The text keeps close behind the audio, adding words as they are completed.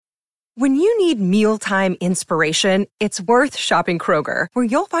When you need mealtime inspiration, it's worth shopping Kroger, where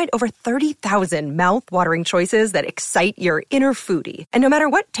you'll find over 30,000 mouth-watering choices that excite your inner foodie. And no matter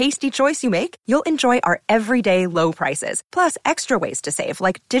what tasty choice you make, you'll enjoy our everyday low prices, plus extra ways to save,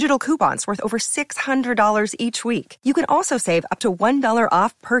 like digital coupons worth over $600 each week. You can also save up to $1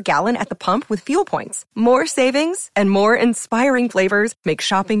 off per gallon at the pump with fuel points. More savings and more inspiring flavors make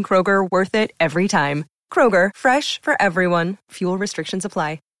shopping Kroger worth it every time. Kroger, fresh for everyone. Fuel restrictions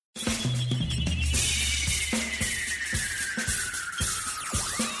apply.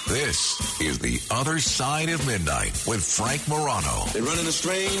 This is The Other Side of Midnight with Frank Morano. They're running a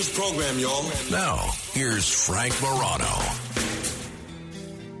strange program, y'all. Now, here's Frank Morano.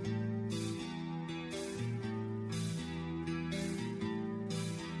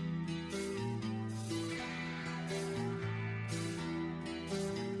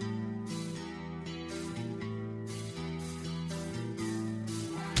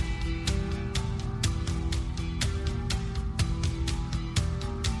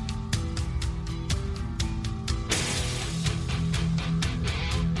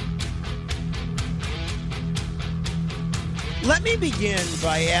 Let me begin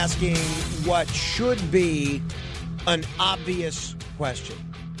by asking what should be an obvious question.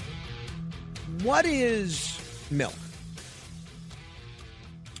 What is milk?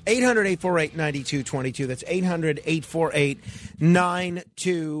 800-848-9222. That's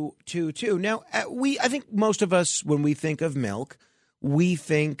 800-848-9222. Now, I think most of us, when we think of milk, we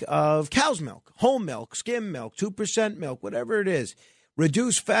think of cow's milk, whole milk, skim milk, 2% milk, whatever it is,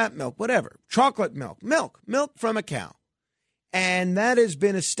 reduced fat milk, whatever, chocolate milk from a cow. And that has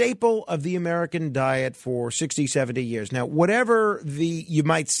been a staple of the American diet for 60, 70 years. Now, whatever you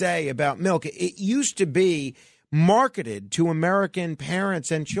might say about milk, it used to be marketed to American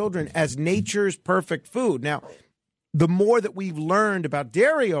parents and children as nature's perfect food. Now, the more that we've learned about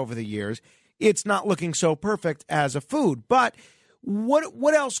dairy over the years, it's not looking so perfect as a food. But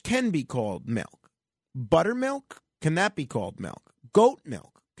what else can be called milk? Buttermilk? Can that be called milk? Goat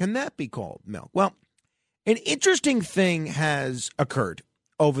milk? Can that be called milk? Well, an interesting thing has occurred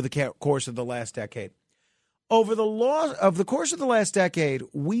over the course of the last decade. Over the course of the last decade,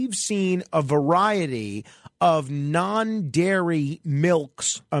 we've seen a variety of non-dairy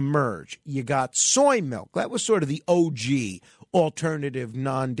milks emerge. You got soy milk. That was sort of the OG alternative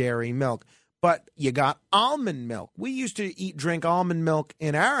non-dairy milk. But you got almond milk. We used to drink almond milk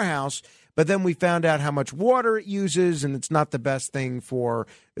in our house, but then we found out how much water it uses, and it's not the best thing for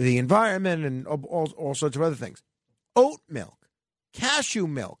the environment and all sorts of other things. Oat milk, cashew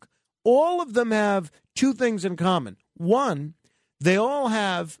milk, all of them have two things in common. One, they all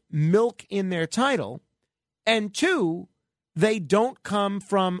have milk in their title, and two, they don't come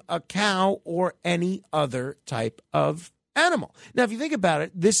from a cow or any other type of animal. Now, if you think about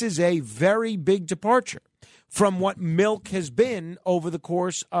it, this is a very big departure from what milk has been over the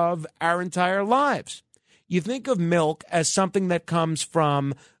course of our entire lives. You think of milk as something that comes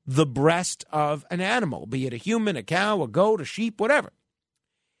from the breast of an animal, be it a human, a cow, a goat, a sheep, whatever.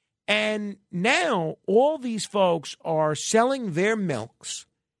 And now all these folks are selling their milks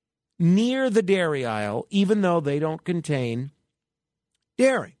near the dairy aisle, even though they don't contain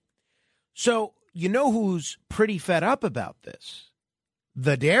dairy. So you know who's pretty fed up about this?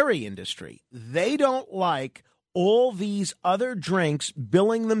 The dairy industry. They don't like all these other drinks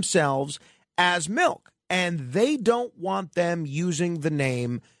billing themselves as milk, and they don't want them using the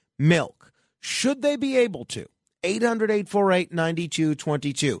name milk. Should they be able to?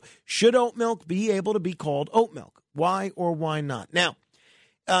 800-848-9222. Should oat milk be able to be called oat milk? Why or why not? Now,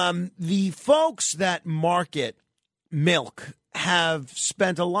 the folks that market milk have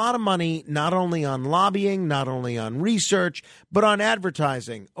spent a lot of money not only on lobbying, not only on research, but on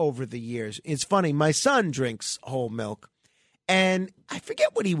advertising over the years. It's funny, my son drinks whole milk, and I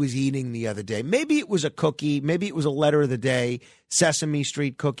forget what he was eating the other day. Maybe it was a cookie, maybe it was a letter of the day, Sesame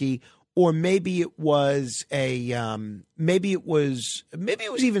Street cookie, or maybe it was maybe it was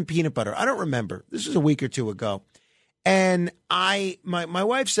even peanut butter. I don't remember. This was a week or two ago. And my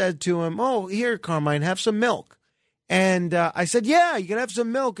wife said to him, "Oh, here, Carmine, have some milk." And I said, "Yeah, you can have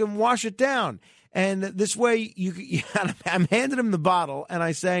some milk and wash it down." And this way, I'm handing him the bottle, and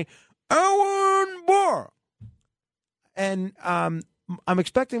I say, "Aaron Burr." And I'm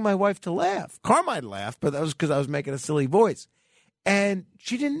expecting my wife to laugh. Carmine laughed, but that was because I was making a silly voice. And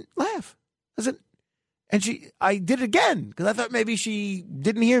she didn't laugh. I did it again because I thought maybe she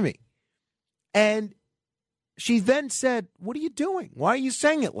didn't hear me. And she then said, "What are you doing? Why are you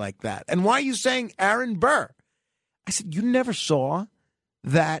saying it like that? And why are you saying Aaron Burr?" I said, "You never saw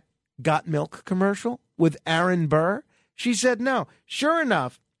that Got Milk commercial with Aaron Burr?" She said, "No." Sure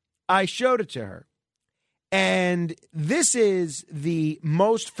enough, I showed it to her. And this is the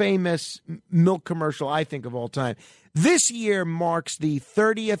most famous milk commercial, I think, of all time. This year marks the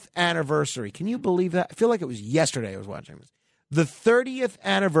 30th anniversary. Can you believe that? I feel like it was yesterday I was watching this. The 30th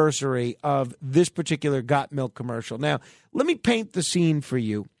anniversary of this particular Got Milk commercial. Now, let me paint the scene for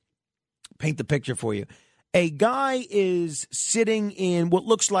you, paint the picture for you. A guy is sitting in what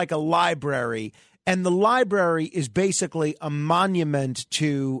looks like a library, and the library is basically a monument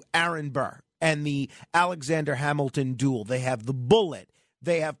to Aaron Burr and the Alexander Hamilton duel. They have the bullet.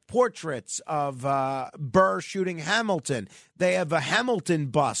 They have portraits of Burr shooting Hamilton. They have a Hamilton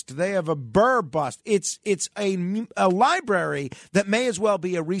bust. They have a Burr bust. It's a library that may as well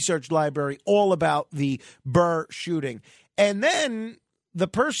be a research library all about the Burr shooting. And then the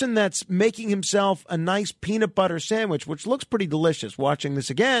person that's making himself a nice peanut butter sandwich, which looks pretty delicious, watching this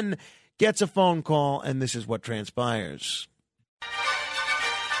again, gets a phone call, and this is what transpires.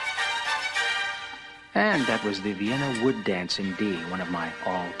 And that was the Vienna Wood Dance in D, one of my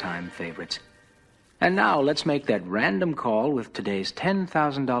all-time favorites. And now let's make that random call with today's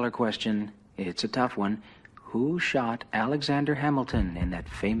 $10,000 question. It's a tough one. Who shot Alexander Hamilton in that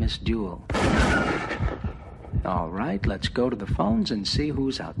famous duel? All right, let's go to the phones and see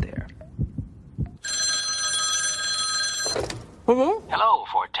who's out there. Hello? Hello,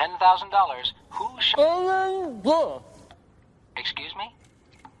 for $10,000. Who shot... Excuse me?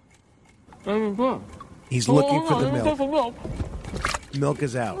 He's looking for the milk. Milk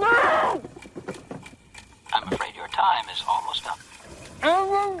is out. I'm afraid your time is almost up.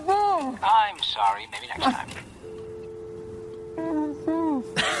 I'm sorry. Maybe next time.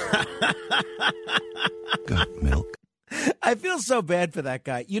 Got milk. I feel so bad for that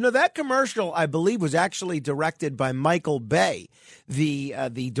guy. You know, that commercial, I believe, was actually directed by Michael Bay.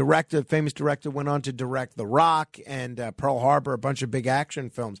 The director, famous director, went on to direct The Rock and Pearl Harbor, a bunch of big action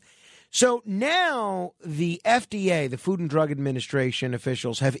films. So now the FDA, the Food and Drug Administration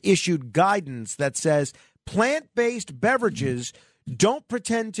officials, have issued guidance that says plant-based beverages don't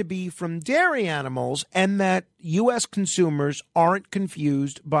pretend to be from dairy animals and that U.S. consumers aren't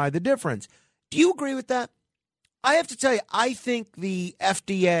confused by the difference. Do you agree with that? I have to tell you, I think the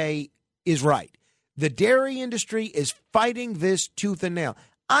FDA is right. The dairy industry is fighting this tooth and nail.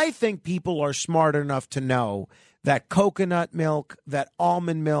 I think people are smart enough to know that coconut milk, that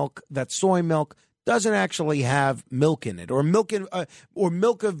almond milk, that soy milk doesn't actually have milk in it, or milk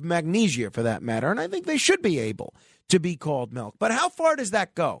of magnesia for that matter. And I think they should be able to be called milk. But how far does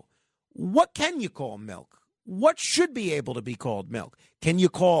that go? What can you call milk? What should be able to be called milk? Can you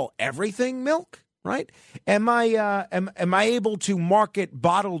call everything milk? Right? Am I able to market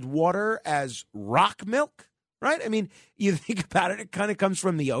bottled water as rock milk? Right? I mean, you think about it, it kind of comes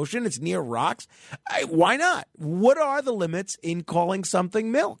from the ocean. It's near rocks. Why not? What are the limits in calling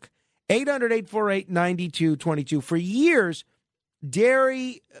something milk? 800-848-9222. For years,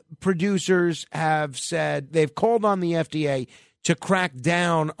 dairy producers have said they've called on the FDA to crack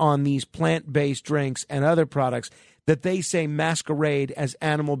down on these plant-based drinks and other products that they say masquerade as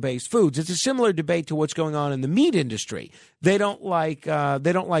animal-based foods. It's a similar debate to what's going on in the meat industry. They don't like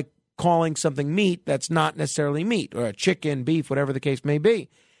calling something meat that's not necessarily meat, or a chicken, beef, whatever the case may be.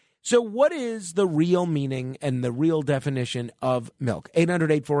 So what is the real meaning and the real definition of milk?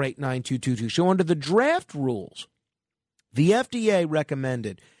 800-848-9222. So under the draft rules, the FDA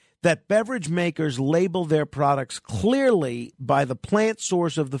recommended that beverage makers label their products clearly by the plant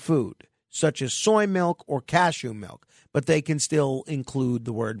source of the food, such as soy milk or cashew milk, but they can still include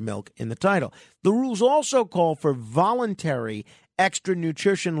the word milk in the title. The rules also call for voluntary extra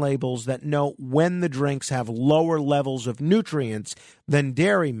nutrition labels that note when the drinks have lower levels of nutrients than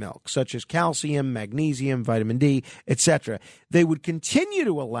dairy milk, such as calcium, magnesium, vitamin D, etc. They would continue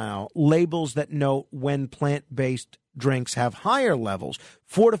to allow labels that note when plant-based drinks have higher levels.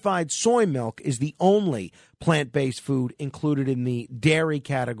 Fortified soy milk is the only plant-based food included in the dairy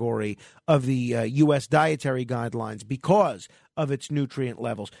category of the U.S. dietary guidelines because of its nutrient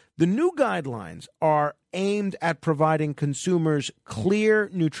levels. The new guidelines are aimed at providing consumers clear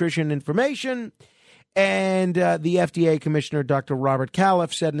nutrition information. And the FDA Commissioner, Dr. Robert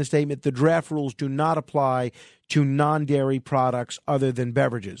Califf, said in a statement, the draft rules do not apply to non-dairy products other than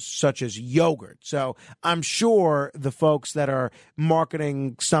beverages, such as yogurt. So I'm sure the folks that are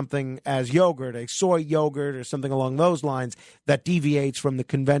marketing something as yogurt, a soy yogurt or something along those lines that deviates from the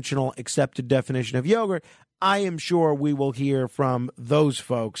conventional accepted definition of yogurt, I am sure we will hear from those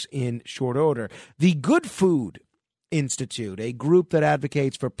folks in short order. The Good Food Institute, a group that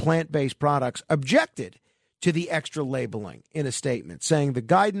advocates for plant-based products, objected to the extra labeling in a statement, saying the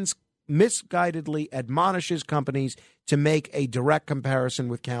guidance misguidedly admonishes companies to make a direct comparison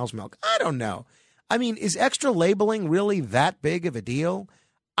with cow's milk. I don't know. I mean, is extra labeling really that big of a deal?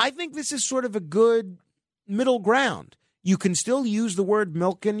 I think this is sort of a good middle ground. You can still use the word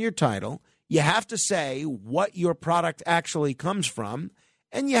milk in your title. You have to say what your product actually comes from,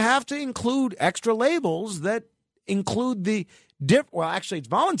 and you have to include extra labels that include the well, actually, it's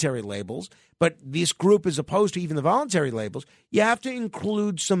voluntary labels, but this group is opposed to even the voluntary labels. You have to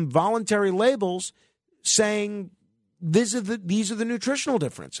include some voluntary labels saying these are the nutritional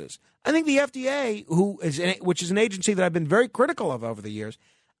differences. I think the FDA, which is an agency that I've been very critical of over the years,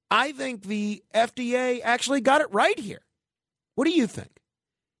 I think the FDA actually got it right here. What do you think?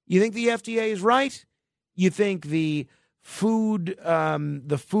 You think the FDA is right? You think the Good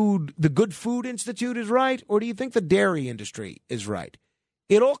Food Institute is right? Or do you think the dairy industry is right?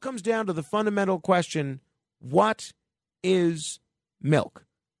 It all comes down to the fundamental question, what is milk?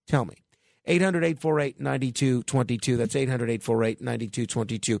 Tell me. 800-848-9222. That's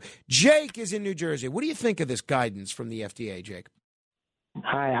 800-848-9222. Jake is in New Jersey. What do you think of this guidance from the FDA, Jake?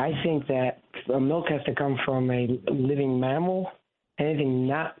 Hi, I think that milk has to come from a living mammal. Anything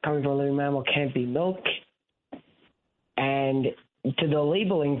not coming from a living mammal can't be milk. And to the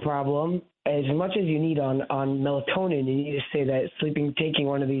labeling problem, as much as you need on melatonin, you need to say that taking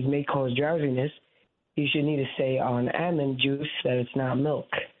one of these may cause drowsiness. You should need to say on almond juice that it's not milk.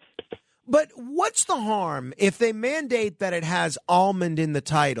 But what's the harm if they mandate that it has almond in the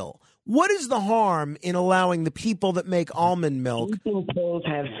title? What is the harm in allowing the people that make almond milk? Sleeping pills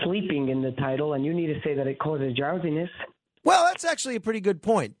have sleeping in the title, and you need to say that it causes drowsiness. Well, that's actually a pretty good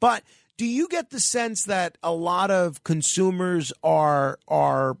point. But do you get the sense that a lot of consumers are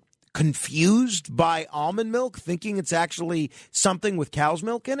confused by almond milk, thinking it's actually something with cow's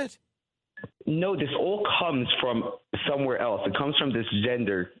milk in it? No, this all comes from somewhere else. It comes from this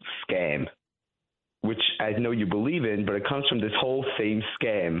gender scam, which I know you believe in, but it comes from this whole same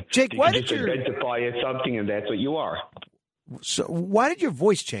scam. Jake, why did you identify as something, and that's what you are? So why did your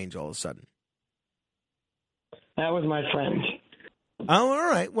voice change all of a sudden? That was my friend. Oh, all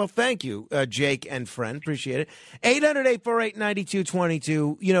right. Well, thank you, Jake and friend. Appreciate it.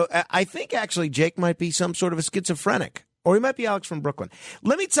 800-848-9222. You know, I think actually Jake might be some sort of a schizophrenic. Or he might be Alex from Brooklyn.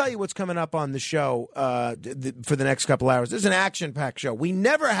 Let me tell you what's coming up on the show for the next couple hours. This is an action-packed show. We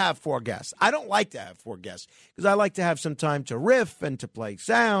never have 4 guests. I don't like to have 4 guests because I like to have some time to riff and to play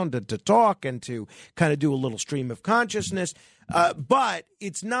sound and to talk and to kind of do a little stream of consciousness. But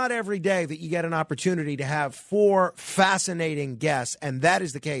it's not every day that you get an opportunity to have 4 fascinating guests, and that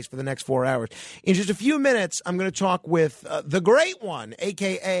is the case for the next 4 hours. In just a few minutes, I'm going to talk with the great one,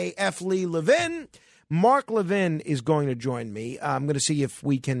 a.k.a. F. Lee Levin. Mark Levin is going to join me. I'm going to see if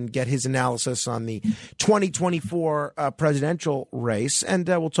we can get his analysis on the 2024 presidential race, and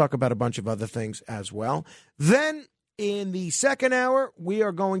we'll talk about a bunch of other things as well. Then, in the second hour, we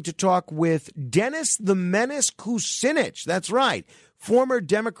are going to talk with Dennis the Menace Kucinich. That's right. Former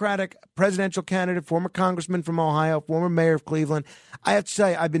Democratic presidential candidate, former congressman from Ohio, former mayor of Cleveland. I have to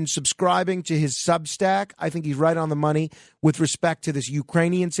say, I've been subscribing to his Substack. I think he's right on the money with respect to this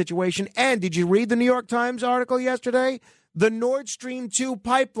Ukrainian situation. And did you read the New York Times article yesterday? The Nord Stream 2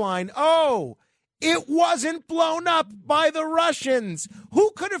 pipeline. Oh, it wasn't blown up by the Russians. Who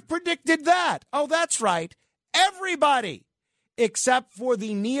could have predicted that? Oh, that's right. Everybody. Except for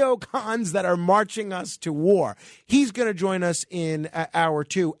the neocons that are marching us to war. He's going to join us in hour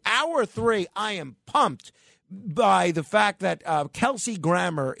 2. Hour 3, I am pumped by the fact that Kelsey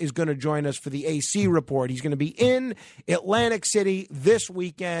Grammer is going to join us for the AC report. He's going to be in Atlantic City this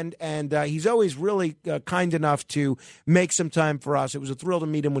weekend, and he's always really kind enough to make some time for us. It was a thrill to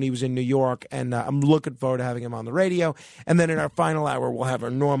meet him when he was in New York, and I'm looking forward to having him on the radio. And then in our final hour, we'll have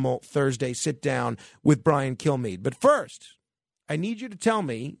our normal Thursday sit-down with Brian Kilmeade. But first, I need you to tell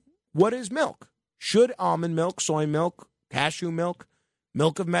me, what is milk? Should almond milk, soy milk, cashew milk,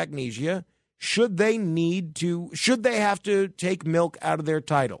 milk of magnesia, should they have to take milk out of their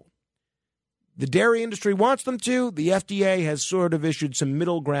title? The dairy industry wants them to. The FDA has sort of issued some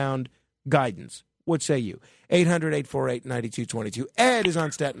middle ground guidance. What say you? 800-848-9222. Ed is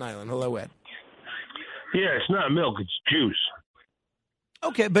on Staten Island. Hello, Ed. Yeah, it's not milk, it's juice.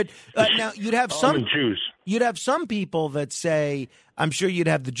 Okay, but now you'd have some juice. You'd have some people that say, I'm sure you'd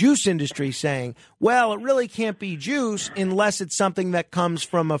have the juice industry saying, well, it really can't be juice unless it's something that comes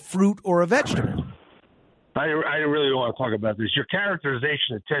from a fruit or a vegetable. I really don't want to talk about this. Your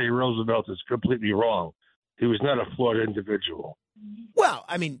characterization of Teddy Roosevelt is completely wrong. He was not a flawed individual. Well,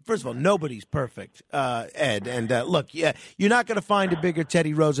 I mean, first of all, nobody's perfect, Ed. And look, yeah, you're not going to find a bigger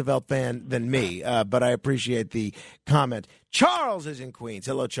Teddy Roosevelt fan than me, but I appreciate the comment. Charles is in Queens.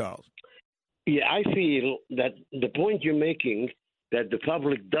 Hello, Charles. Yeah, I feel that the point you're making, that the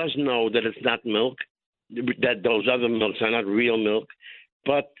public does know that it's not milk, that those other milks are not real milk,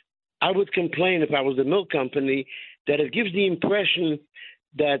 but I would complain if I was the milk company that it gives the impression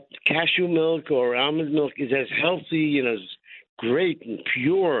that cashew milk or almond milk is as healthy and as great and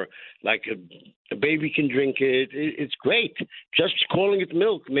pure, like a baby can drink it. It's great. Just calling it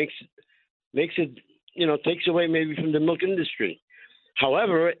milk makes it, takes away maybe from the milk industry.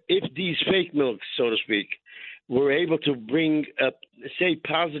 However, if these fake milks, so to speak, were able to say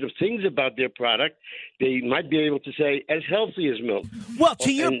positive things about their product, they might be able to say as healthy as milk. Well,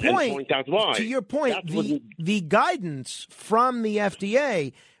 to your point, and point out why. To your point, the guidance from the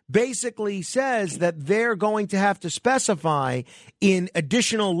FDA basically says that they're going to have to specify in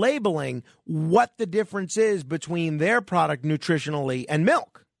additional labeling what the difference is between their product nutritionally and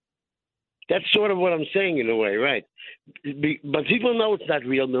milk. That's sort of what I'm saying in a way, right? But people know it's not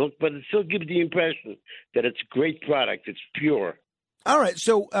real milk, but it still gives the impression that it's a great product. It's pure. All right.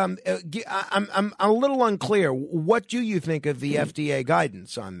 So I'm a little unclear. What do you think of the FDA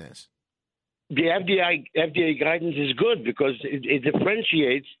guidance on this? The FDA guidance is good because it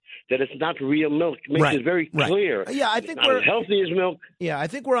differentiates that it's not real milk. It makes it very clear. Yeah, I think we're as healthy as milk. Yeah, I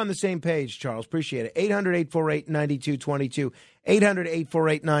think we're on the same page, Charles. Appreciate it. 800-848-9222.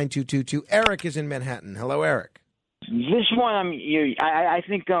 800-848-9222. Eric is in Manhattan. Hello, Eric. This one, I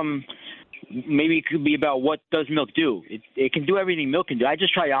think maybe it could be about what does milk do. It can do everything milk can do. I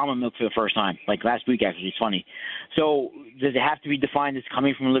just tried almond milk for the first time, like last week, actually. It's funny. So does it have to be defined as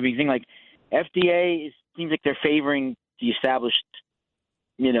coming from a living thing? Like FDA, it seems like they're favoring the established,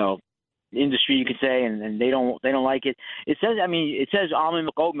 industry, you could say, and they don't like it. It says almond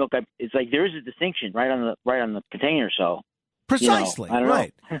milk, oat milk. It's like there is a distinction right on the container. So precisely, I don't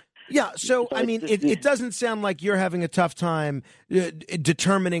right. know. Yeah, so, it doesn't sound like you're having a tough time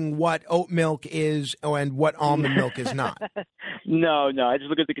determining what oat milk is and what almond milk is not. No, I just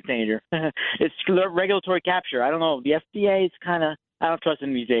look at the container. It's regulatory capture. I don't know. The FDA is kind of, I don't trust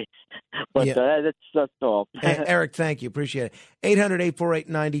them these days. But that's all. Eric, thank you. Appreciate it.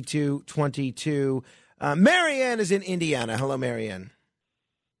 800-848-9222. Marianne is in Indiana. Hello, Marianne.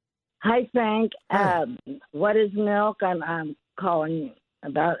 Hi, Frank. What is milk? I'm calling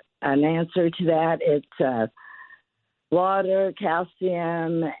about an answer to that. It's water,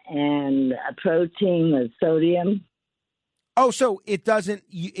 calcium, and protein with sodium. Oh, so it doesn't,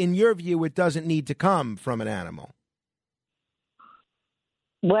 in your view, it doesn't need to come from an animal?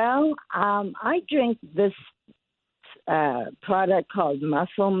 Well, I drink this product called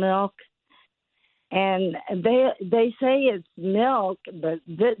Muscle Milk, and they say it's milk, but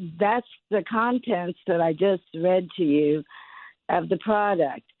that's the contents that I just read to you of the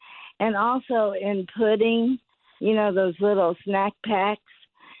product. And also in pudding, those little snack packs,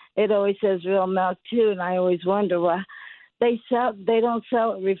 it always says real milk too, and I always wonder why they don't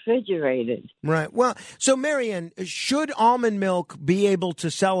sell it refrigerated. Right. Well, so Marianne, should almond milk be able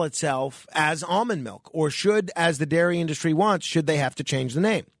to sell itself as almond milk, or should, as the dairy industry wants, should they have to change the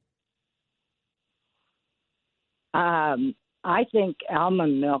name? I think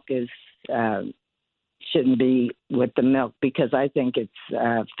almond milk shouldn't be with the milk because I think it's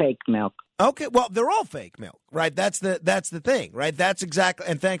fake milk. Okay, well, they're all fake milk, right? That's the thing, right? That's exactly,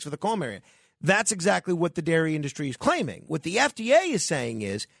 and thanks for the call, Marianne. That's exactly what the dairy industry is claiming. What the FDA is saying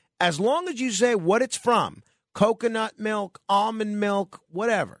is, as long as you say what it's from, coconut milk, almond milk,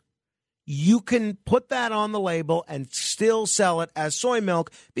 whatever, you can put that on the label and still sell it as soy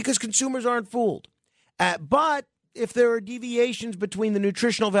milk because consumers aren't fooled. But if there are deviations between the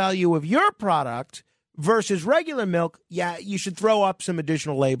nutritional value of your product versus regular milk, yeah, you should throw up some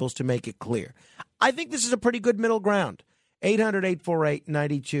additional labels to make it clear. I think this is a pretty good middle ground.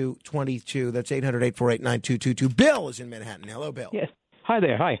 800-848-9222. That's 800-848-9222. Bill is in Manhattan. Hello, Bill. Yes. Hi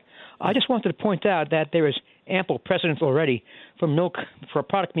there. Hi. I just wanted to point out that there is ample precedent already for milk, for a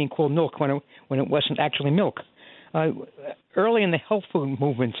product being called milk when it wasn't actually milk. Early in the health food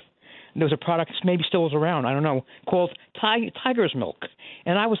movement, there was a product, maybe still is around, I don't know, called Tiger's Milk.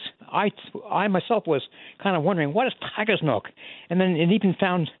 And I myself was kind of wondering, what is Tiger's Milk? And then it even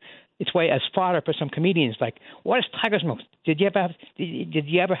found its way as fodder for some comedians. Like, what is Tiger's Milk? Did you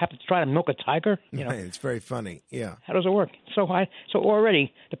ever have to try to milk a tiger? Right, it's very funny. Yeah. How does it work? So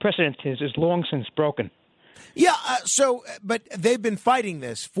already the precedent is long since broken. Yeah, but they've been fighting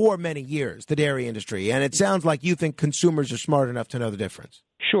this for many years, the dairy industry, and it sounds like you think consumers are smart enough to know the difference.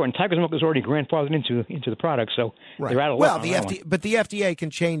 Sure, and Tiger's Milk is already grandfathered into the product, so they're out of luck. Well, but the FDA can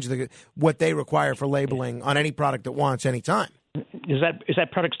change what they require for labeling on any product it wants any time. Is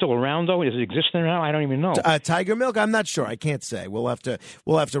that product still around though? Does it exist there now? I don't even know. Tiger milk? I'm not sure. I can't say. We'll have to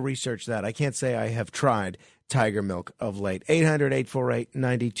research that. I can't say I have tried Tiger milk of late.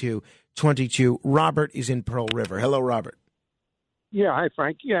 800-848-9222. Robert is in Pearl River. Hello, Robert. Yeah, hi,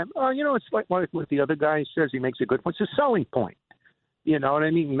 Frank. Yeah, it's like what the other guy says. He makes a good point. It's a selling point. You know what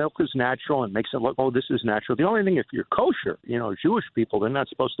I mean? Milk is natural and makes it look, this is natural. The only thing, if you're kosher, Jewish people, they're not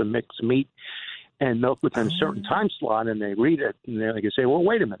supposed to mix meat and milk within a certain time slot, and they read it, and they say, well,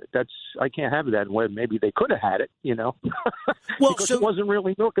 wait a minute, I can't have that. Well, maybe they could have had it, Well, because it wasn't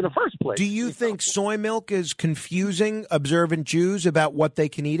really milk in the first place. Do you think soy milk is confusing observant Jews about what they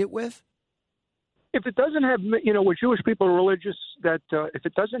can eat it with? If it doesn't have, where Jewish people are religious, that if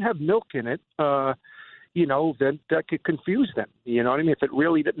it doesn't have milk in it, then that could confuse them. You know what I mean? If it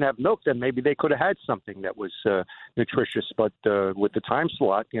really didn't have milk, then maybe they could have had something that was nutritious. But with the time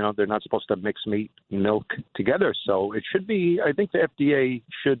slot, they're not supposed to mix meat and milk together. So it should be, I think the FDA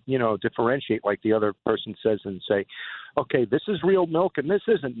should, differentiate like the other person says and say, okay, this is real milk and this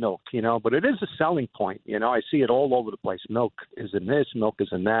isn't milk, but it is a selling point. I see it all over the place. Milk is in this, milk is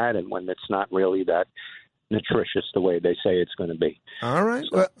in that. And when it's not really that nutritious the way they say it's going to be. All right.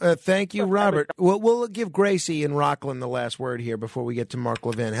 Well, thank you, Robert. We'll give Gracie in Rockland the last word here before we get to Mark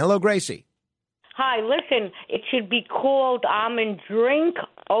Levin. Hello, Gracie. Hi, listen, it should be called almond drink,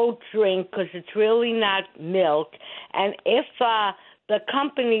 oat drink, because it's really not milk. And if the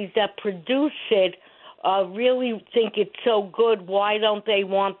companies that produce it really think it's so good, why don't they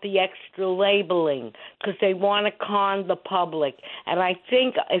want the extra labeling? Because they want to con the public. And I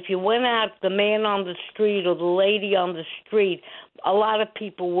think if you went out, the man on the street or the lady on the street, a lot of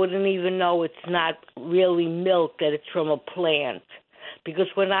people wouldn't even know it's not really milk, that it's from a plant. Because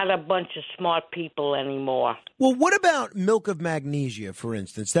we're not a bunch of smart people anymore. Well, what about milk of magnesia, for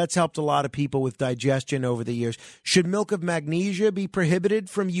instance? That's helped a lot of people with digestion over the years. Should milk of magnesia be prohibited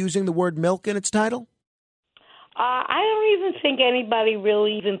from using the word milk in its title? I don't even think anybody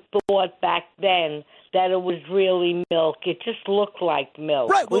really even thought back then that it was really milk. It just looked like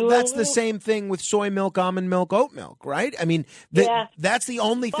milk. Right. Well, that's the same thing with soy milk, almond milk, oat milk, right? I mean, that's the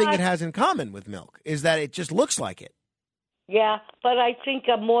only thing it has in common with milk, is that it just looks like it. Yeah, but I think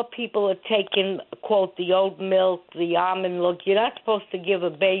more people are taking, quote, the oat milk, the almond milk. You're not supposed to give a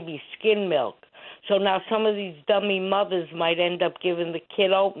baby skim milk. So now some of these dummy mothers might end up giving the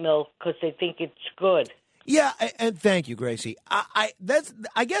kid oat milk because they think it's good. Yeah, and thank you, Gracie. I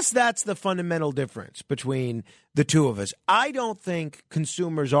guess that's the fundamental difference between the two of us. I don't think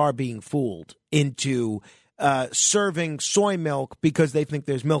consumers are being fooled into serving soy milk because they think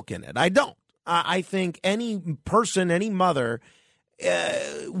there's milk in it. I don't. I think any person, any mother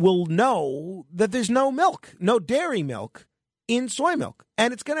will know that there's no milk, no dairy milk in soy milk.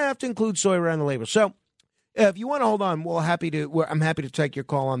 And it's going to have to include soy around the label. So if you want to hold on, I'm happy to take your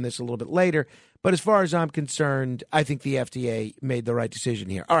call on this a little bit later. But as far as I'm concerned, I think the FDA made the right decision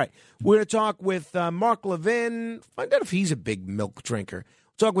here. All right, we're going to talk with Mark Levin, find out if he's a big milk drinker.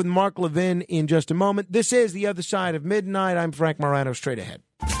 We'll talk with Mark Levin in just a moment. This is The Other Side of Midnight. I'm Frank Morano, straight ahead.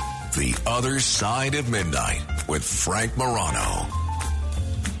 The Other Side of Midnight with Frank Morano.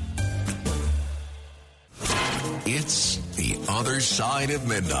 It's The Other Side of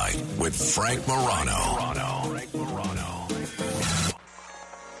Midnight with Frank Morano. Frank Morano.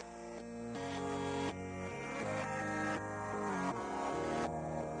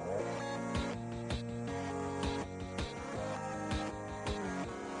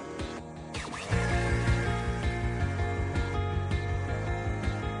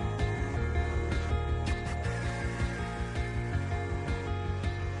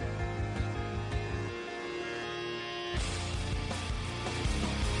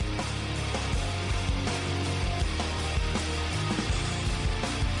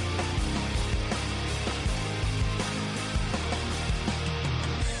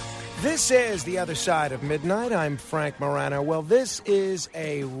 This is The Other Side of Midnight. I'm Frank Morano. Well, this is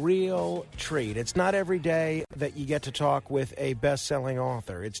a real treat. It's not every day that you get to talk with a best-selling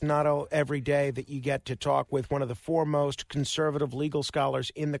author. It's not every day that you get to talk with one of the foremost conservative legal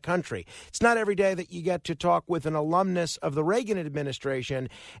scholars in the country. It's not every day that you get to talk with an alumnus of the Reagan administration,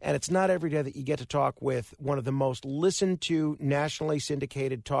 and it's not every day that you get to talk with one of the most listened-to, nationally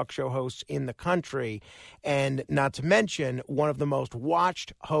syndicated talk show hosts in the country, and not to mention one of the most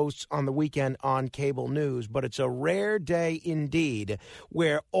watched hosts on the weekend on cable news. But it's a rare day indeed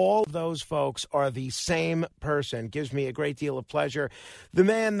where all of those folks are the same person. Gives me a great deal of pleasure. The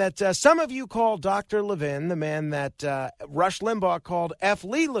man that some of you call Dr. Levin, the man that Rush Limbaugh called F.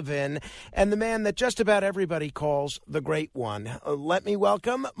 Lee Levin, and the man that just about everybody calls the Great One. Let me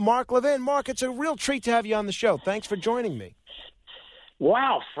welcome Mark Levin. Mark, it's a real treat to have you on the show. Thanks for joining me.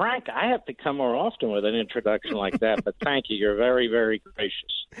 Wow, Frank, I have to come more often with an introduction like that, but thank you. You're very, very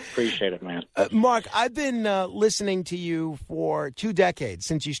gracious. Appreciate it, man. Mark, I've been listening to you for 2 decades,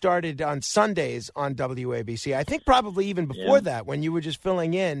 since you started on Sundays on WABC. I think probably even before that, when you were just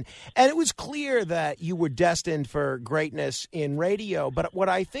filling in. And it was clear that you were destined for greatness in radio. But what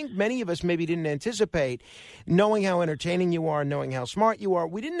I think many of us maybe didn't anticipate, knowing how entertaining you are, knowing how smart you are,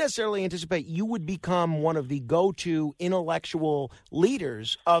 we didn't necessarily anticipate you would become one of the go-to intellectual leaders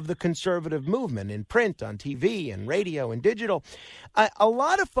of the conservative movement in print, on TV, and radio, and digital. A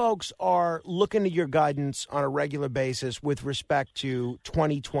lot of folks are looking at your guidance on a regular basis with respect to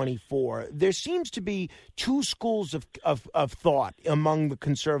 2024. There seems to be 2 schools of thought among the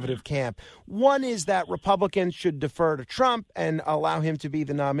conservative camp. One is that Republicans should defer to Trump and allow him to be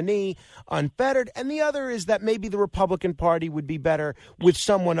the nominee unfettered. And the other is that maybe the Republican Party would be better with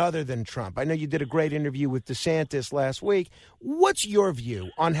someone other than Trump. I know you did a great interview with DeSantis last week. What's your view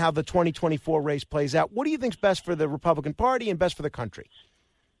on how the 2024 race plays out? What do you think is best for the Republican Party and best for the country?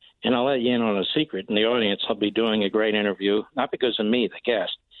 And I'll let you in on a secret. In the audience, I'll be doing a great interview, not because of me, the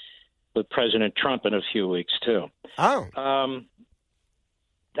guest, with President Trump in a few weeks, too. Oh.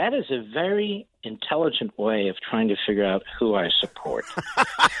 That is a very intelligent way of trying to figure out who I support.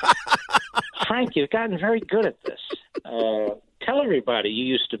 Frank, you've gotten very good at this. Tell everybody you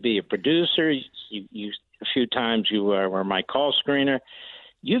used to be a producer. You a few times you were my call screener.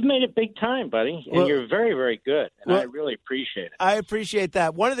 You've made it big time, buddy, and you're very, very good, and I really appreciate it. I appreciate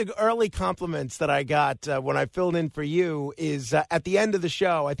that. One of the early compliments that I got when I filled in for you is at the end of the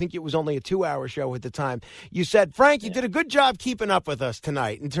show, I think it was only a 2-hour show at the time, you said, Frank, you did a good job keeping up with us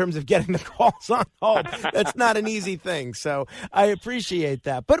tonight in terms of getting the calls on hold. That's not an easy thing, so I appreciate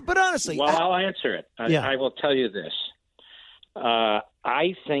that. But honestly... Well, I'll answer it. I will tell you this.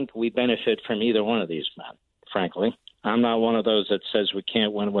 I think we benefit from either one of these men, frankly. I'm not one of those that says we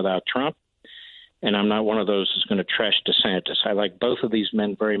can't win without Trump, and I'm not one of those who's going to trash DeSantis. I like both of these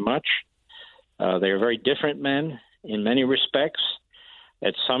men very much. They are very different men in many respects.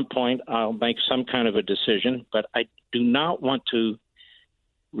 At some point, I'll make some kind of a decision, but I do not want to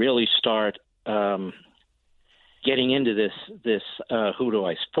really start getting into this who do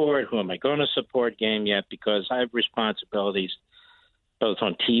I support, who am I going to support game yet, because I have responsibilities both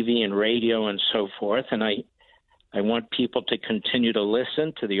on TV and radio and so forth, and I want people to continue to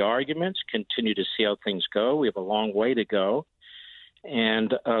listen to the arguments, continue to see how things go. We have a long way to go.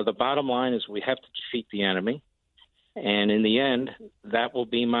 And the bottom line is we have to defeat the enemy. And in the end, that will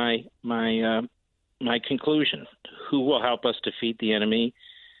be my conclusion. Who will help us defeat the enemy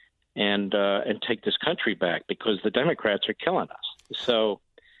and take this country back? Because the Democrats are killing us. So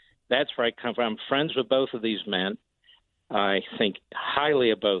that's where I come from. I'm friends with both of these men. I think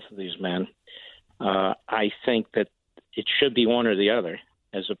highly of both of these men. I think that it should be one or the other,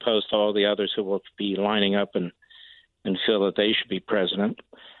 as opposed to all the others who will be lining up and feel that they should be president.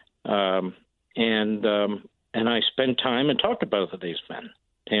 And I spend time and talk to both of these men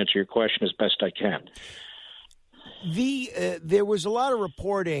to answer your question as best I can. There was a lot of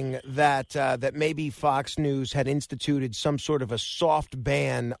reporting that maybe Fox News had instituted some sort of a soft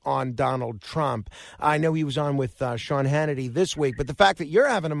ban on Donald Trump. I know he was on with Sean Hannity this week, but the fact that you're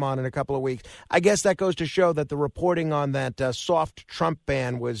having him on in a couple of weeks, I guess that goes to show that the reporting on that soft Trump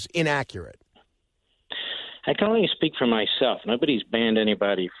ban was inaccurate. I can only speak for myself. Nobody's banned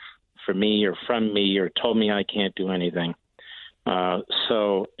anybody for me or from me or told me I can't do anything.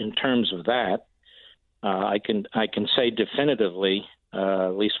 So in terms of that, I can say definitively,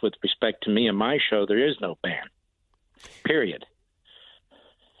 at least with respect to me and my show, there is no ban, period.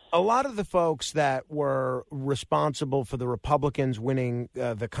 A lot of the folks that were responsible for the Republicans winning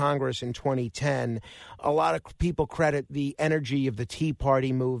the Congress in 2010, a lot of people credit the energy of the Tea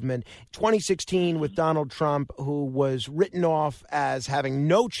Party movement. 2016 with Donald Trump, who was written off as having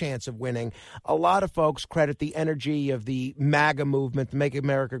no chance of winning, a lot of folks credit the energy of the MAGA movement, the Make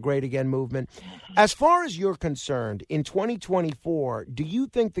America Great Again movement. As far as you're concerned, in 2024, do you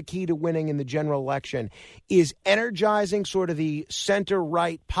think the key to winning in the general election is energizing sort of the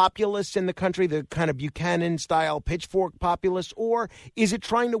center-right populists in the country, the kind of Buchanan-style pitchfork populists, or is it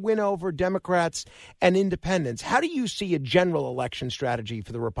trying to win over Democrats and independents? How do you see a general election strategy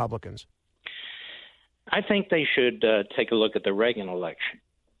for the Republicans? I think they should take a look at the Reagan election.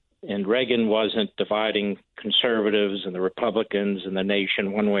 And Reagan wasn't dividing conservatives and the Republicans and the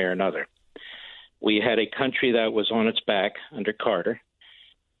nation one way or another. We had a country that was on its back under Carter,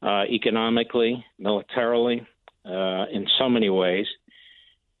 economically, militarily, in so many ways.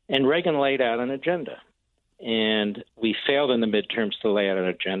 And Reagan laid out an agenda. And we failed in the midterms to lay out an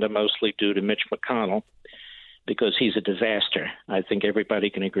agenda, mostly due to Mitch McConnell, because he's a disaster. I think everybody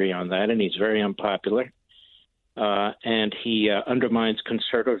can agree on that, and he's very unpopular. And he undermines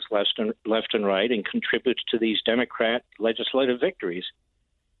conservatives left and right and contributes to these Democrat legislative victories,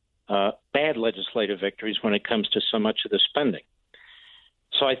 bad legislative victories when it comes to so much of the spending.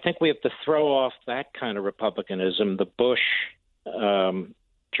 So I think we have to throw off that kind of republicanism, the Bush,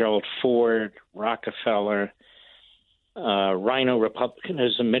 Gerald Ford, Rockefeller, Rhino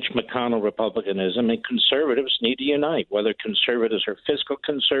republicanism, Mitch McConnell republicanism, and conservatives need to unite, whether conservatives are fiscal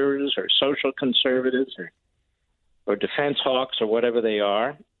conservatives or social conservatives or defense hawks or whatever they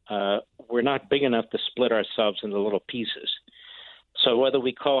are. We're not big enough to split ourselves into little pieces. So whether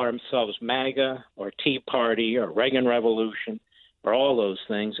we call ourselves MAGA or Tea Party or Reagan Revolution or all those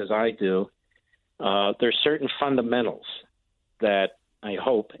things, as I do, there's certain fundamentals that I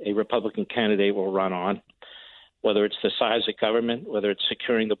hope a Republican candidate will run on, whether it's the size of government, whether it's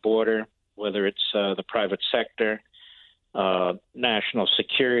securing the border, whether it's the private sector, national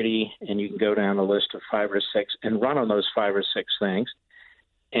security, and you can go down a list of 5 or 6 and run on those 5 or 6 things.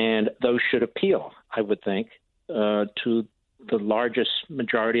 And those should appeal, I would think, to the largest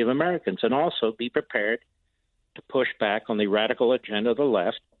majority of Americans, and also be prepared to push back on the radical agenda of the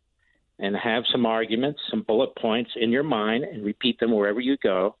left and have some arguments, some bullet points in your mind, and repeat them wherever you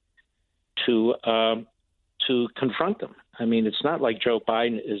go to confront them. I mean, it's not like Joe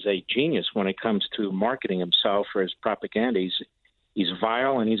Biden is a genius when it comes to marketing himself or his propaganda. He's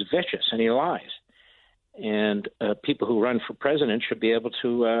vile and he's vicious and he lies. And people who run for president should be able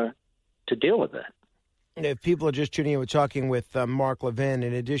to deal with that. If people are just tuning in, we're talking with Mark Levin.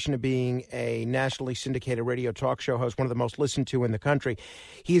 In addition to being a nationally syndicated radio talk show host, one of the most listened to in the country,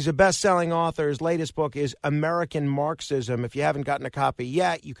 he's a best-selling author. His latest book is American Marxism. If you haven't gotten a copy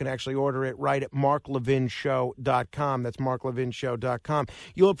yet, you can actually order it right at marklevinshow.com. That's marklevinshow.com.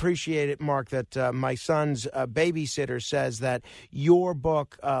 You'll appreciate it, Mark, that my son's babysitter says that your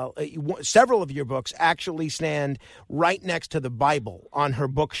book, several of your books, actually stand right next to the Bible on her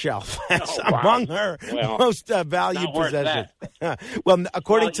bookshelf. That's among her most valued possession. Well,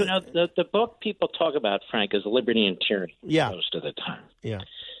 according to the book people talk about, Frank, is Liberty and Tyranny most of the time. Yeah,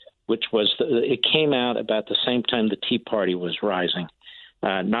 which was it came out about the same time the Tea Party was rising,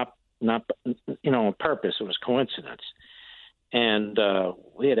 not on purpose. It was coincidence, and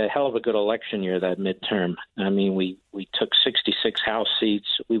we had a hell of a good election year that midterm. I mean, we took 66 House seats.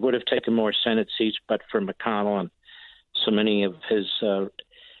 We would have taken more Senate seats, but for McConnell and so many of his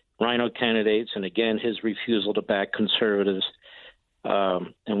Rhino candidates, and again, his refusal to back conservatives.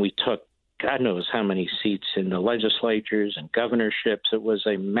 And we took God knows how many seats in the legislatures and governorships. It was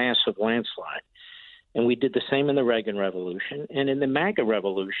a massive landslide. And we did the same in the Reagan Revolution. And in the MAGA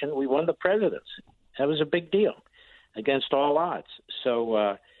Revolution, we won the presidency. That was a big deal against all odds. So,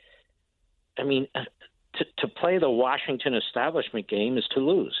 I mean, to play the Washington establishment game is to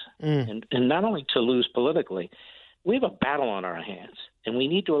lose. And not only to lose politically, we have a battle on our hands. And we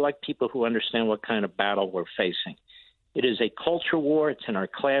need to elect people who understand what kind of battle we're facing. It is a culture war. It's in our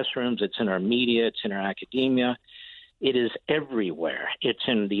classrooms. It's in our media. It's in our academia. It is everywhere. It's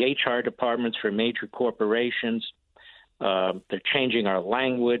in the HR departments for major corporations. They're changing our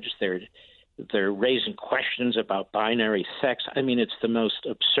language. They're raising questions about binary sex. I mean, it's the most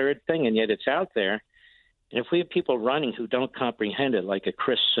absurd thing, and yet it's out there. And if we have people running who don't comprehend it, like a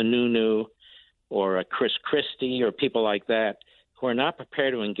Chris Sununu or a Chris Christie or people like that, who are not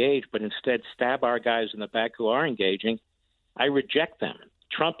prepared to engage, but instead stab our guys in the back who are engaging, I reject them.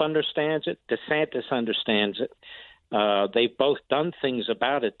 Trump understands it. DeSantis understands it. They've both done things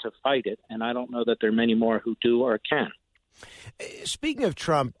about it to fight it, and I don't know that there are many more who do or can. Speaking of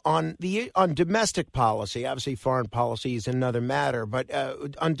Trump, on domestic policy, obviously foreign policy is another matter, but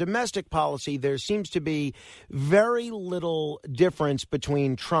on domestic policy, there seems to be very little difference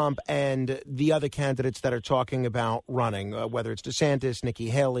between Trump and the other candidates that are talking about running, whether it's DeSantis, Nikki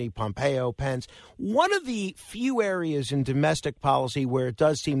Haley, Pompeo, Pence. One of the few areas in domestic policy where it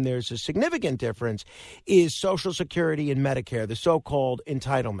does seem there's a significant difference is Social Security and Medicare, the so-called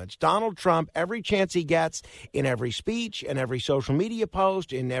entitlements. Donald Trump, every chance he gets, in every speech, in every social media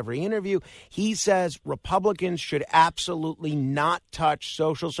post, in every interview, he says Republicans should absolutely not touch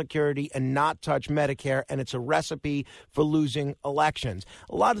Social Security and not touch Medicare, and it's a recipe for losing elections.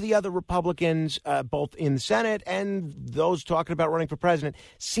 A lot of the other Republicans, both in the Senate and those talking about running for president,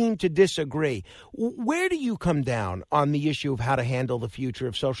 seem to disagree. Where do you come down on the issue of how to handle the future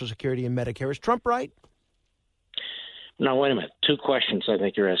of Social Security and Medicare? Is Trump right? No, wait a minute. 2 questions I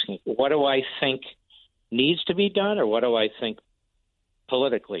think you're asking. What do I think needs to be done, or what do I think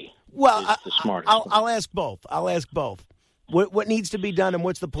politically is the smartest? I'll ask both. What needs to be done, and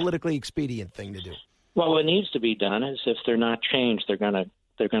what's the politically expedient thing to do? Well, what needs to be done is if they're not changed, they're going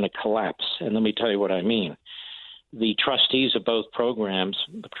to collapse. And let me tell you what I mean. The trustees of both programs,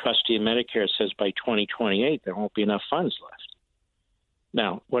 the trustee of Medicare says by 2028 there won't be enough funds left.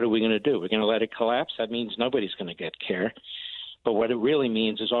 Now, what are we going to do? We're going to let it collapse? That means nobody's going to get care. But what it really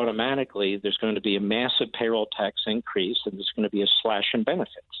means is automatically there's going to be a massive payroll tax increase and there's going to be a slash in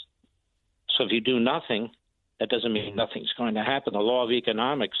benefits. So if you do nothing, that doesn't mean nothing's going to happen. The law of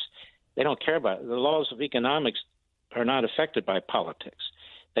economics, they don't care about it. The laws of economics are not affected by politics.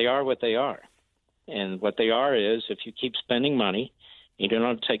 They are what they are. And what they are is if you keep spending money, you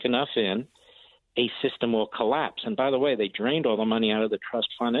don't take enough in, a system will collapse. And by the way, they drained all the money out of the trust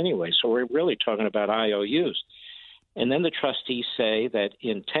fund anyway. So we're really talking about IOUs. And then the trustees say that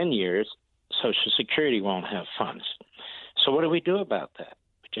in 10 years, Social Security won't have funds. So what do we do about that?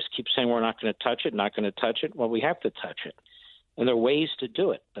 We just keep saying we're not going to touch it, not going to touch it. Well, we have to touch it. And there are ways to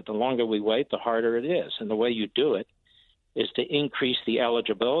do it. But the longer we wait, the harder it is. And the way you do it is to increase the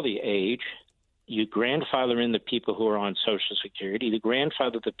eligibility age. You grandfather in the people who are on Social Security. You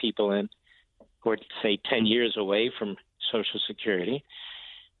grandfather the people in who are, say, 10 years away from Social Security.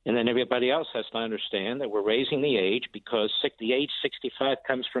 And then everybody else has to understand that we're raising the age because the age 65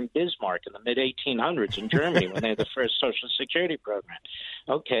 comes from Bismarck in the mid-1800s in Germany when they had the first Social Security program.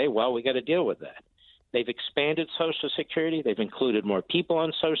 Okay, well, we got to deal with that. They've expanded Social Security. They've included more people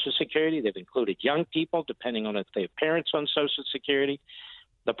on Social Security. They've included young people, depending on if they have parents on Social Security.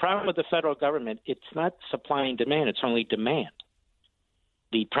 The problem with the federal government, it's not supply and demand. It's only demand.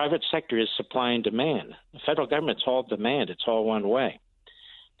 The private sector is supply and demand. The federal government's all demand. It's all one way.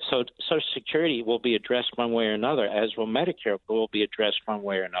 So Social Security will be addressed one way or another, as will Medicare will be addressed one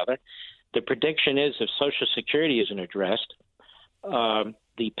way or another. The prediction is if Social Security isn't addressed,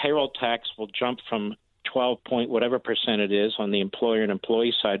 the payroll tax will jump from 12 point whatever percent it is on the employer and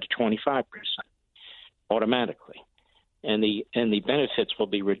employee side to 25% automatically. And the benefits will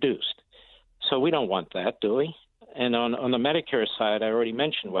be reduced. So we don't want that, do we? And on the Medicare side, I already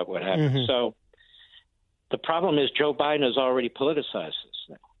mentioned what would happen. Mm-hmm. So the problem is Joe Biden has already politicized this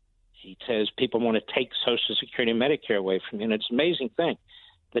thing. He says people want to take Social Security and Medicare away from you. And it's an amazing thing.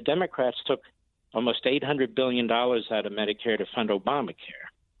 The Democrats took almost $800 billion out of Medicare to fund Obamacare.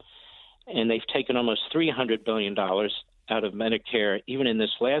 And they've taken almost $300 billion out of Medicare, even in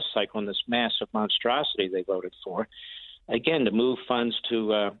this last cycle, in this massive monstrosity they voted for, again, to move funds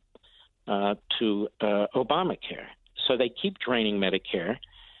to Obamacare. So they keep draining Medicare,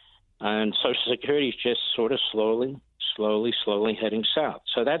 and Social Security is just sort of slowly heading south.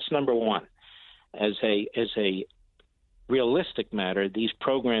 So that's number one. As a realistic matter, these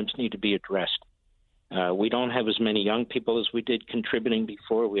programs need to be addressed. We don't have as many young people as we did contributing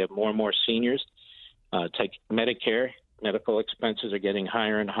before. We have more and more seniors. Take Medicare. Medical expenses are getting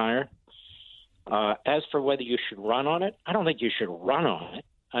higher and higher. As for whether you should run on it, I don't think you should run on it.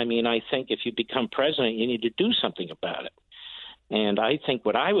 I mean, I think if you become president, you need to do something about it. And I think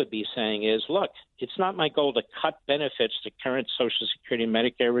what I would be saying is, look, it's not my goal to cut benefits to current Social Security and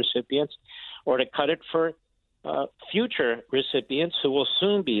Medicare recipients or to cut it for future recipients who will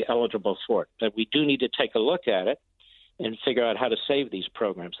soon be eligible for it. But we do need to take a look at it and figure out how to save these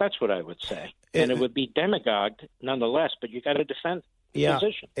programs. That's what I would say. And it would be demagogued nonetheless, but you got to defend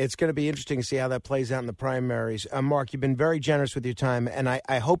position. It's going to be interesting to see how that plays out in the primaries. Mark, you've been very generous with your time, and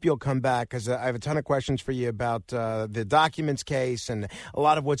I hope you'll come back because I have a ton of questions for you about the documents case and a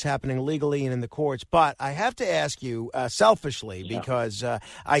lot of what's happening legally and in the courts. But I have to ask you selfishly because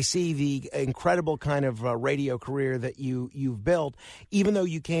I see the incredible kind of radio career that you've built, even though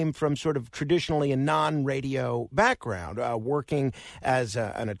you came from sort of traditionally a non-radio background, working as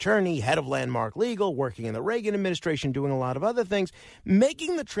an attorney, head of Landmark Legal, working in the Reagan administration, doing a lot of other things.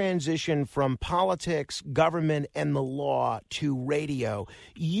 Making the transition from politics, government, and the law to radio,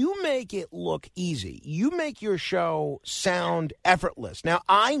 you make it look easy. You make your show sound effortless. Now,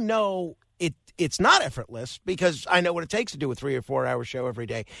 I know it's not effortless because I know what it takes to do a 3 or 4 hour show every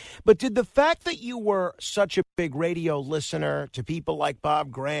day. But did the fact that you were such a big radio listener to people like Bob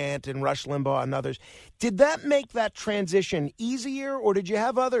Grant and Rush Limbaugh and others, did that make that transition easier, or did you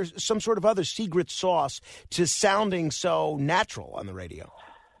have some sort of other secret sauce to sounding so natural on the radio?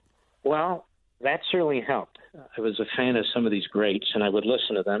 Well, that certainly helped. I was a fan of some of these greats, and I would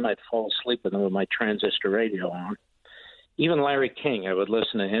listen to them. I'd fall asleep with them with my transistor radio on. Even Larry King, I would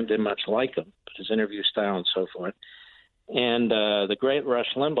listen to him, didn't much like him, but his interview style and so forth. And the great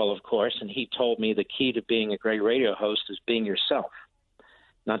Rush Limbaugh, of course, and he told me the key to being a great radio host is being yourself,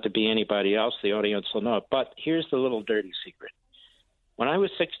 not to be anybody else. The audience will know it. But here's the little dirty secret. When I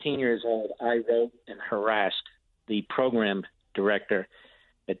was 16 years old, I wrote and harassed the program director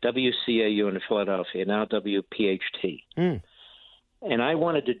at WCAU in Philadelphia, now WPHT. And I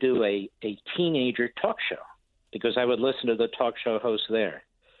wanted to do a teenager talk show because I would listen to the talk show host there.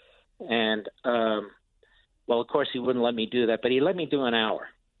 And, well, of course, he wouldn't let me do that, but he let me do an hour,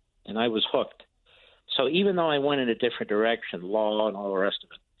 and I was hooked. So even though I went in a different direction, law and all the rest of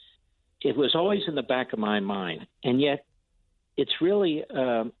it, it was always in the back of my mind. And yet it's really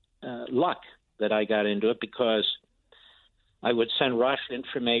luck that I got into it, because I would send Rush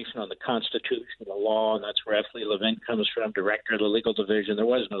information on the Constitution, the law, and that's where F. Lee Levin comes from, director of the legal division. There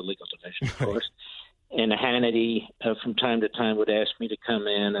was no legal division, of course. And Hannity, from time to time, would ask me to come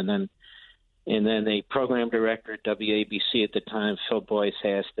in, and then the program director at WABC at the time, Phil Boyce,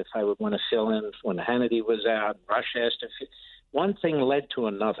 asked if I would want to fill in when Hannity was out. Rush asked if one thing led to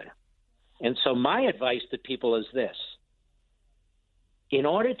another. And so my advice to people is this: in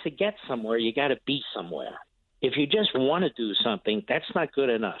order to get somewhere, you got to be somewhere. If you just want to do something, that's not good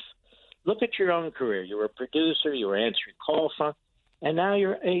enough. Look at your own career. You were a producer, you were answering call phone, and now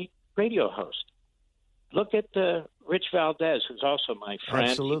you're a radio host. Look at Rich Valdez, who's also my friend.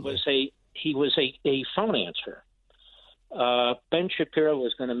 Absolutely. He was a phone answer. Ben Shapiro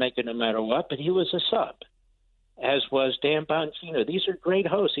was going to make it no matter what, but he was a sub, as was Dan Bongino. These are great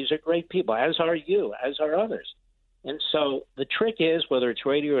hosts. These are great people, as are you, as are others. And so the trick is, whether it's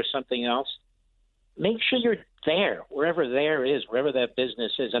radio or something else, make sure you're there, wherever there is, wherever that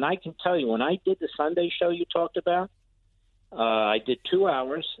business is. And I can tell you, when I did the Sunday show you talked about, I did 2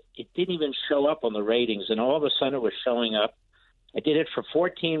 hours. It didn't even show up on the ratings, and all of a sudden it was showing up. I did it for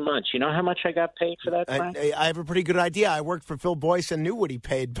 14 months. You know how much I got paid for that, Frank? I have a pretty good idea. I worked for Phil Boyce and knew what he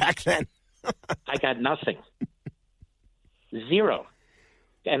paid back then. I got nothing. Zero.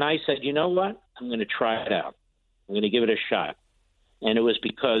 And I said, you know what? I'm going to try it out. I'm going to give it a shot. And it was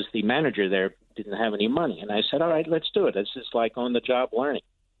because the manager there didn't have any money. And I said, all right, let's do it. This is like on-the-job learning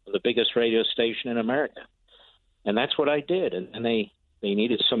for the biggest radio station in America. And that's what I did. And they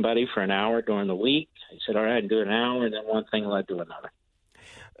needed somebody for an hour during the week. I said, all right, I'll do an hour, and then one thing led to another.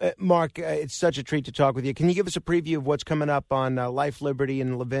 Mark, it's such a treat to talk with you. Can you give us a preview of what's coming up on Life, Liberty,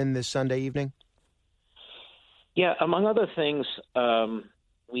 and Levin this Sunday evening? Yeah, among other things,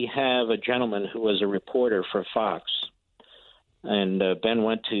 we have a gentleman who was a reporter for Fox. And Ben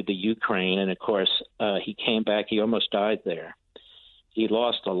went to the Ukraine, and, of course, he came back. He almost died there. He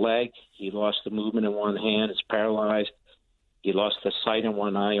lost a leg. He lost the movement in one hand. It's paralyzed. He lost the sight in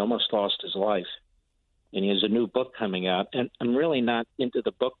one eye, almost lost his life. And he has a new book coming out. And I'm really not into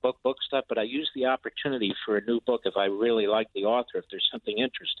the book stuff, but I use the opportunity for a new book, if I really like the author, if there's something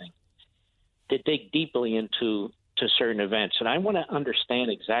interesting, to dig deeply into certain events. And I want to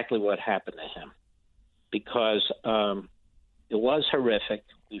understand exactly what happened to him, because it was horrific.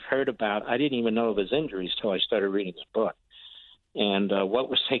 We've heard about, I didn't even know of his injuries till I started reading his book, and what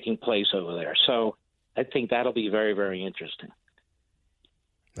was taking place over there. So I think that'll be very, very interesting.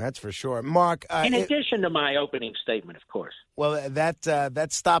 That's for sure. Mark, in addition to my opening statement, of course. Well,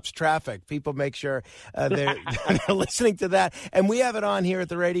 that stops traffic. People make sure they're listening to that. And we have it on here at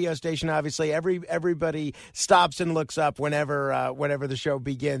the radio station, obviously. Everybody stops and looks up whenever the show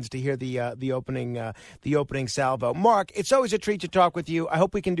begins to hear the opening salvo. Mark, it's always a treat to talk with you. I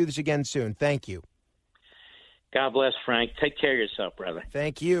hope we can do this again soon. Thank you. God bless, Frank. Take care of yourself, brother.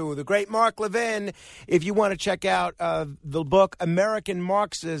 Thank you. The great Mark Levin. If you want to check out the book, American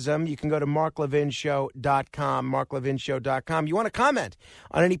Marxism, you can go to marklevinshow.com, marklevinshow.com. You want to comment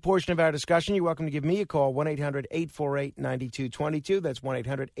on any portion of our discussion, you're welcome to give me a call, 1-800-848-9222. That's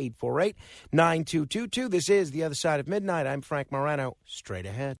 1-800-848-9222. This is The Other Side of Midnight. I'm Frank Morano. Straight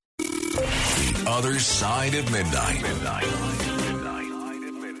ahead. The Other Side of Midnight.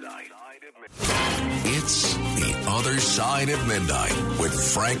 It's The Other Side of Midnight with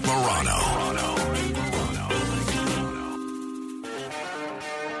Frank Morano.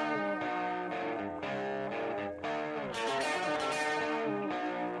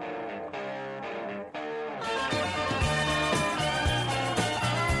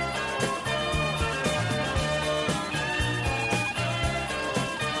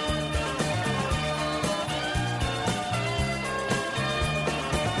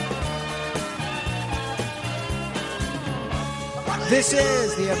 This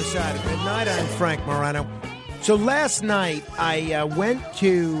is The Other Side of Midnight. I'm Frank Morano. So last night I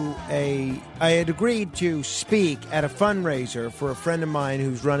had agreed to speak at a fundraiser for a friend of mine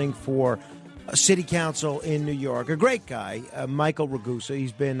who's running for city council in New York. A great guy, Michael Ragusa.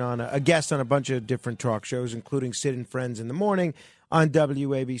 He's been on a guest on a bunch of different talk shows, including Sid and Friends in the Morning on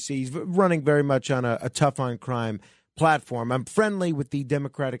WABC. He's running very much on a tough on crime platform. I'm friendly with the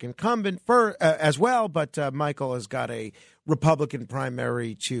Democratic incumbent as well, but Michael has got a Republican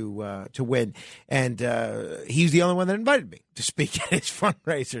primary to win, and he's the only one that invited me to speak at his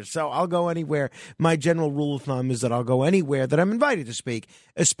fundraiser. So I'll go anywhere. My general rule of thumb is that I'll go anywhere that I'm invited to speak,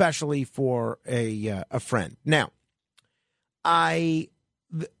 especially for a friend. Now, I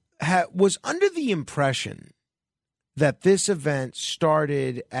was under the impression that this event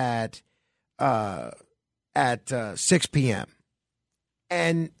started at 6 p.m.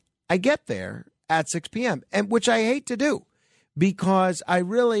 And I get there at 6 p.m., and which I hate to do because I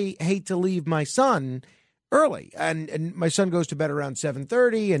really hate to leave my son early. And my son goes to bed around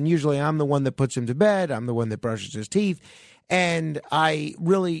 7:30, and usually I'm the one that puts him to bed. I'm the one that brushes his teeth, and I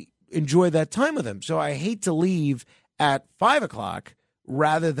really enjoy that time with him. So I hate to leave at 5 o'clock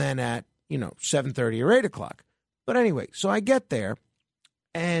rather than at 7:30 or 8 o'clock. But anyway, so I get there,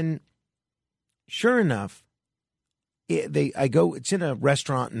 and sure enough, it's in a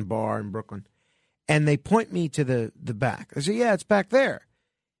restaurant and bar in Brooklyn, and they point me to the back. I say, yeah, it's back there.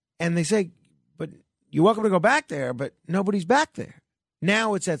 And they say, but you're welcome to go back there, but nobody's back there.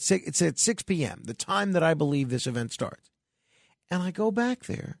 Now it's at 6 p.m., the time that I believe this event starts. And I go back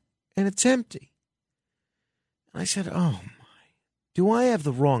there, and it's empty. And I said, oh, my, do I have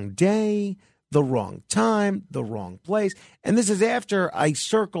the wrong day, the wrong time, the wrong place? And this is after I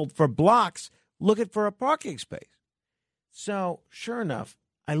circled for blocks looking for a parking space. So, sure enough,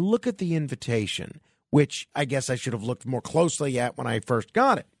 I look at the invitation, which I guess I should have looked more closely at when I first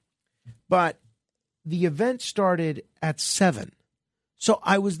got it. But the event started at 7. So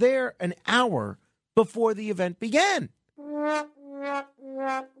I was there an hour before the event began.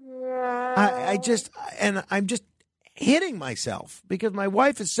 I'm just hitting myself because my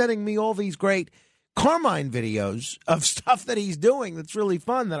wife is sending me all these great Carmine videos of stuff that he's doing that's really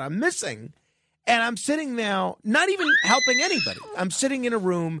fun that I'm missing. And I'm sitting now, not even helping anybody. I'm sitting in a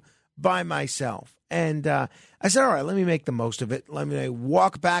room by myself. And I said, all right, let me make the most of it. Let me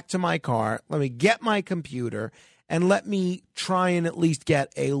walk back to my car. Let me get my computer and let me try and at least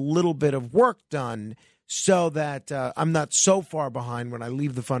get a little bit of work done so that I'm not so far behind when I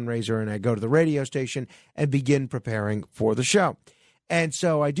leave the fundraiser and I go to the radio station and begin preparing for the show. And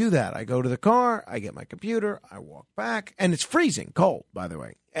so I do that. I go to the car, I get my computer, I walk back, and it's freezing cold, by the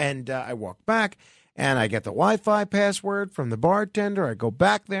way. And I walk back, and I get the Wi-Fi password from the bartender. I go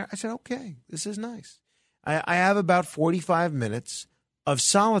back there. I said, okay, this is nice. I have about 45 minutes of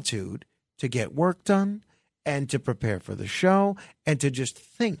solitude to get work done and to prepare for the show and to just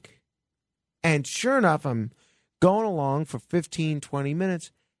think. And sure enough, I'm going along for 15, 20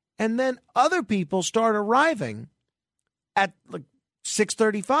 minutes, and then other people start arriving at like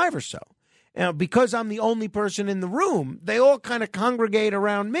 6:35 or so. Now, because I'm the only person in the room, they all kind of congregate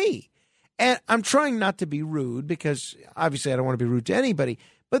around me. And I'm trying not to be rude because obviously I don't want to be rude to anybody,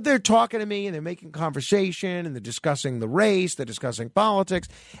 but they're talking to me and they're making conversation and they're discussing the race, they're discussing politics.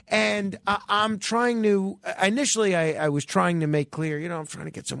 And I'm trying to, initially I was trying to make clear, I'm trying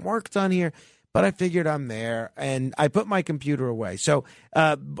to get some work done here, but I figured I'm there and I put my computer away. So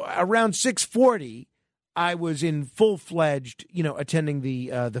around 6:40, I was in full-fledged, attending the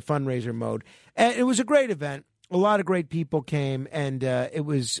fundraiser mode. And it was a great event. A lot of great people came, and it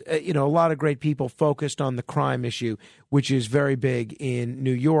was, a lot of great people focused on the crime issue, which is very big in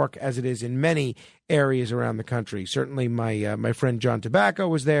New York, as it is in many areas around the country. Certainly my friend John Tobacco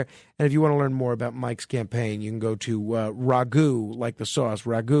was there. And if you want to learn more about Mike's campaign, you can go to Ragu, like the sauce,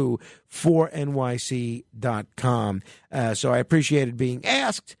 Ragu4NYC.com. So I appreciated being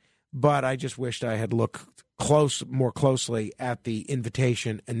asked, but I just wished I had looked more closely at the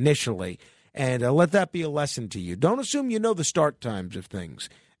invitation initially. And let that be a lesson to you. Don't assume you know the start times of things.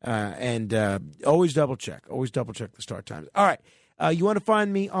 And always double check. Always double check the start times. All right. You want to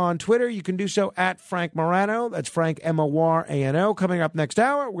find me on Twitter? You can do so at Frank Morano. That's Frank Morano. Coming up next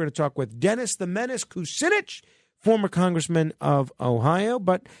hour, we're going to talk with Dennis the Menace Kucinich, former congressman of Ohio.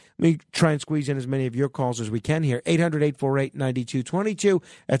 But let me try and squeeze in as many of your calls as we can here. 800-848-9222.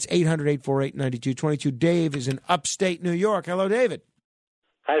 That's 800-848-9222. Dave is in upstate New York. Hello, David.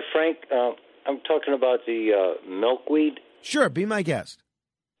 Hi, Frank. I'm talking about the milkweed. Sure, be my guest.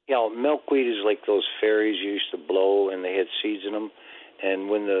 Yeah, milkweed is like those fairies you used to blow, and they had seeds in them. And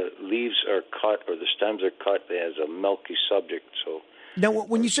when the leaves are cut or the stems are cut, it has a milky subject. So now,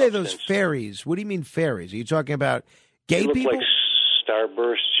 when you say those fairies, what do you mean fairies? Are you talking about gay they people? Look like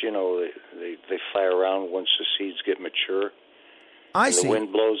starbursts. They fly around once the seeds get mature. I see. The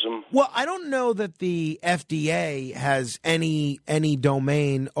wind blows them. Well, I don't know that the FDA has any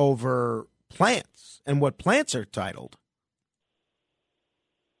domain over plants and what plants are titled.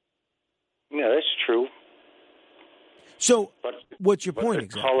 Yeah, that's true. So, but, what's your point the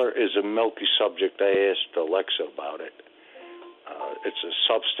exactly? Color is a milky subject. I asked Alexa about it. It's a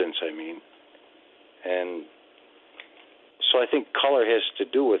substance, I mean. And so I think color has to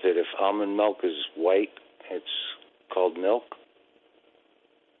do with it. If almond milk is white, it's called milk.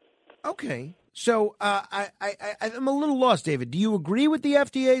 Okay. So I'm a little lost, David. Do you agree with the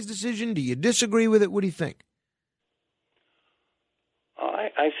FDA's decision? Do you disagree with it? What do you think?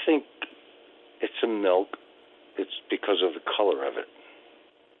 I think it's a milk. It's because of the color of it.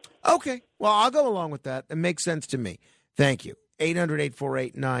 Okay. Well, I'll go along with that. It makes sense to me. Thank you.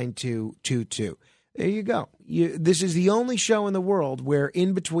 800-848-9222. There you go. This is the only show in the world where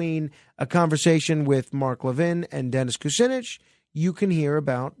in between a conversation with Mark Levin and Dennis Kucinich, you can hear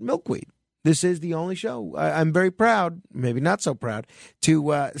about milkweed. This is the only show. I'm very proud, maybe not so proud,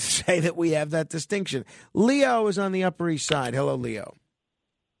 to say that we have that distinction. Leo is on the Upper East Side. Hello, Leo.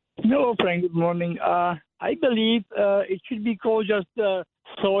 Hello, Frank. Good morning. I believe it should be called just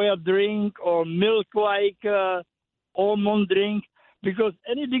soya drink or milk-like almond drink, because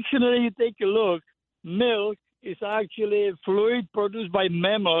any dictionary you take a look, milk is actually a fluid produced by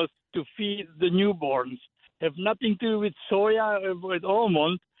mammals to feed the newborns. Have nothing to do with soya or with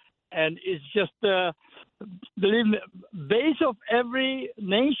almond, and it's just the base of every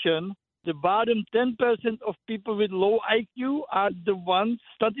nation. The bottom 10% of people with low IQ are the ones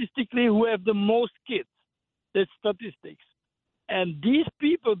statistically who have the most kids. That's statistics. And these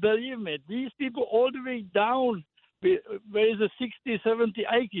people, believe me, these people all the way down, where is a 60, 70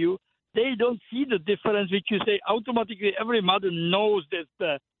 IQ, they don't see the difference, which you say automatically every mother knows that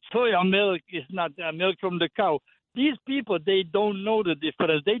soya milk is not milk from the cow. These people, they don't know the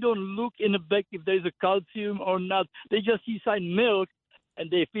difference. They don't look in the back if there's a calcium or not. They just see sign milk, and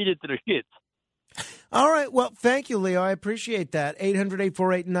they feed it to their kids. All right. Well, thank you, Leo. I appreciate that.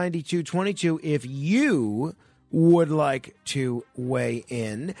 800-848-9222 if you would like to weigh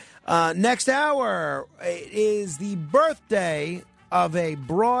in. Next hour is the birthday of a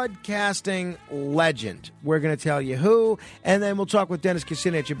broadcasting legend. We're going to tell you who, and then we'll talk with Dennis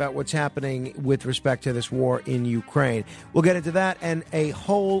Kucinich about what's happening with respect to this war in Ukraine. We'll get into that and a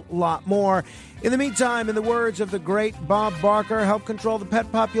whole lot more. In the meantime, in the words of the great Bob Barker, help control the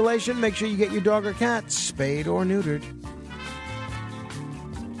pet population. Make sure you get your dog or cat spayed or neutered.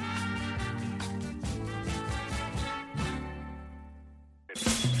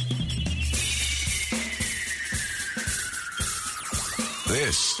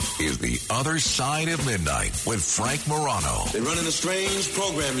 This is The Other Side of Midnight with Frank Morano. They're running a strange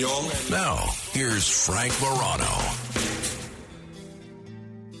program, y'all. Now, here's Frank Morano.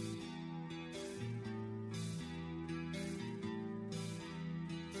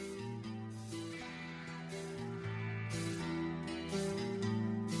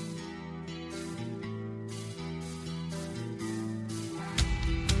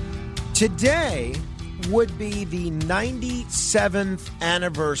 Today would be the 97th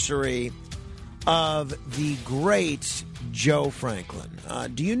anniversary of the great Joe Franklin.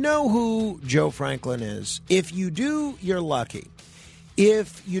 Do you know who Joe Franklin is? If you do, you're lucky.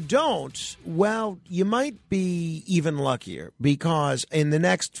 If you don't, well, you might be even luckier, because in the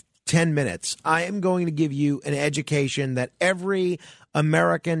next 10 minutes, I am going to give you an education that every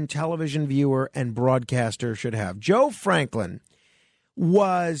American television viewer and broadcaster should have. Joe Franklin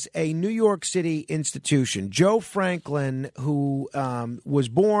was a New York City institution. Joe Franklin, who was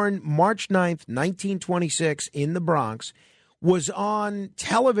born March 9th, 1926 in the Bronx, was on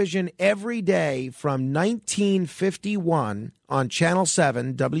television every day from 1951 on Channel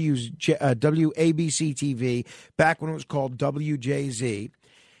 7, WABC TV, back when it was called WJZ.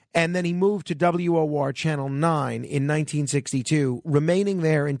 And then he moved to WOR Channel 9 in 1962, remaining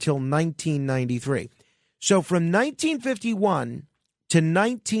there until 1993. So from 1951 to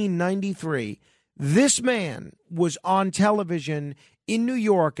 1993, this man was on television in New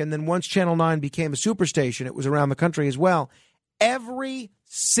York, and then once Channel 9 became a superstation, it was around the country as well, every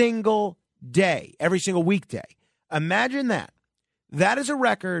single day, every single weekday. Imagine that. That is a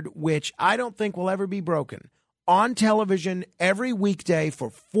record which I don't think will ever be broken. On television every weekday for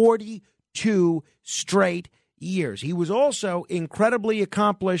 42 straight years. He was also incredibly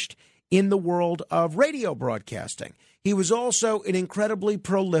accomplished in the world of radio broadcasting. He was also an incredibly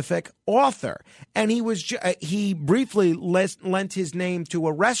prolific author, and he briefly lent his name to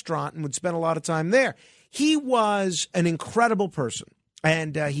a restaurant and would spend a lot of time there. He was an incredible person,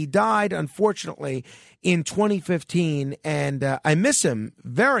 and he died, unfortunately, in 2015, and I miss him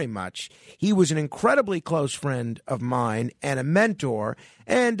very much. He was an incredibly close friend of mine and a mentor,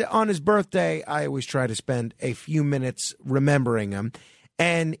 and on his birthday, I always try to spend a few minutes remembering him.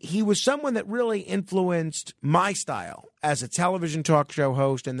 And he was someone that really influenced my style as a television talk show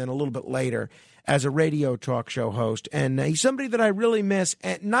host, and then a little bit later as a radio talk show host. And he's somebody that I really miss,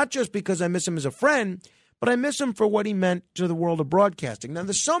 and not just because I miss him as a friend, but I miss him for what he meant to the world of broadcasting. Now,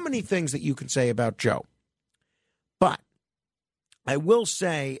 there's so many things that you can say about Joe, but I will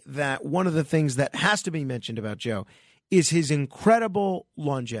say that one of the things that has to be mentioned about Joe is his incredible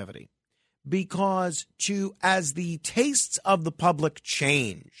longevity. Because as the tastes of the public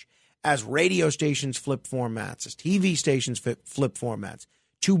change, as radio stations flip formats, as TV stations flip formats,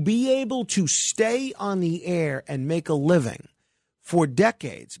 to be able to stay on the air and make a living for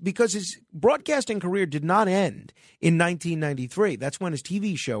decades, because his broadcasting career did not end in 1993. That's when his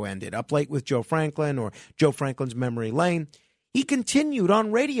TV show ended, Up Late with Joe Franklin or Joe Franklin's Memory Lane. He continued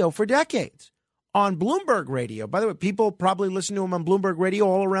on radio for decades. On Bloomberg Radio. By the way, people probably listen to him on Bloomberg Radio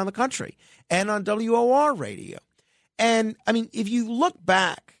all around the country, and on WOR Radio. And, I mean, if you look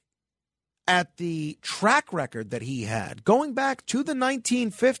back at the track record that he had, going back to the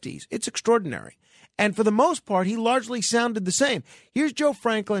 1950s, it's extraordinary. And for the most part, he largely sounded the same. Here's Joe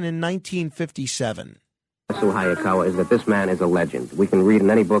Franklin in 1957. Hayakawa is that this man is a legend. We can read in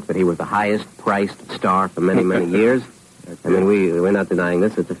any book that he was the highest-priced star for many, many years. I mean, we're not denying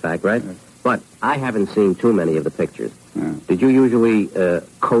this. It's a fact, right? But I haven't seen too many of the pictures. Yeah. Did you usually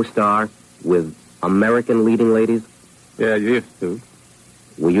co-star with American leading ladies? Yeah, I used to.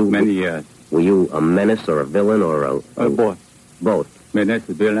 Were you many years? Were you a menace or a villain or a both? Both. Menace,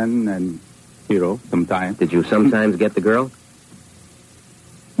 villain, and hero. Sometimes. Did you sometimes get the girl?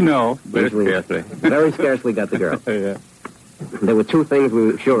 No, very scarcely. Very scarcely got the girl. Yeah. There were two things we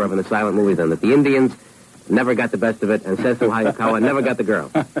were sure of in the silent movies then: that the Indians never got the best of it, and Cecil Hayakawa never got the girl.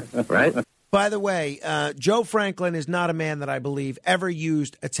 Right? By the way, Joe Franklin is not a man that I believe ever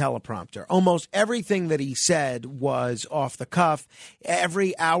used a teleprompter. Almost everything that he said was off the cuff.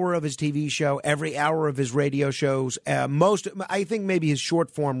 Every hour of his TV show, every hour of his radio shows, I think maybe his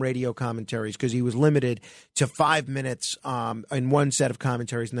short-form radio commentaries, because he was limited to 5 minutes in one set of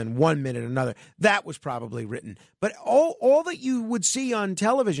commentaries and then 1 minute another. That was probably written. But all that you would see on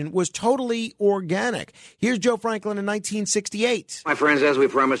television was totally organic. Here's Joe Franklin in 1968. My friends, as we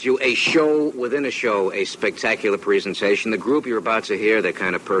promised you, a show within a show, a spectacular presentation. The group you're about to hear, they're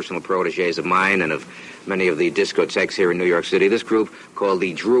kind of personal protégés of mine and of many of the discotheques here in New York City. This group, called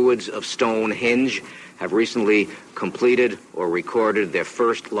the Druids of Stonehenge, have recently completed or recorded their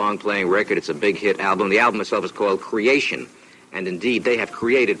first long-playing record. It's a big hit album. The album itself is called Creation, and indeed, they have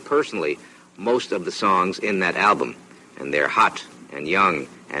created personally most of the songs in that album, and they're hot and young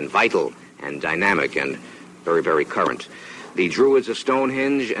and vital and dynamic and very, very current. The Druids of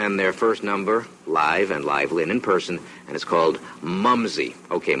Stonehenge, and their first number, live and lively and in person, and it's called Mumsy.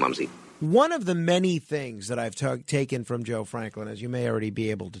 Okay, Mumsy. One of the many things that I've taken from Joe Franklin, as you may already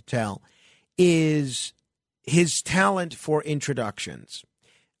be able to tell, is his talent for introductions.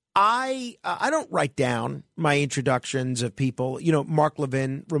 I don't write down my introductions of people. You know, Mark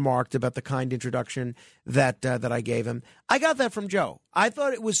Levin remarked about the kind introduction that I gave him. I got that from Joe. I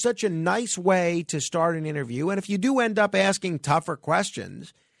thought it was such a nice way to start an interview. And if you do end up asking tougher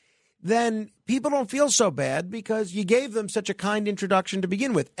questions, then people don't feel so bad because you gave them such a kind introduction to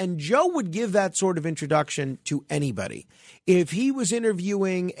begin with. And Joe would give that sort of introduction to anybody. If he was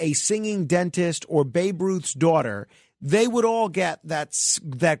interviewing a singing dentist or Babe Ruth's daughter, they would all get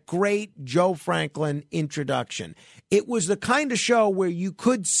that great Joe Franklin introduction. It was the kind of show where you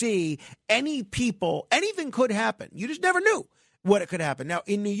could see anything could happen. You just never knew what it could happen. Now,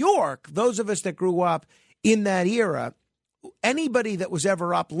 in New York, those of us that grew up in that era, anybody that was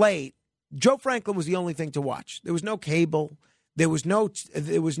ever up late, Joe Franklin was the only thing to watch. There was no cable. There was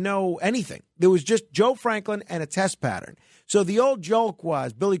no anything. There was just Joe Franklin and a test pattern. So the old joke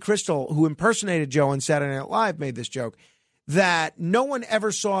was, Billy Crystal, who impersonated Joe on Saturday Night Live, made this joke, that no one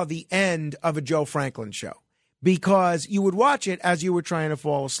ever saw the end of a Joe Franklin show because you would watch it as you were trying to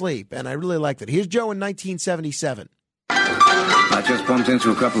fall asleep. And I really liked it. Here's Joe in 1977. I just bumped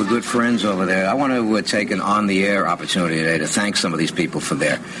into a couple of good friends over there. I want to take an on-the-air opportunity today to thank some of these people for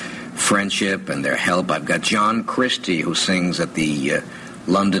their friendship and their help. I've got John Christie, who sings at the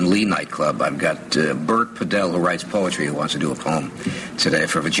London Lee nightclub. I've got Bert Padell, who writes poetry, who wants to do a poem today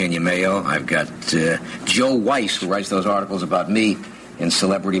for Virginia Mayo. I've got Joe Weiss, who writes those articles about me in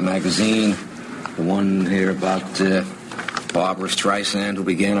Celebrity Magazine. The one here about Barbara Streisand, who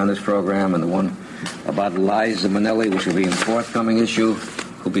began on this program, and the one about Liza Minnelli, which will be in the forthcoming issue,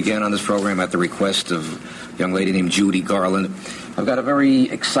 who began on this program at the request of a young lady named Judy Garland. I've got a very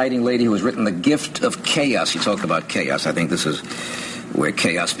exciting lady who has written The Gift of Chaos. She talked about chaos. I think this is where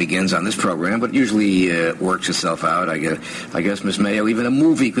chaos begins on this program, but usually works itself out. I guess, Miss Mayo, even a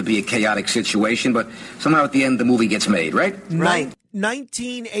movie could be a chaotic situation, but somehow at the end the movie gets made, right? Right.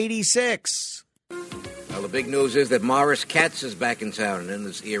 1986. Well, the big news is that Morris Katz is back in town, and in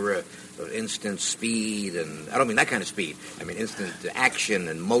this era of instant speed, and I don't mean that kind of speed. I mean instant action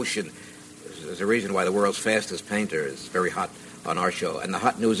and motion. There's a reason why the world's fastest painter is very hot on our show. And the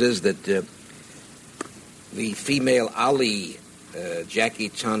hot news is that the female Ali, Jackie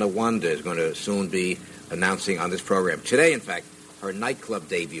Tonawanda, is going to soon be announcing on this program. Today, in fact, her nightclub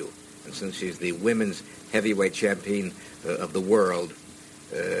debut. And since she's the women's heavyweight champion of the world,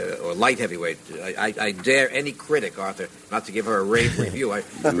 or light heavyweight, I dare any critic, Arthur, not to give her a rave review,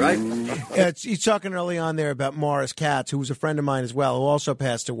 right? He's talking early on there about Morris Katz, who was a friend of mine as well, who also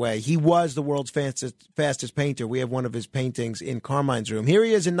passed away. He was the world's fastest painter. We have one of his paintings in Carmine's room. Here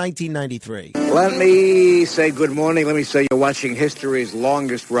he is in 1993. Let me say good morning. Let me say you're watching history's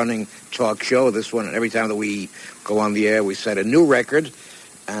longest-running talk show. This one, every time that we go on the air, we set a new record.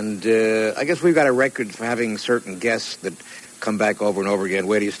 And I guess we've got a record for having certain guests that come back over and over again.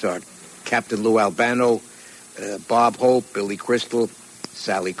 Where do you start? Captain Lou Albano, Bob Hope, Billy Crystal,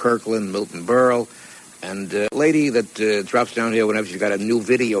 Sally Kirkland, Milton Berle, and a lady that drops down here whenever she's got a new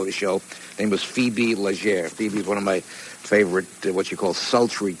video to show. Her name was Phoebe Legere. Phoebe is one of my favorite, what you call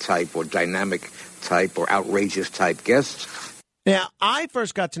sultry type or dynamic type or outrageous type guests. Now, I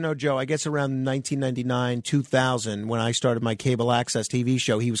first got to know Joe, I guess, around 1999, 2000, when I started my cable access TV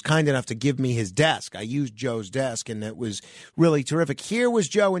show. He was kind enough to give me his desk. I used Joe's desk, and it was really terrific. Here was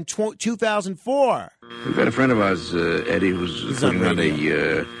Joe in 2004. We've got a friend of ours, Eddie, who's putting on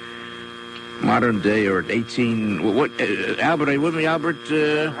a modern day or 18... Albert, are you with me, Albert?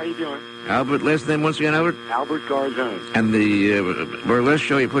 How you doing? Albert, last name once again, Albert? Albert Garzone. And the burlesque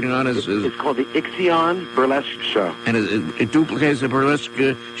show you're putting on is... It's called the Ixion Burlesque Show. And it duplicates a burlesque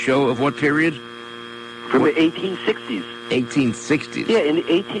show of what period? From the 1860s. 1860s? Yeah, in the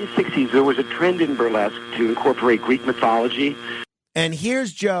 1860s, there was a trend in burlesque to incorporate Greek mythology. And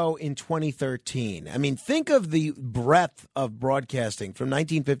here's Joe in 2013. I mean, think of the breadth of broadcasting from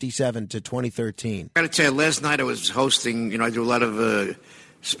 1957 to 2013. I got to tell you, last night I was hosting, I do a lot of...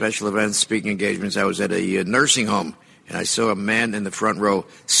 special events, speaking engagements. I was at a nursing home, and I saw a man in the front row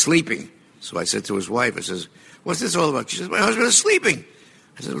sleeping. So I said to his wife, I says, what's this all about? She says, my husband is sleeping.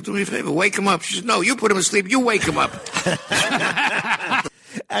 I said, well, do me a favor, wake him up. She says, no, you put him to sleep, you wake him up.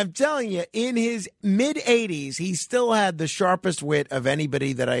 I'm telling you, in his mid-80s, he still had the sharpest wit of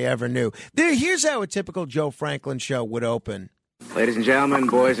anybody that I ever knew. Here's how a typical Joe Franklin show would open. Ladies and gentlemen,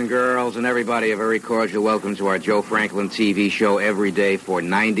 boys and girls, and everybody, a very cordial welcome to our Joe Franklin TV show every day for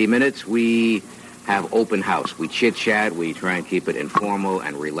 90 minutes. We have open house. We chit-chat. We try and keep it informal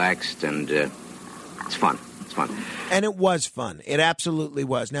and relaxed, and it's fun. It's fun. And it was fun. It absolutely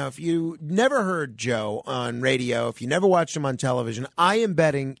was. Now, if you never heard Joe on radio, if you never watched him on television, I am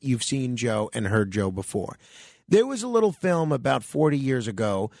betting you've seen Joe and heard Joe before. There was a little film about 40 years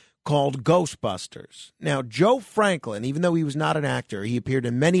ago called Ghostbusters. Now, Joe Franklin, even though he was not an actor, he appeared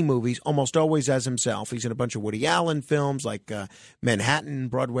in many movies, almost always as himself. He's in a bunch of Woody Allen films like Manhattan,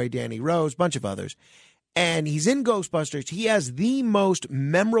 Broadway, Danny Rose, a bunch of others. And he's in Ghostbusters. He has the most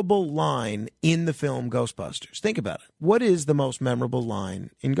memorable line in the film Ghostbusters. Think about it. What is the most memorable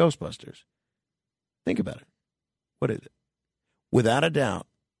line in Ghostbusters? Think about it. What is it? Without a doubt,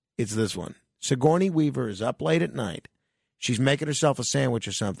 it's this one. Sigourney Weaver is up late at night. She's making herself a sandwich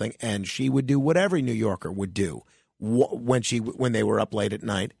or something, and she would do what every New Yorker would do when they were up late at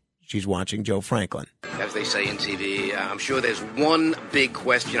night. She's watching Joe Franklin. As they say in TV, I'm sure there's one big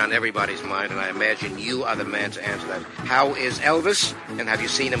question on everybody's mind, and I imagine you are the man to answer that. How is Elvis, and have you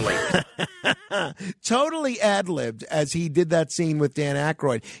seen him lately? Totally ad-libbed as he did that scene with Dan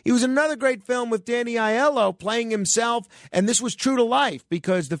Aykroyd. He was in another great film with Danny Aiello playing himself, and this was true to life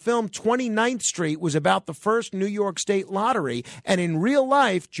because the film 29th Street was about the first New York State lottery, and in real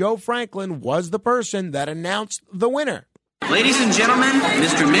life, Joe Franklin was the person that announced the winner. Ladies and gentlemen,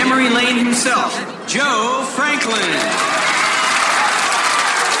 Mr. Memory Lane himself, Joe Franklin.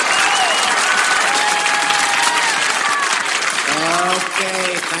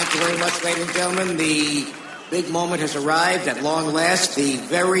 Okay, thank you very much, ladies and gentlemen. The big moment has arrived at long last. The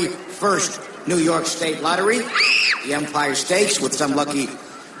very first New York State lottery, the Empire Stakes, with some lucky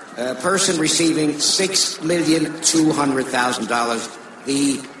person receiving $6,200,000.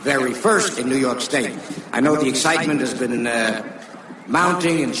 The very first in New York State. I know the excitement has been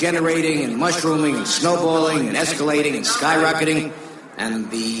mounting and generating and mushrooming and snowballing and escalating and skyrocketing.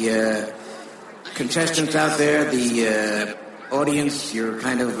 And the contestants out there, the audience, you're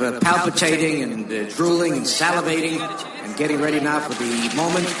kind of palpitating and drooling and salivating and getting ready now for the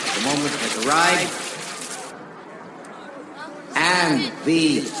moment that the ride. And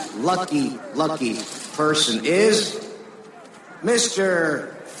the lucky person is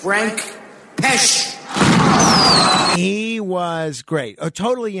Mr. Frank Pesh. He was great.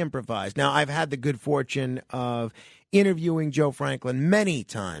 Totally improvised. Now, I've had the good fortune of interviewing Joe Franklin many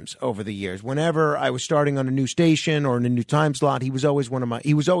times over the years. Whenever I was starting on a new station or in a new time slot, he was always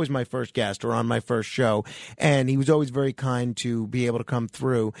my first guest or on my first show, and he was always very kind to be able to come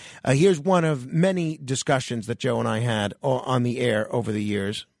through. Here's one of many discussions that Joe and I had on the air over the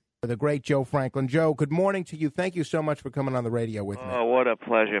years. The great Joe Franklin. Joe, good morning to you. Thank you so much for coming on the radio with me. Oh, what a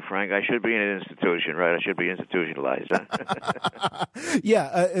pleasure, Frank. I should be in an institution, right? I should be institutionalized. Huh?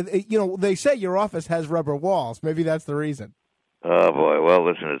 Yeah, they say your office has rubber walls. Maybe that's the reason. Oh boy. Well,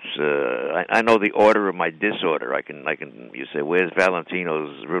 listen, it's I know the order of my disorder. I can. You say, where's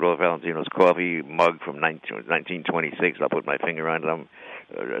Rudolph Valentino's coffee mug from 1926? I'll put my finger on them.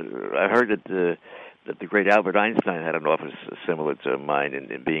 I heard that the great Albert Einstein had an office similar to mine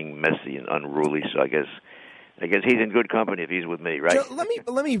in being messy and unruly. So I guess he's in good company if he's with me, right? So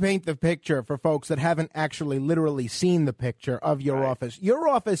let me paint the picture for folks that haven't actually literally seen the picture of your office. Your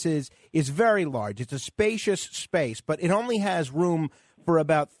office is very large. It's a spacious space, but it only has room for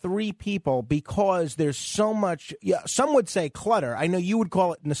about 3 people because there's so much, some would say clutter. I know you would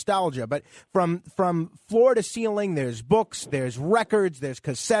call it nostalgia, but from floor to ceiling, there's books, there's records, there's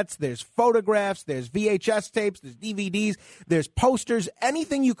cassettes, there's photographs, there's VHS tapes, there's DVDs, there's posters.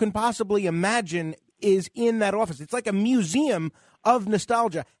 Anything you can possibly imagine is in that office. It's like a museum of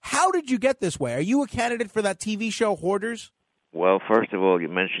nostalgia. How did you get this way? Are you a candidate for that TV show Hoarders? Well, first of all, you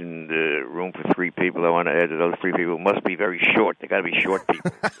mentioned room for 3 people. I want to add that those 3 people must be very short. They got to be short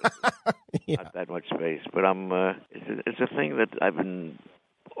people. Not that much space. But it's a thing that I've been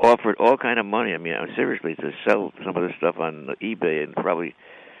offered all kind of money. I mean, seriously, to sell some of this stuff on eBay, and probably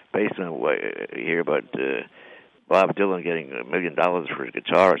based on what I hear about Bob Dylan getting $1 million for his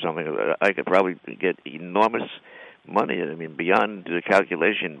guitar or something, I could probably get enormous money. I mean, beyond the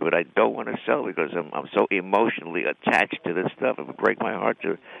calculation, but I don't want to sell because I'm so emotionally attached to this stuff. It would break my heart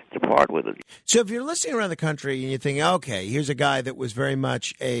to part with it. So if you're listening around the country and you think, okay, here's a guy that was very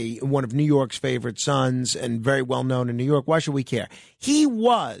much one of New York's favorite sons and very well known in New York, why should we care? He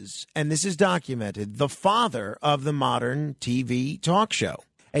was, and this is documented, the father of the modern TV talk show.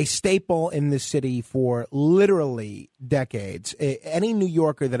 A staple in this city for literally decades. Any New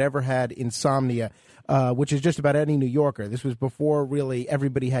Yorker that ever had insomnia, which is just about any New Yorker. This was before really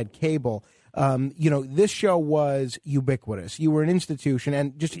everybody had cable. This show was ubiquitous. You were an institution,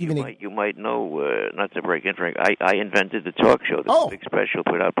 and just even you might know, not to break in, Frank. I invented the talk show. The big special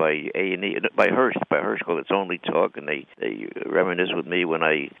put out by A&E, by Hearst called It's Only Talk, and they reminisce with me when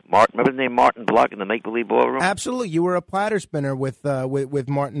remember the name Martin Block in the Make Believe Ballroom? Absolutely, you were a platter spinner with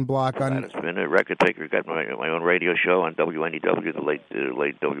Martin Block on. Platter spinner, record taker, got my own radio show on WNEW, the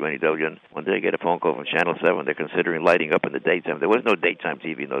late WNEW. And one day I get a phone call from Channel 7. They're considering lighting up in the daytime. There was no daytime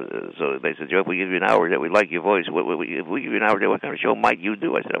TV, so they said, Joe, if we give you an hour that we like your voice, if we give you an hour, what kind of show might you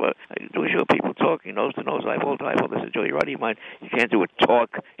do? I said, well, I do a show people talking, nose to nose, eyeball to eyeball. They said, Joe, you're out of your mind. You can't do a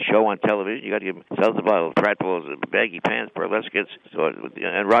talk show on television. You got to give Salzabal, pratfalls, baggy pants, burlesques.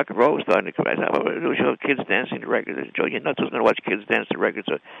 And rock and roll was starting to come. I said, I'm going to do a show of kids dancing to records. I said, Joe, you're nuts. Who's going to watch kids dance to records?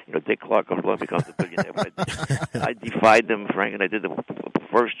 So, Dick Clark comes along and becomes a billionaire. But I defied them, Frank, and I did the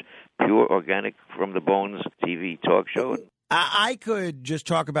first pure, organic, from the bones TV talk show. I could just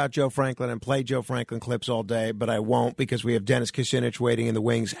talk about Joe Franklin and play Joe Franklin clips all day, but I won't because we have Dennis Kucinich waiting in the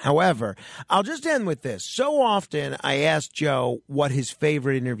wings. However, I'll just end with this. So often I ask Joe what his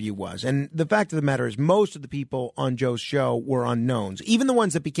favorite interview was. And the fact of the matter is most of the people on Joe's show were unknowns. Even the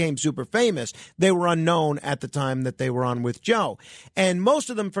ones that became super famous, they were unknown at the time that they were on with Joe. And most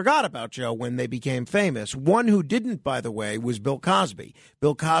of them forgot about Joe when they became famous. One who didn't, by the way, was Bill Cosby.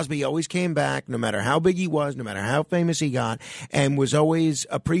 Bill Cosby always came back, no matter how big he was, no matter how famous he got, and was always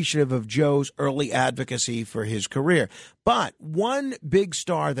appreciative of Joe's early advocacy for his career. But one big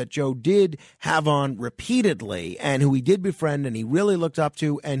star that Joe did have on repeatedly and who he did befriend and he really looked up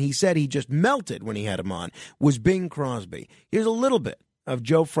to and he said he just melted when he had him on was Bing Crosby. Here's a little bit of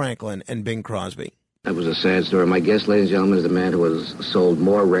Joe Franklin and Bing Crosby. That was a sad story. My guest, ladies and gentlemen, is the man who has sold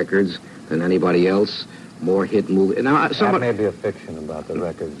more records than anybody else. More hit movies. Now, that may be a fiction about the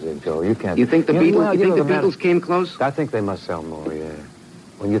records, Joe. You can't. You think the Beatles? You think the Beatles came close? I think they must sell more. Yeah.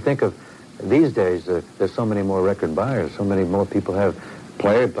 When you think of these days, there's so many more record buyers. So many more people have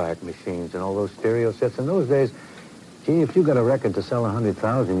playback machines and all those stereo sets. In those days, gee, if you got a record to sell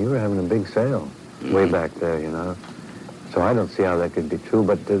 100,000, you were having a big sale way back there. So I don't see how that could be true.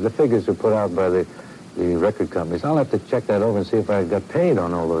 But the figures are put out by the record companies. I'll have to check that over and see if I got paid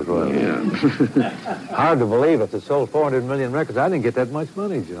on all those royalties. Yeah. Hard to believe if it sold 400 million records. I didn't get that much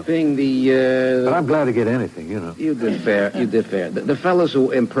money, Joe. Being But I'm glad to get anything, you know. You did fair. You did fair. The fellows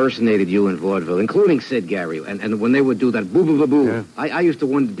who impersonated you in vaudeville, including Sid Gary, and when they would do that boo-boo-boo-boo, yeah. I used to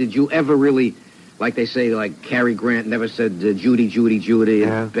wonder, did you ever really, like they say, like Cary Grant never said Judy, Judy, Judy,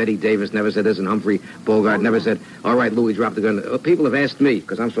 yeah. and Betty Davis never said this, and Humphrey Bogart never said, all right, Louis, drop the gun. People have asked me,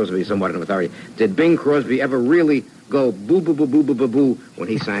 because I'm supposed to be somewhat of an authority, did Bing Crosby ever really go boo-boo-boo-boo-boo-boo when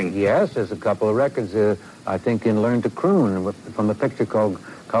he sang? Yes, there's a couple of records, I think, in Learn to Croon from a picture called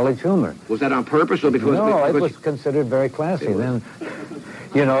College Humor. Was that on purpose or because... No, it was considered very classy. Then,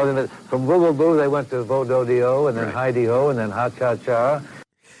 you know, from Boo-Boo-Boo, they went to Vo-Do-De-O, and then right. Heidi-Ho, and then Ha-Cha-Cha.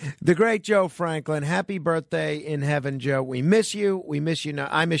 The great Joe Franklin. Happy birthday in heaven, Joe. We miss you. We miss you.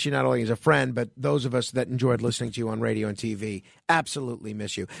 I miss you not only as a friend, but those of us that enjoyed listening to you on radio and TV absolutely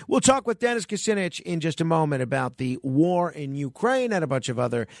miss you. We'll talk with Dennis Kucinich in just a moment about the war in Ukraine and a bunch of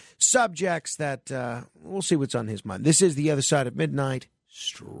other subjects that we'll see what's on his mind. This is The Other Side of Midnight.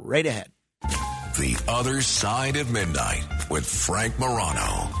 Straight ahead. The Other Side of Midnight with Frank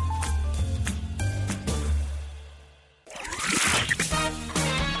Morano.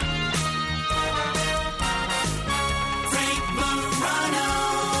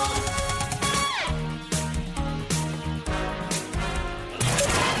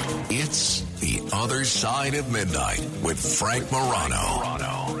 It's The Other Side of Midnight with Frank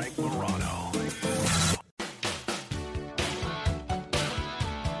Morano. Frank Morano.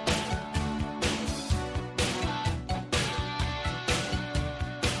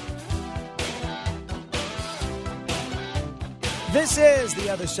 This is The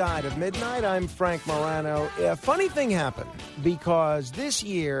Other Side of Midnight. I'm Frank Morano. A funny thing happened because this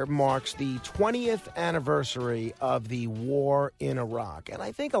year marks the 20th anniversary of the war in Iraq. And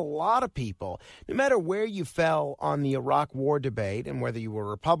I think a lot of people, no matter where you fell on the Iraq war debate and whether you were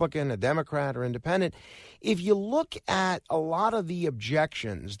Republican, a Democrat, or independent, if you look at a lot of the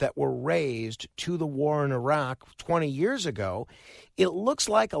objections that were raised to the war in Iraq 20 years ago, it looks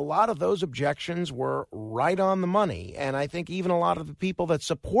like a lot of those objections were right on the money. And I think even a lot of the people that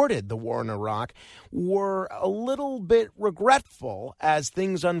supported the war in Iraq were a little bit regretful as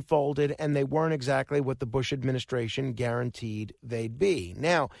things unfolded and they weren't exactly what the Bush administration guaranteed they'd be.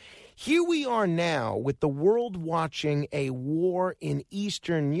 Now, here we are now with the world watching a war in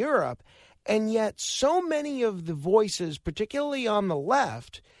Eastern Europe, and yet so many of the voices, particularly on the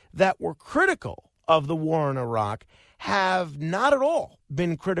left, that were critical of the war in Iraq have not at all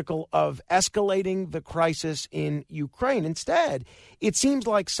been critical of escalating the crisis in Ukraine. Instead, it seems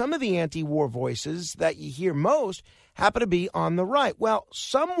like some of the anti-war voices that you hear most happen to be on the right. Well,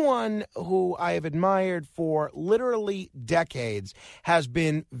 someone who I have admired for literally decades has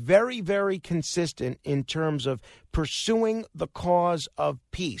been very, very consistent in terms of pursuing the cause of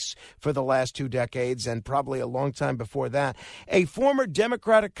peace for the last 2 decades and probably a long time before that. A former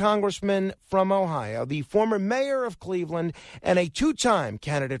Democratic congressman from Ohio, the former mayor of Cleveland, and a 2-time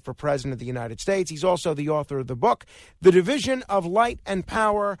candidate for president of the United States. He's also the author of the book, The Division of Light and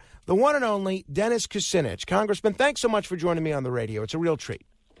Power, the one and only Dennis Kucinich. Congressman, thanks so much for joining me on the radio. It's a real treat.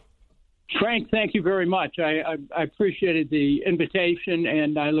 Frank, thank you very much. I appreciated the invitation,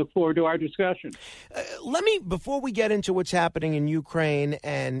 and I look forward to our discussion. Let me, before we get into what's happening in Ukraine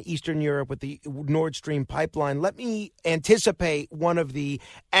and Eastern Europe with the Nord Stream pipeline, let me anticipate one of the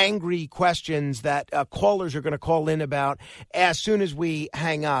angry questions that callers are going to call in about as soon as we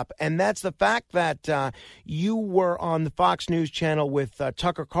hang up, and that's the fact that you were on the Fox News channel with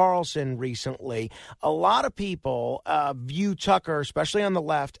Tucker Carlson recently. A lot of people view Tucker, especially on the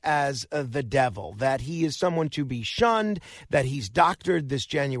left, as the devil, that he is someone to be shunned, that he's doctored this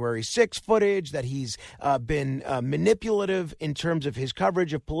January 6th footage, that he's been manipulative in terms of his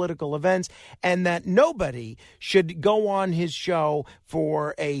coverage of political events, and that nobody should go on his show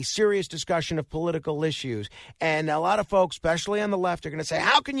for a serious discussion of political issues. And a lot of folks, especially on the left, are going to say,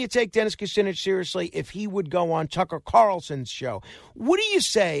 how can you take Dennis Kucinich seriously if he would go on Tucker Carlson's show? What do you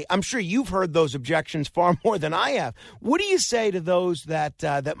say? I'm sure you've heard those objections far more than I have. What do you say to those that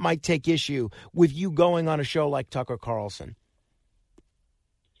that might take issue with you going on a show like Tucker Carlson?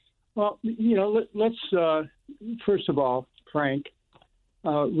 Well, you know, let's first of all, Frank,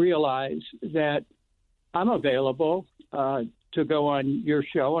 realize that I'm available to go on your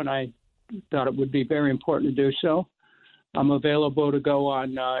show, and I thought it would be very important to do so. I'm available to go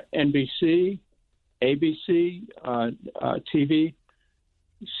on NBC, ABC, TV,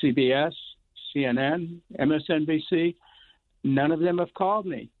 CBS, CNN, MSNBC. None of them have called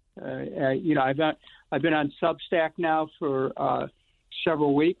me. You know, I've been on Substack now for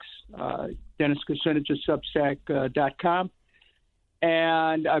several weeks, Dennis Kucinich at Substack.com.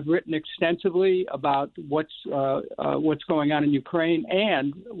 And I've written extensively about what's going on in Ukraine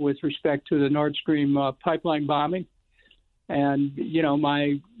and with respect to the Nord Stream pipeline bombing. And,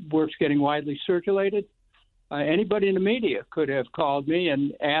 my work's getting widely circulated. Anybody in the media could have called me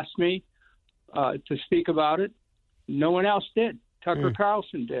and asked me to speak about it. No one else did. Tucker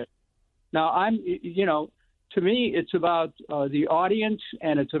Carlson did. Now, to me, it's about the audience,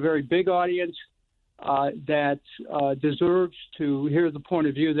 and it's a very big audience that deserves to hear the point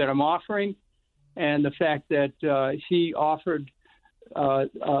of view that I'm offering, and the fact that he offered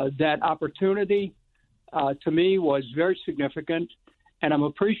that opportunity to me was very significant, and I'm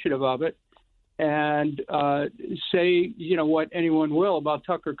appreciative of it. And say, what anyone will about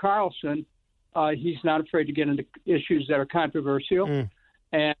Tucker Carlson, he's not afraid to get into issues that are controversial.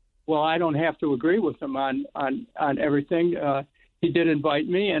 And, well, I don't have to agree with him on everything. He did invite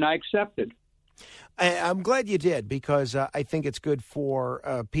me, and I accepted. I'm glad you did, because I think it's good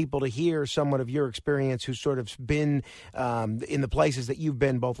for people to hear somewhat of your experience who's sort of been in the places that you've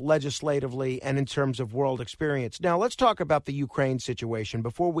been, both legislatively and in terms of world experience. Now, let's talk about the Ukraine situation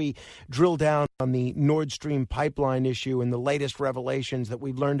before we drill down on the Nord Stream pipeline issue and the latest revelations that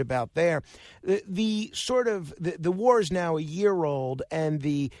we've learned about there. The war is now a year old, and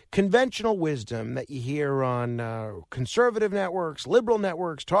the conventional wisdom that you hear on conservative networks, liberal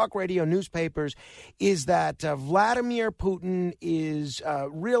networks, talk radio, newspapers, is that Vladimir Putin is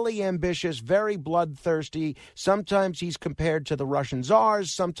really ambitious, very bloodthirsty. Sometimes he's compared to the Russian czars.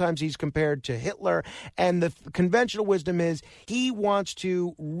 Sometimes he's compared to Hitler. And the conventional wisdom is he wants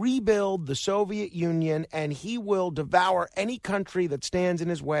to rebuild the Soviet Union, and he will devour any country that stands in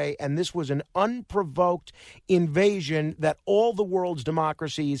his way. And this was an unprovoked invasion that all the world's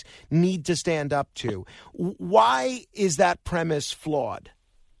democracies need to stand up to. Why is that premise flawed?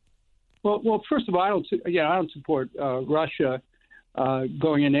 Well, first of all, I don't support Russia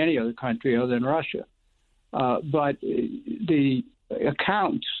going into any other country other than Russia. But the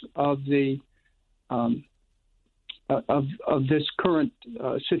accounts of the of this current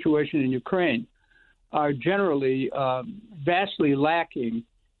situation in Ukraine are generally vastly lacking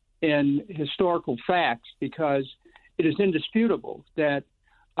in historical facts, because it is indisputable that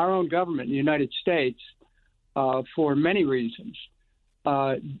our own government in the United States, for many reasons,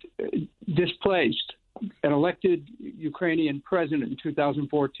 displaced an elected Ukrainian president in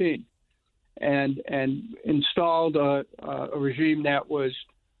 2014 and installed a regime that was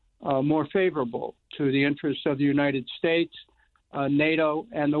more favorable to the interests of the United States, NATO,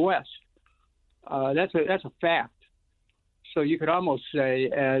 and the West. That's a fact. So you could almost say,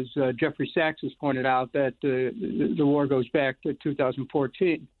 as Jeffrey Sachs has pointed out, that the war goes back to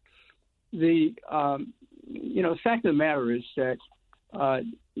 2014. The fact of the matter is that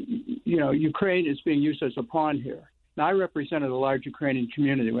Ukraine is being used as a pawn here. Now, I represented a large Ukrainian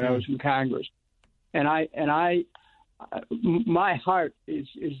community when I was in Congress, and my heart is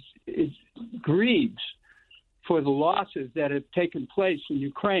grieves for the losses that have taken place in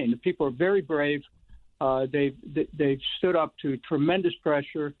Ukraine. The people are very brave. They've stood up to tremendous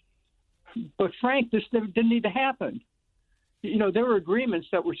pressure. But Frank, this didn't need to happen. There were agreements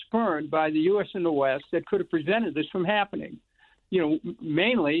that were spurned by the U.S. and the West that could have prevented this from happening.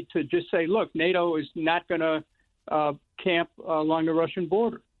 Mainly to just say, look, NATO is not going to camp along the Russian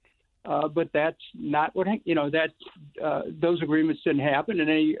border. But that's not what, those agreements didn't happen, and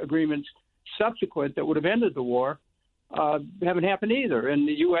any agreements subsequent that would have ended the war haven't happened either. And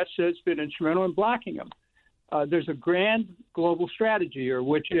the U.S. has been instrumental in blocking them. There's a grand global strategy here,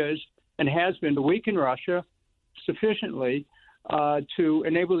 which is and has been to weaken Russia sufficiently to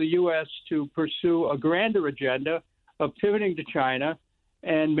enable the U.S. to pursue a grander agenda of pivoting to China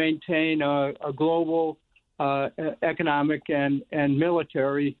and maintain a global economic and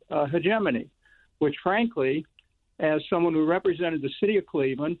military hegemony, which, frankly, as someone who represented the city of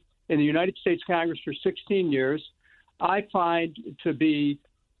Cleveland in the United States Congress for 16 years, I find to be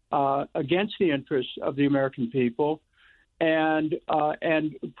against the interests of the American people, and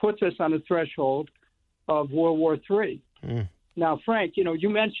puts us on the threshold of World War III. Now, Frank, you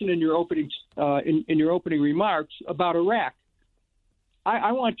mentioned in your opening remarks about Iraq.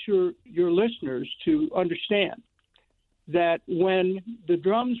 I want your listeners to understand that when the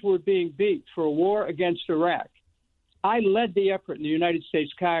drums were being beat for a war against Iraq, I led the effort in the United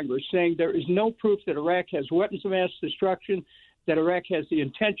States Congress, saying there is no proof that Iraq has weapons of mass destruction, that Iraq has the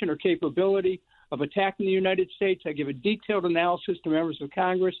intention or capability of attacking the United States. I give a detailed analysis to members of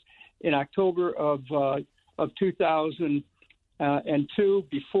Congress in October of 2014, and two,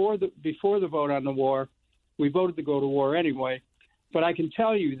 before the vote on the war, we voted to go to war anyway. But I can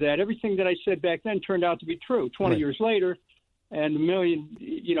tell you that everything that I said back then turned out to be true. 20 years later, and 1 million,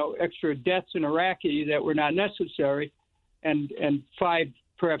 extra deaths in Iraqi that were not necessary, and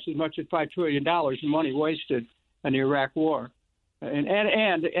perhaps as much as $5 trillion in money wasted in the Iraq War, and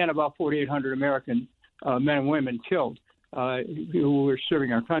about 4,800 American men and women killed who were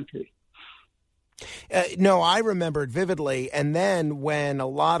serving our country. No, I remember it vividly. And then when a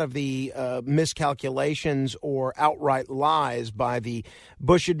lot of the miscalculations or outright lies by the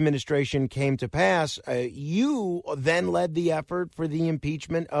Bush administration came to pass, you then led the effort for the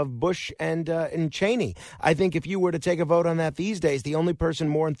impeachment of Bush and Cheney. I think if you were to take a vote on that these days, the only person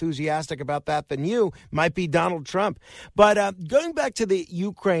more enthusiastic about that than you might be Donald Trump. But going back to the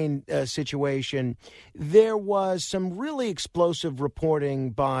Ukraine situation, there was some really explosive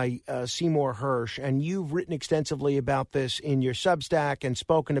reporting by Seymour Hersh, and you've written extensively about this in your Substack and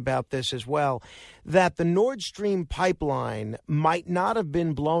spoken about this as well, that the Nord Stream pipeline might not have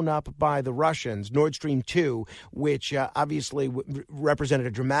been blown up by the Russians, Nord Stream 2, which obviously represented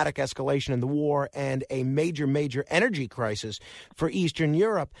a dramatic escalation in the war and a major, major energy crisis for Eastern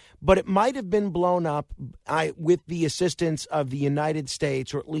Europe, but it might have been blown up with the assistance of the United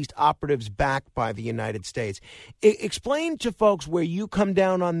States, or at least operatives backed by the United States. Explain to folks where you come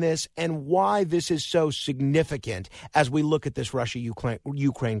down on this and why this is so significant as we look at this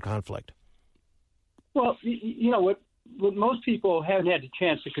Russia-Ukraine conflict. Well, what most people haven't had a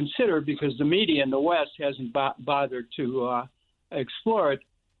chance to consider, because the media in the West hasn't bothered to explore it,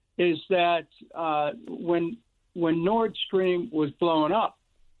 is that when Nord Stream was blown up,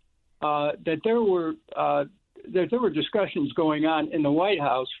 that there were discussions going on in the White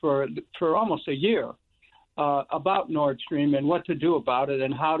House for almost a year about Nord Stream and what to do about it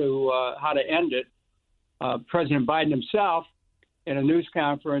and how to end it. President Biden himself, in a news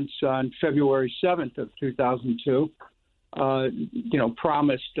conference on February 7th of 2002,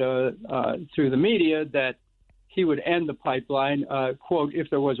 promised through the media that he would end the pipeline, quote, if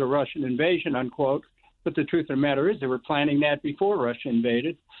there was a Russian invasion, unquote. But the truth of the matter is they were planning that before Russia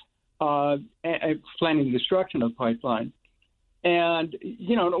invaded, planning the destruction of the pipeline. And, it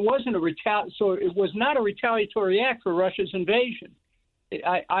wasn't so it was not a retaliatory act for Russia's invasion.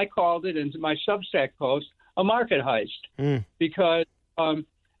 I called it, in my Substack post, a market heist, because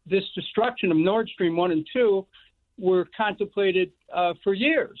this destruction of Nord Stream 1 and 2 were contemplated for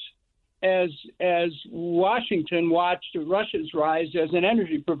years as Washington watched Russia's rise as an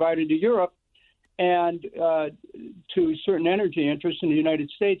energy provider to Europe and to certain energy interests in the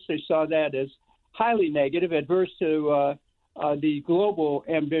United States. They saw that as highly negative, adverse to the global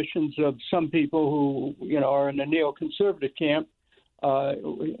ambitions of some people who, are in the neoconservative camp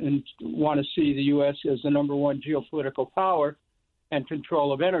and want to see the U.S. as the number one geopolitical power, and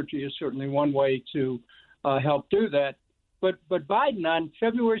control of energy is certainly one way to help do that. But Biden on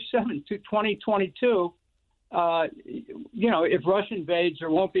February 7th, 2022, if Russia invades,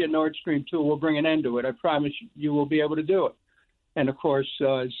 there won't be a Nord Stream 2. We'll bring an end to it. I promise you will be able to do it. And, of course,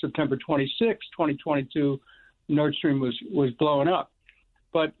 September 26th, 2022, Nord Stream was blown up.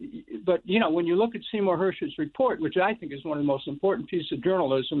 But when you look at Seymour Hersh's report, which I think is one of the most important pieces of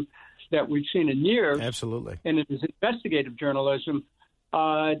journalism that we've seen in years, absolutely, and it is investigative journalism,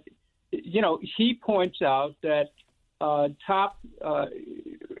 he points out that top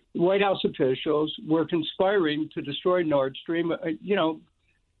White House officials were conspiring to destroy Nord Stream,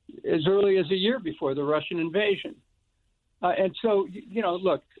 as early as a year before the Russian invasion. And so,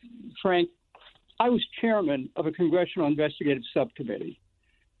 look, Frank, I was chairman of a congressional investigative subcommittee.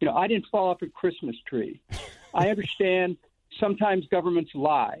 I didn't fall off a Christmas tree. I understand sometimes governments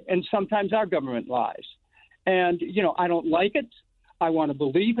lie, and sometimes our government lies. And, I don't like it. I want to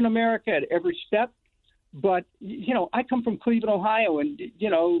believe in America at every step. But, I come from Cleveland, Ohio, and,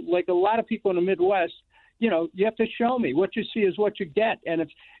 like a lot of people in the Midwest, you have to show me. What you see is what you get.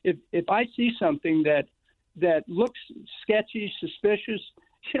 And if I see something that looks sketchy, suspicious,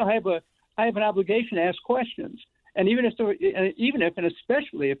 I have an obligation to ask questions. And even if and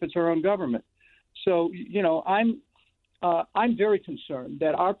especially if it's our own government. So, I'm very concerned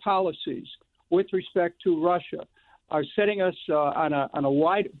that our policies with respect to Russia are setting us on a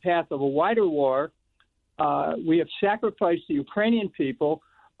wide path of a wider war. We have sacrificed the Ukrainian people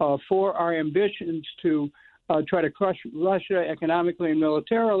for our ambitions to try to crush Russia economically and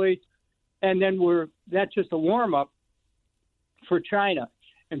militarily. And then that's just a warm-up for China.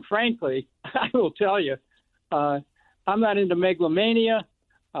 And frankly, I will tell you, I'm not into megalomania.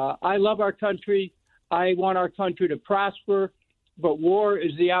 I love our country. I want our country to prosper, but war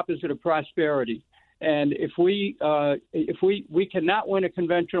is the opposite of prosperity. And if we cannot win a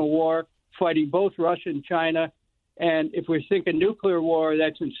conventional war fighting both Russia and China, and if we're thinking nuclear war,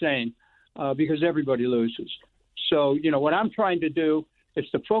 that's insane because everybody loses. So, what I'm trying to do is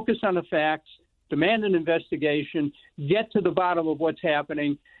to focus on the facts, demand an investigation, get to the bottom of what's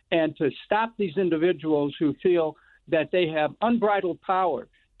happening, and to stop these individuals who feel that they have unbridled power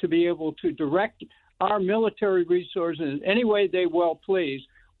to be able to direct our military resources any way they well please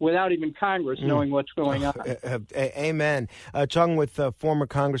without even Congress knowing what's going on. Amen. Talking with former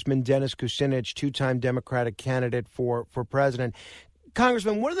Congressman Dennis Kucinich, two-time Democratic candidate for president.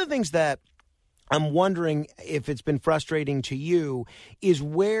 Congressman, one of the things that I'm wondering if it's been frustrating to you is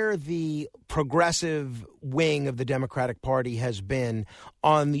where the progressive wing of the Democratic Party has been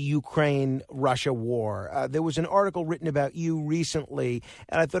on the Ukraine-Russia war. There was an article written about you recently,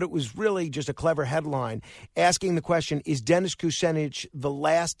 and I thought it was really just a clever headline, asking the question, is Dennis Kucinich the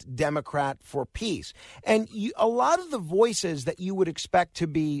last Democrat for peace? And a lot of the voices that you would expect to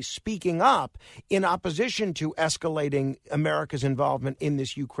be speaking up in opposition to escalating America's involvement in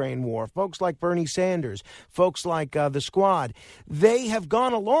this Ukraine war, folks like Bernie Sanders, folks like the Squad, they have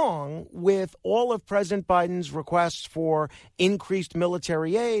gone along with all of President Biden's requests for increased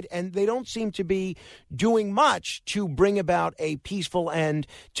military aid, and they don't seem to be doing much to bring about a peaceful end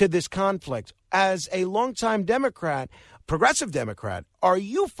to this conflict. As a longtime Democrat, progressive Democrat, are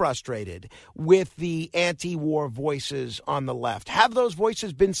you frustrated with the anti-war voices on the left? Have those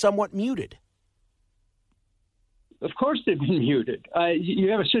voices been somewhat muted? Of course they've been muted.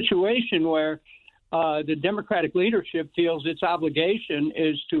 You have a situation where the Democratic leadership feels its obligation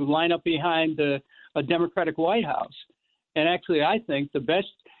is to line up behind a Democratic White House. And actually, I think the best,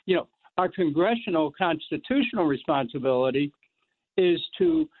 our congressional constitutional responsibility is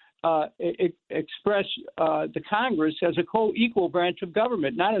to express the Congress as a co-equal branch of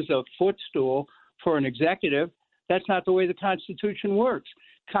government, not as a footstool for an executive. That's not the way the Constitution works.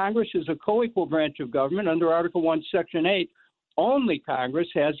 Congress is a co-equal branch of government under Article 1, Section 8. Only Congress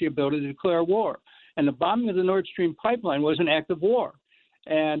has the ability to declare war. And the bombing of the Nord Stream pipeline was an act of war.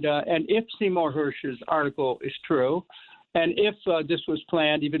 And if Seymour Hersh's article is true, and if this was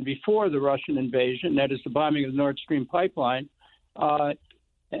planned even before the Russian invasion, that is the bombing of the Nord Stream pipeline,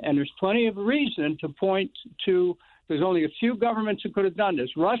 and there's plenty of reason to point to, there's only a few governments who could have done this.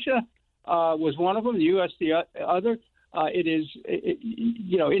 Russia was one of them, the U.S. the other. It is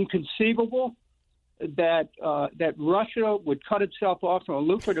inconceivable that Russia would cut itself off from a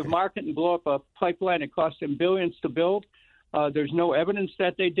lucrative market and blow up a pipeline that cost them billions to build. There's no evidence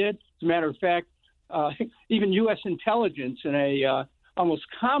that they did. As a matter of fact, even U.S. intelligence in a almost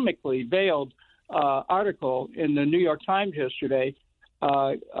comically veiled article in the New York Times yesterday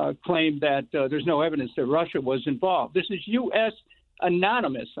claimed that there's no evidence that Russia was involved. This is U.S.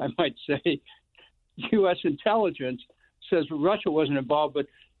 anonymous, I might say. U.S. intelligence says Russia wasn't involved, but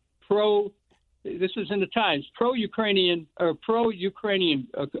this is in the Times, pro-Ukrainian or pro-Ukrainian,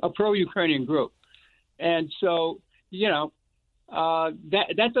 a pro-Ukrainian group. And so,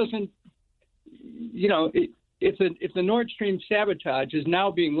 that doesn't, if the Nord Stream sabotage is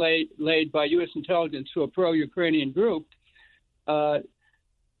now being laid by U.S. intelligence to a pro-Ukrainian group,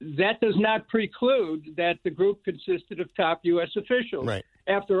 that does not preclude that the group consisted of top U.S. officials. Right.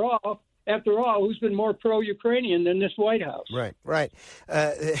 After all, who's been more pro-Ukrainian than this White House? Right.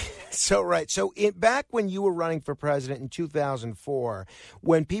 So back when you were running for president in 2004,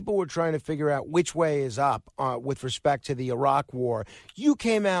 when people were trying to figure out which way is up with respect to the Iraq war, you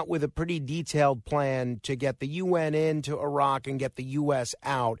came out with a pretty detailed plan to get the UN into Iraq and get the U.S.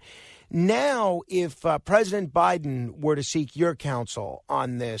 out. Now, if President Biden were to seek your counsel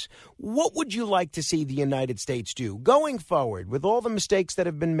on this, what would you like to see the United States do going forward with all the mistakes that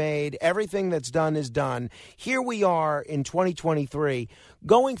have been made? Everything that's done is done. Here we are in 2023.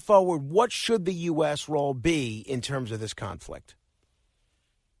 Going forward, what should the U.S. role be in terms of this conflict?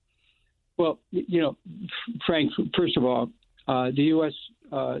 Well, Frank, first of all, the U.S.,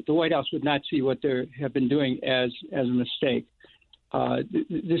 the White House would not see what they have been doing as a mistake.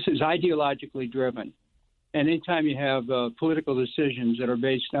 This is ideologically driven. And anytime you have political decisions that are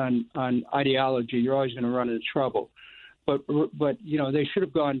based on ideology, you're always going to run into trouble. But they should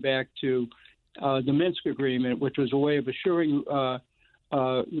have gone back to the Minsk Agreement, which was a way of assuring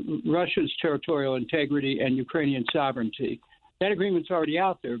Russia's territorial integrity and Ukrainian sovereignty. That agreement's already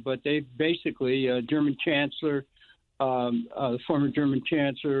out there, but they basically, German Chancellor, the former German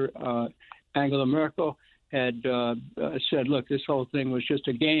Chancellor, Angela Merkel, had said, look, this whole thing was just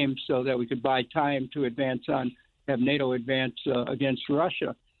a game so that we could buy time to have NATO advance against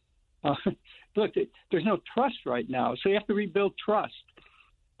Russia. Look, there's no trust right now, so you have to rebuild trust.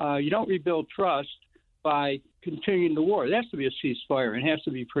 You don't rebuild trust by continuing the war. There has to be a ceasefire, and it has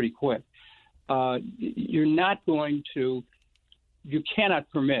to be pretty quick. You cannot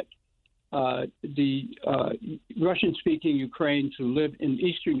permit the Russian-speaking Ukraine to live in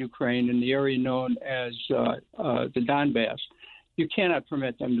eastern Ukraine in the area known as the Donbass. You cannot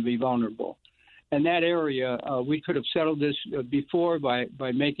permit them to be vulnerable. And that area, we could have settled this before by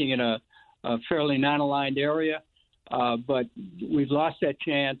making it a fairly non-aligned area, but we've lost that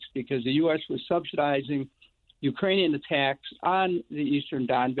chance because the U.S. was subsidizing Ukrainian attacks on the eastern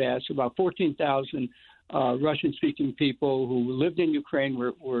Donbass. About 14,000 Russian-speaking people who lived in Ukraine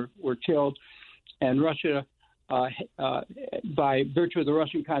were killed, and Russia, by virtue of the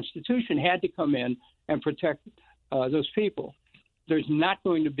Russian Constitution, had to come in and protect those people. There's not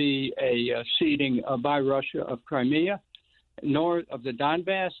going to be a ceding by Russia of Crimea, nor of the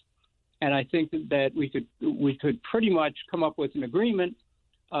Donbass, and I think that we could pretty much come up with an agreement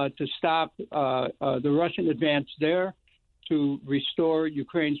to stop the Russian advance there, to restore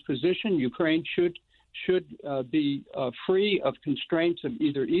Ukraine's position. Ukraine should be free of constraints of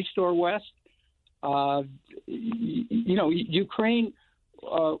either east or west. Ukraine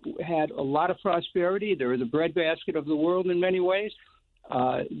had a lot of prosperity. They're the breadbasket of the world in many ways.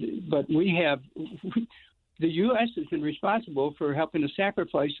 But the U.S. has been responsible for helping to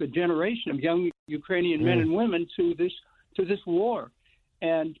sacrifice a generation of young Ukrainian men and women to this war.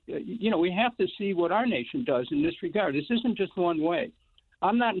 And, we have to see what our nation does in this regard. This isn't just one way.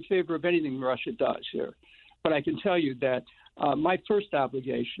 I'm not in favor of anything Russia does here, but I can tell you that my first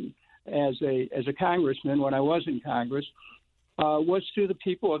obligation as a congressman when I was in Congress was to the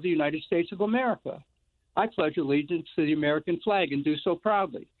people of the United States of America. I pledge allegiance to the American flag and do so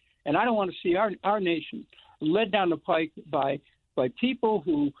proudly. And I don't want to see our nation led down the pike by people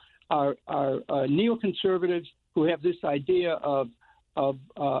who are neoconservatives who have this idea of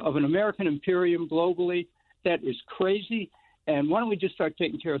an American imperium globally. That is crazy. And why don't we just start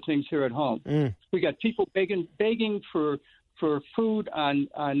taking care of things here at home? We got people begging for food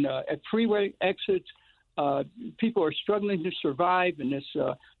at freeway exits. People are struggling to survive in this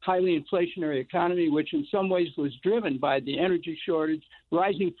highly inflationary economy, which in some ways was driven by the energy shortage,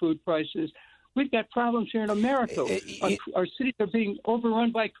 rising food prices. We've got problems here in America. Our cities are being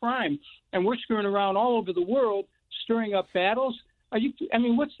overrun by crime, and we're screwing around all over the world, stirring up battles.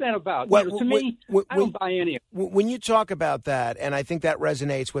 What's that about? Well, to me, I don't buy any of it. When you talk about that, and I think that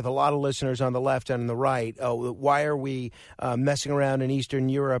resonates with a lot of listeners on the left and on the right, why are we messing around in Eastern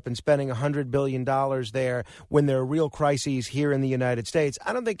Europe and spending $100 billion there when there are real crises here in the United States?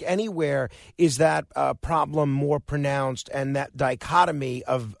 I don't think anywhere is that problem more pronounced and that dichotomy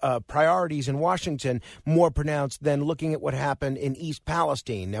of priorities in Washington more pronounced than looking at what happened in East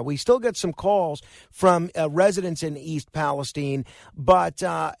Palestine. Now, we still get some calls from residents in East Palestine, but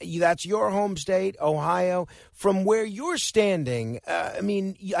that's your home state, Ohio. From where you're standing, I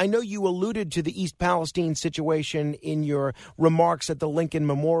know you alluded to the East Palestine situation in your remarks at the Lincoln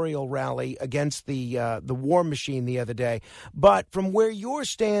Memorial rally against the war machine the other day. But from where you're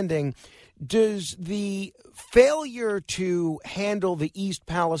standing, does the failure to handle the East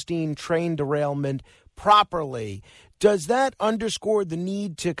Palestine train derailment properly, does that underscore the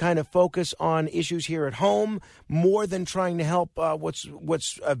need to kind of focus on issues here at home more than trying to help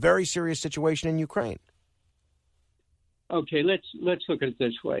what's a very serious situation in Ukraine? Okay, let's look at it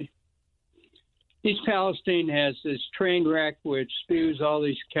this way. East Palestine has this train wreck which spews all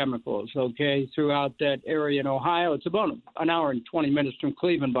these chemicals, throughout that area in Ohio. It's about an hour and 20 minutes from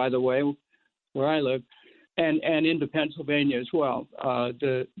Cleveland, by the way, where I live, and into Pennsylvania as well.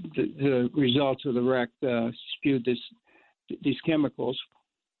 The results of the wreck spewed these chemicals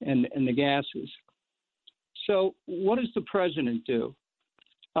and the gases. So what does the president do?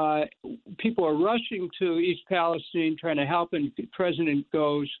 People are rushing to East Palestine trying to help, and the president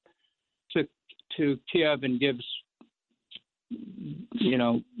goes to Kiev and gives,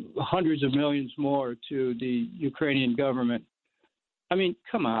 hundreds of millions more to the Ukrainian government.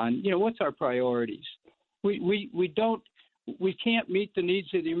 Come on, what's our priorities? We can't meet the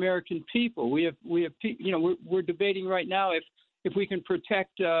needs of the American people. We're debating right now if we can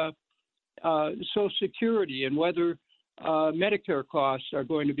protect Social Security and whether Medicare costs are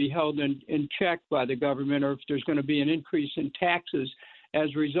going to be held in check by the government, or if there's going to be an increase in taxes as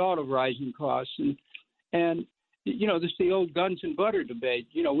a result of rising costs. And this is the old guns and butter debate.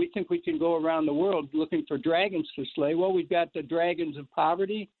 We think we can go around the world looking for dragons to slay. Well, we've got the dragons of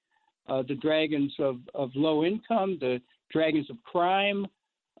poverty, the dragons of low income, the dragons of crime,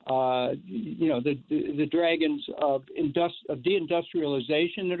 the dragons of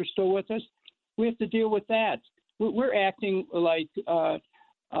deindustrialization that are still with us. We have to deal with that. We're acting like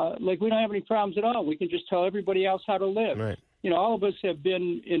like we don't have any problems at all. We can just tell everybody else how to live. Right. All of us have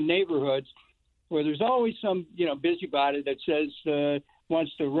been in neighborhoods where there's always some, busybody that says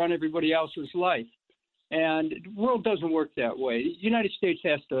wants to run everybody else's life. And the world doesn't work that way. The United States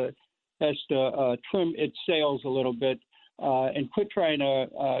has to trim its sails a little bit and quit trying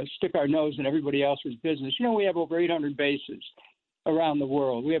to stick our nose in everybody else's business. We have over 800 bases around the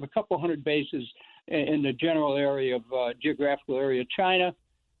world. We have a couple hundred bases in the general area of geographical area of China.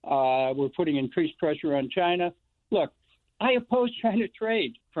 We're putting increased pressure on China. Look, I oppose China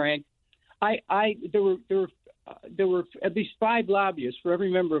trade, Frank. There were at least 5 lobbyists for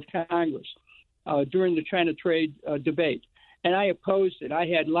every member of Congress during the China trade debate, and I opposed it. I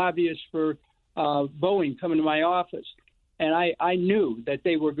had lobbyists for Boeing coming to my office, and I knew that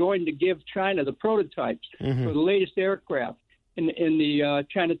they were going to give China the prototypes for the latest aircraft in the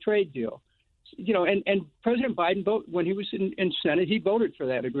China trade deal. And President Biden, when he was in Senate, he voted for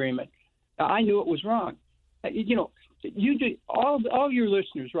that agreement. I knew it was wrong. You do, all your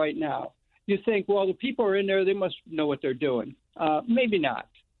listeners right now, you think, well, the people are in there, they must know what they're doing. Maybe not.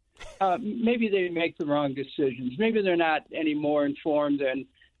 Maybe they make the wrong decisions. Maybe they're not any more informed than,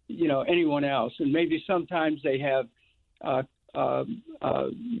 anyone else. And maybe sometimes they have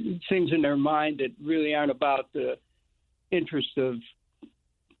things in their mind that really aren't about the interest of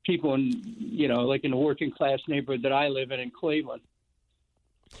people in, like in a working class neighborhood that I live in Cleveland.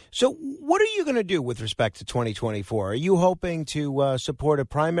 So what are you going to do with respect to 2024? Are you hoping to support a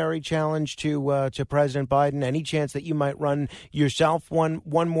primary challenge to President Biden? Any chance that you might run yourself one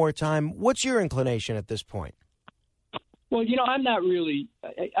more time? What's your inclination at this point? Well, I'm not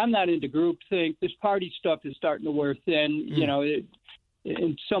into groupthink. This party stuff is starting to wear thin.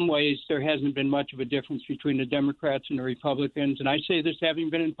 In some ways, there hasn't been much of a difference between the Democrats and the Republicans. And I say this having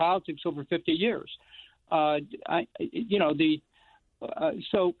been in politics over 50 years.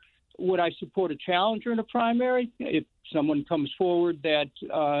 So would I support a challenger in a primary? If someone comes forward that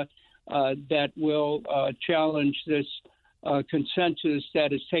will challenge this consensus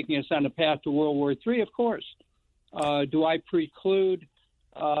that is taking us on the path to World War III, of course. Do I preclude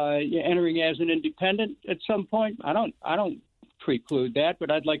entering as an independent at some point? I don't preclude that, but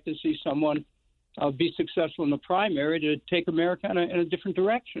I'd like to see someone be successful in the primary to take America in a different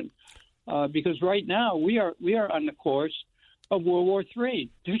direction. Because right now we are on the course of World War III.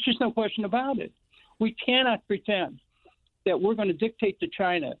 There's just no question about it. We cannot pretend that we're going to dictate to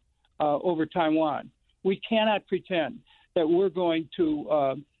China over Taiwan. We cannot pretend that we're going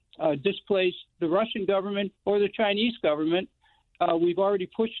to displace the Russian government or the Chinese government. We've already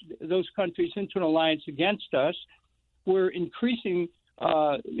pushed those countries into an alliance against us. We're increasingly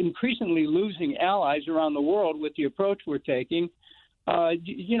losing allies around the world with the approach we're taking.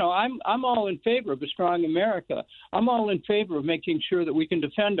 I'm all in favor of a strong America. I'm all in favor of making sure that we can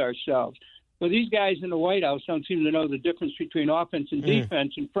defend ourselves. Well, these guys in the White House don't seem to know the difference between offense and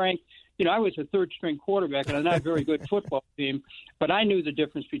defense. And Frank, I was a third-string quarterback and I'm not a very good football team, but I knew the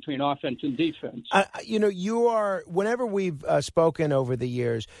difference between offense and defense. You are, whenever we've spoken over the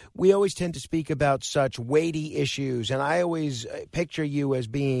years, we always tend to speak about such weighty issues, and I always picture you as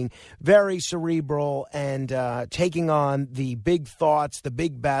being very cerebral and taking on the big thoughts, the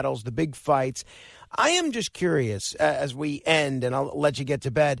big battles, the big fights. I am just curious, as we end, and I'll let you get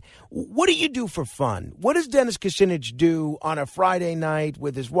to bed, what do you do for fun? What does Dennis Kucinich do on a Friday night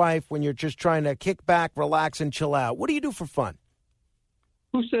with his wife when you're just trying to kick back, relax, and chill out? What do you do for fun?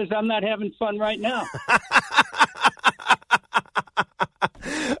 Who says I'm not having fun right now?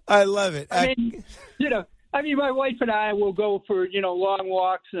 I love it. I mean, my wife and I will go for, long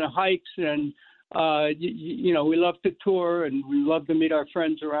walks and hikes and, we love to tour and we love to meet our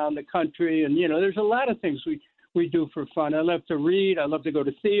friends around the country. And, there's a lot of things we do for fun. I love to read. I love to go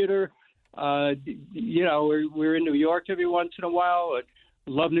to theater. We're in New York every once in a while. I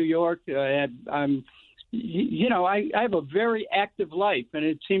love New York. I have a very active life, and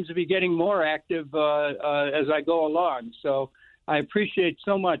it seems to be getting more active as I go along. So I appreciate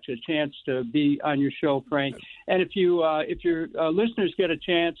so much a chance to be on your show, Frank. And if your listeners get a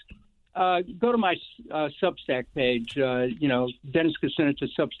chance, go to my Substack page, Dennis Kucinich at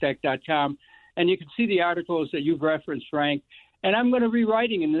Substack.com, and you can see the articles that you've referenced, Frank. And I'm going to be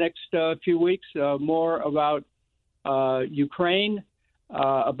writing in the next few weeks more about Ukraine,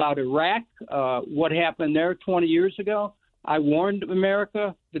 about Iraq, what happened there 20 years ago. I warned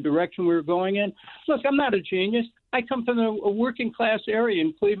America the direction we were going in. Look, I'm not a genius. I come from a working class area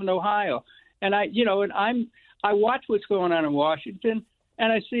in Cleveland, Ohio, and I watch what's going on in Washington,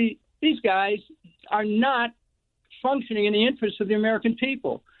 and I see these guys are not functioning in the interests of the American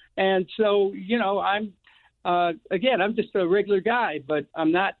people. And so, again, I'm just a regular guy, but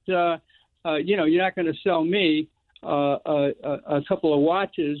I'm not. You're not going to sell me a couple of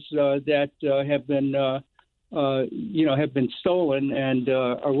watches that have been stolen and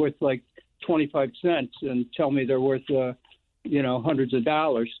are worth like 25 cents, and tell me they're worth hundreds of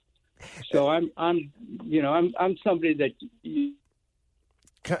dollars. So I'm somebody that.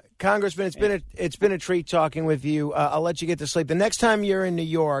 Congressman, it's been a treat talking with you. I'll let you get to sleep. The next time you're in New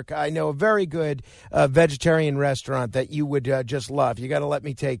York, I know a very good vegetarian restaurant that you would just love. You got to let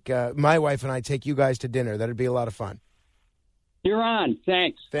me take my wife and I take you guys to dinner. That'd be a lot of fun. You're on.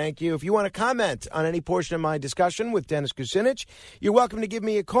 Thanks. Thank you. If you want to comment on any portion of my discussion with Dennis Kucinich, you're welcome to give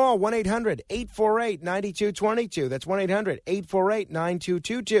me a call, 1-800-848-9222. That's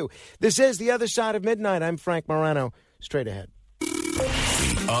 1-800-848-9222. This is The Other Side of Midnight. I'm Frank Morano. Straight ahead.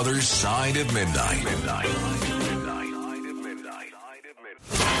 The Other Side of Midnight.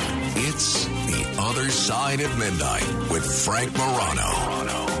 It's The Other Side of Midnight with Frank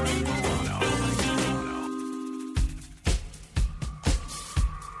Morano.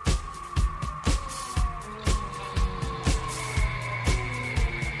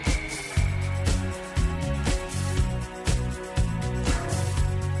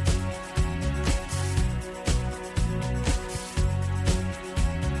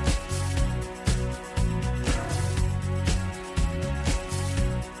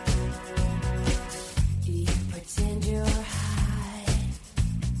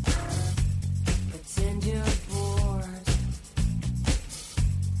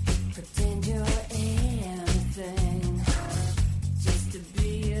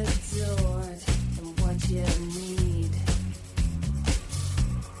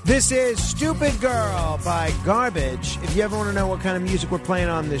 This is Stupid Girl by Garbage. If you ever want to know what kind of music we're playing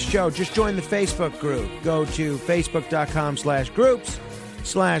on this show, just join the Facebook group. Go to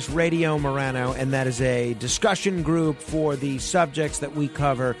facebook.com/groups/Radio Morano, and that is a discussion group for the subjects that we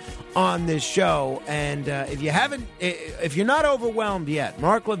cover on this show. And if you're not overwhelmed yet,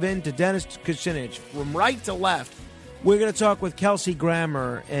 Mark Levin to Dennis Kucinich, from right to left, we're going to talk with Kelsey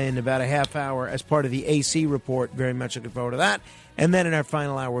Grammer in about a half hour as part of the AC report. Very much looking forward to that. And then in our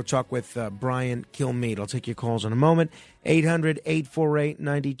final hour, we'll talk with Brian Kilmeade. I'll take your calls in a moment.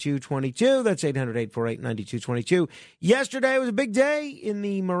 800-848-9222. That's 800-848-9222. Yesterday was a big day in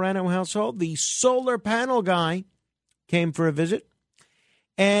the Morano household. The solar panel guy came for a visit,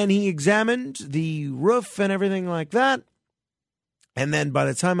 and he examined the roof and everything like that. And then by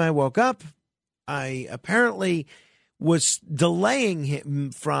the time I woke up, I apparently was delaying him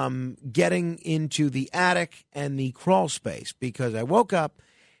from getting into the attic and the crawl space, because I woke up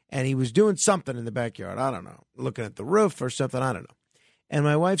and he was doing something in the backyard. I don't know, looking at the roof or something. I don't know. And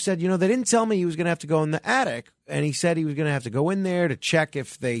my wife said, they didn't tell me he was going to have to go in the attic. And he said he was going to have to go in there to check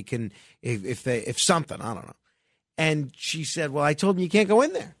if they can, if something, I don't know. And she said, well, I told him you can't go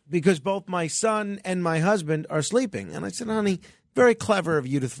in there because both my son and my husband are sleeping. And I said, honey, very clever of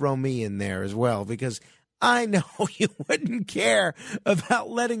you to throw me in there as well, because I know you wouldn't care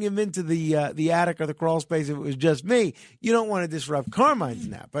about letting him into the attic or the crawl space if it was just me. You don't want to disrupt Carmine's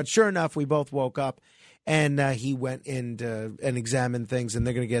nap. But sure enough, we both woke up, and he went in and examined things, and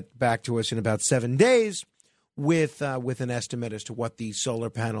they're going to get back to us in about 7 days with an estimate as to what these solar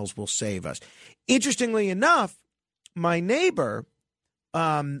panels will save us. Interestingly enough, my neighbor,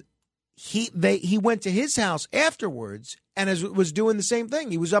 he went to his house afterwards and was doing the same thing.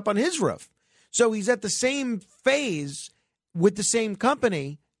 He was up on his roof. So he's at the same phase with the same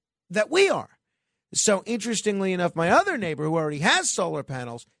company that we are. So interestingly enough, my other neighbor, who already has solar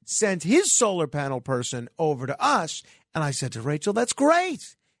panels, sent his solar panel person over to us. And I said to Rachel, that's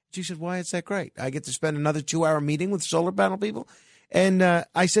great. She said, why is that great? I get to spend another 2-hour meeting with solar panel people? And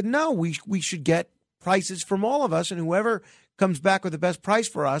I said, no, we should get prices from all of us. And whoever comes back with the best price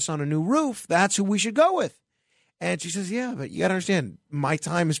for us on a new roof, that's who we should go with. And she says, yeah, but you got to understand, my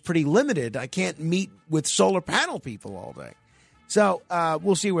time is pretty limited. I can't meet with solar panel people all day. So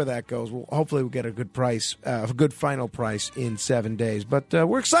we'll see where that goes. Hopefully we'll get a good price, a good final price in 7 days. But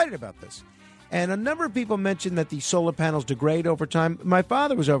we're excited about this. And a number of people mentioned that the solar panels degrade over time. My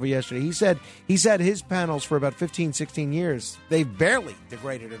father was over yesterday. He said his panels for about 15, 16 years, they've barely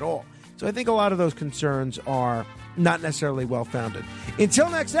degraded at all. So I think a lot of those concerns are not necessarily well-founded.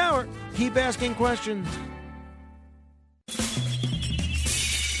 Until next hour, keep asking questions.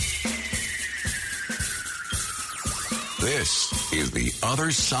 This is The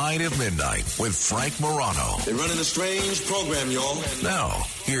Other Side of Midnight with Frank Morano. They're running a strange program, y'all. Now,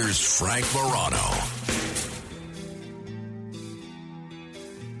 here's Frank Morano.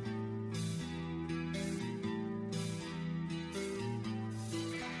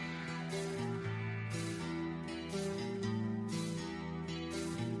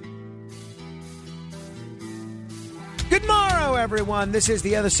 Good morrow, everyone. This is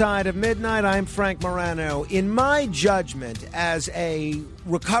The Other Side of Midnight. I'm Frank Morano. In my judgment, as a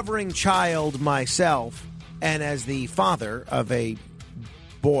recovering child myself, and as the father of a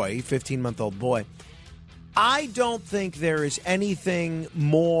boy, 15-month-old boy, I don't think there is anything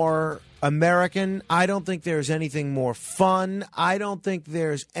more American. I don't think there's anything more fun. I don't think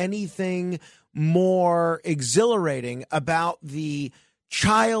there's anything more exhilarating about the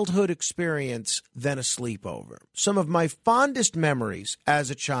childhood experience than a sleepover. Some of my fondest memories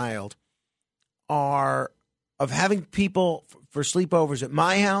as a child are of having people for sleepovers at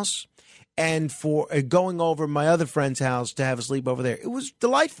my house and for going over my other friend's house to have a sleepover there. It was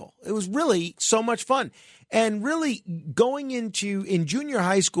delightful. It was really so much fun. And really going in junior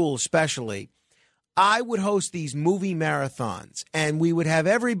high school especially, I would host these movie marathons, and we would have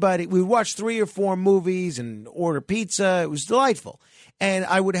everybody, we would watch 3 or 4 movies and order pizza. It was delightful. And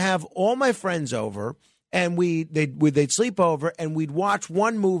I would have all my friends over, and they'd sleep over, and we'd watch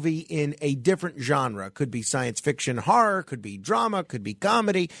one movie in a different genre. Could be science fiction, horror, could be drama, could be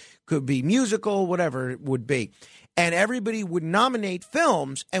comedy, could be musical, whatever it would be. And everybody would nominate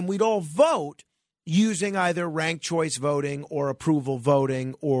films, and we'd all vote using either ranked choice voting or approval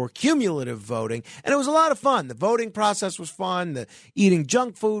voting or cumulative voting. And it was a lot of fun. The voting process was fun. The eating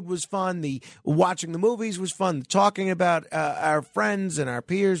junk food was fun. The watching the movies was fun. The talking about our friends and our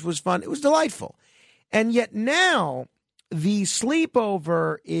peers was fun. It was delightful. And yet now the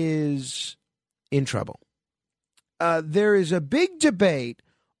sleepover is in trouble. There is a big debate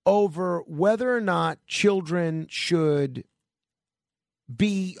over whether or not children should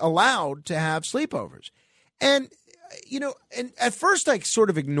be allowed to have sleepovers. And, and at first I sort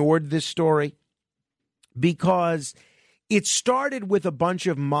of ignored this story because it started with a bunch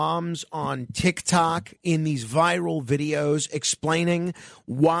of moms on TikTok in these viral videos explaining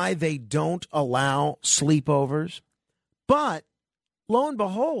why they don't allow sleepovers. But lo and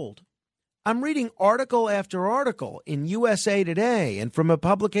behold, I'm reading article after article in USA Today and from a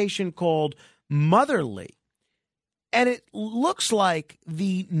publication called Motherly. And it looks like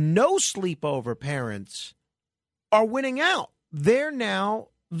the no sleepover parents are winning out. They're now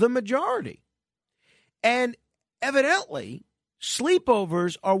the majority. And evidently,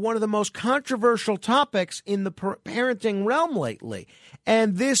 sleepovers are one of the most controversial topics in the parenting realm lately.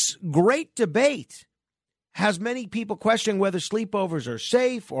 And this great debate has many people questioning whether sleepovers are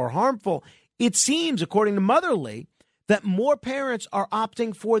safe or harmful. It seems, according to Motherly, that more parents are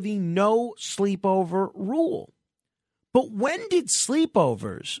opting for the no sleepover rule. But when did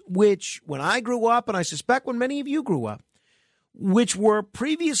sleepovers, which when I grew up, and I suspect when many of you grew up, which were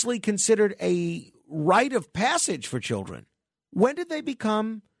previously considered a rite of passage for children, when did they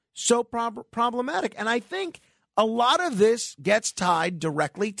become so problematic? And I think a lot of this gets tied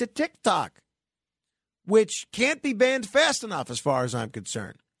directly to TikTok, which can't be banned fast enough as far as I'm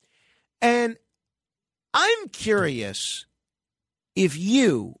concerned. And I'm curious if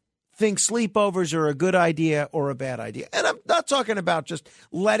you think sleepovers are a good idea or a bad idea. And I'm not talking about just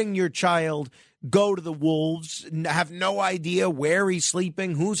letting your child go to the wolves, have no idea where he's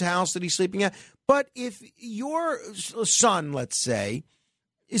sleeping, whose house that he's sleeping at. But if your son, let's say,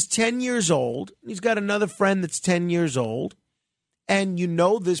 is 10 years old, he's got another friend that's 10 years old, and you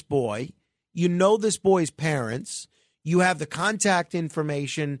know this boy, you know this boy's parents, you have the contact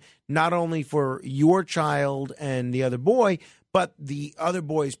information not only for your child and the other boy, but the other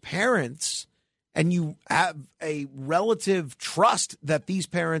boy's parents, and you have a relative trust that these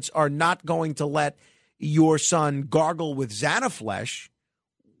parents are not going to let your son gargle with Xanaflesh,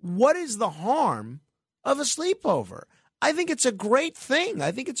 what is the harm of a sleepover? I think it's a great thing.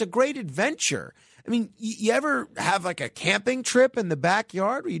 I think it's a great adventure. I mean, you ever have like a camping trip in the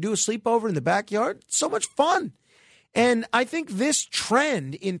backyard where you do a sleepover in the backyard? It's so much fun. And I think this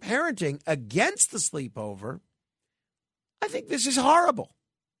trend in parenting against the sleepover, I think this is horrible.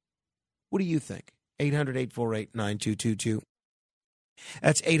 What do you think? 800-848-9222.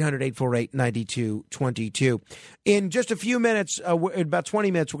 That's 800-848-9222. In just a few minutes, in about 20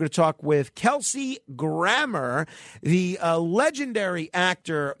 minutes, we're going to talk with Kelsey Grammer, the legendary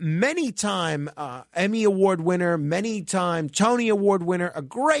actor, many-time Emmy Award winner, many-time Tony Award winner, a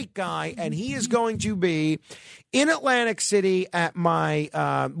great guy, and he is going to be in Atlantic City at my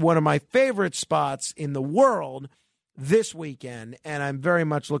one of my favorite spots in the world this weekend, and I'm very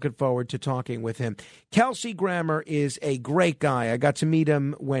much looking forward to talking with him. Kelsey Grammer is a great guy. I got to meet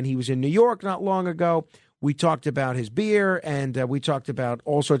him when he was in New York not long ago. We talked about his beer, and we talked about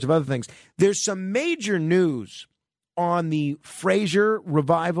all sorts of other things. There's some major news on the Frasier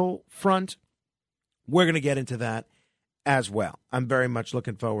revival front. We're going to get into that as well. I'm very much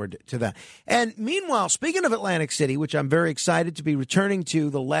looking forward to that. And meanwhile, speaking of Atlantic City, which I'm very excited to be returning to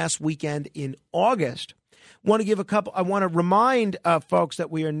the last weekend in August, I want to remind folks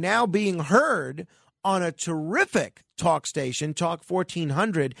that we are now being heard on a terrific talk station, Talk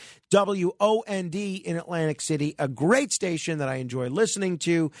 1400, WOND in Atlantic City, a great station that I enjoy listening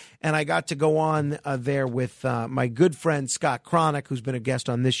to. And I got to go on there with my good friend Scott Cronick, who's been a guest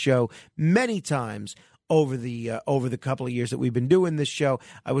on this show many times over the couple of years that we've been doing this show.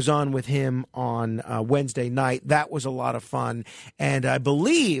 I was on with him on Wednesday night. That was a lot of fun, and I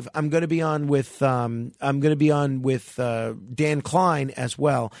believe I'm going to be on with Dan Klein as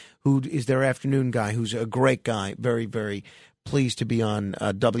well, who is their afternoon guy, who's a great guy. Very, very pleased to be on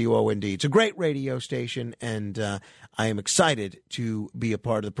WOND. It's a great radio station, and I am excited to be a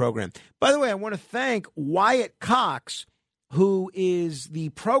part of the program. By the way, I want to thank Wyatt Cox, who is the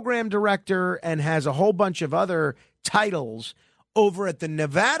program director and has a whole bunch of other titles over at the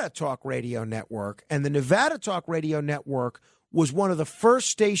Nevada Talk Radio Network. And the Nevada Talk Radio Network was one of the first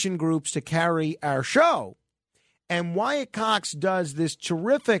station groups to carry our show. And Wyatt Cox does this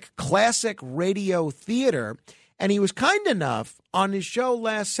terrific classic radio theater. And he was kind enough on his show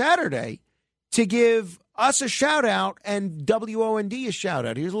last Saturday to give us a shout out and WOND a shout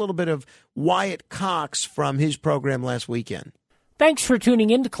out. Here's a little bit of Wyatt Cox from his program last weekend. Thanks for tuning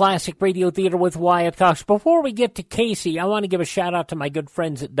in to Classic Radio Theater with Wyatt Cox. Before we get to Casey, I want to give a shout out to my good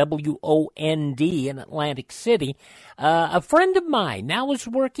friends at WOND in Atlantic City. A friend of mine now is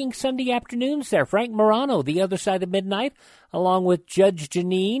working Sunday afternoons there, Frank Morano, The Other Side of Midnight, along with Judge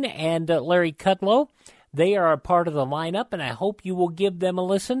Janine and Larry Kudlow. They are a part of the lineup, and I hope you will give them a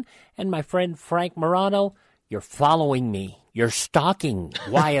listen. And my friend Frank Morano, you're following me. You're stalking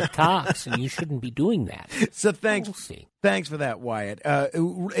Wyatt Cox, and you shouldn't be doing that. So thanks for that, Wyatt.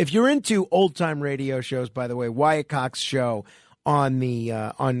 If you're into old-time radio shows, by the way, Wyatt Cox show on the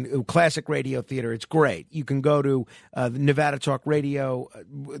on Classic Radio Theater, it's great. You can go to the Nevada Talk Radio,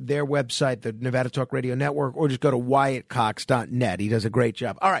 their website, the Nevada Talk Radio Network, or just go to WyattCox.net. He does a great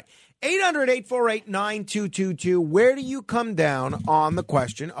job. All right. 800-848-9222. Where do you come down on the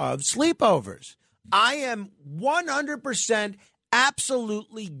question of sleepovers? I am 100%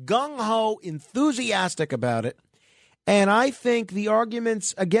 absolutely gung-ho enthusiastic about it, and I think the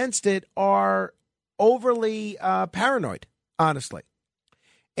arguments against it are overly paranoid, honestly.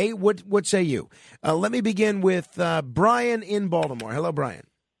 Hey, what say you? Let me begin with Brian in Baltimore. Hello, Brian.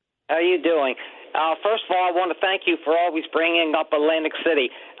 How are you doing? First of all, I want to thank you for always bringing up Atlantic City.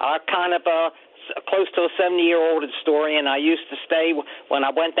 Kind of close to a 70-year-old historian. I used to stay when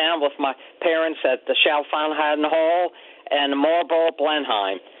I went down with my parents at the Chalfonhaden Hall and Marlborough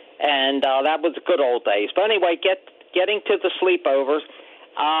Blenheim, and that was the good old days. But anyway, getting to the sleepovers,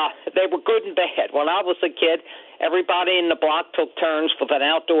 they were good and bad. When I was a kid, everybody in the block took turns with an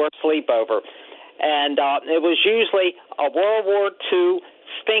outdoor sleepover, and it was usually a World War II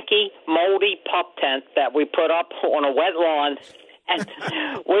stinky, moldy pup tent that we put up on a wet lawn, and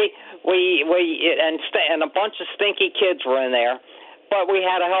and a bunch of stinky kids were in there, but we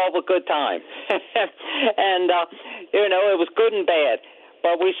had a hell of a good time. And it was good and bad,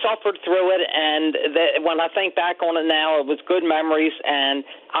 but we suffered through it. And when I think back on it now, it was good memories, and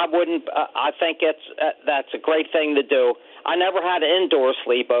I think that's a great thing to do. I never had an indoor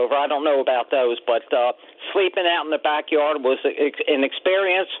sleepover. I don't know about those, but sleeping out in the backyard was an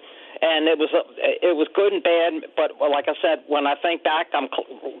experience, and it was good and bad. But like I said, when I think back, I'm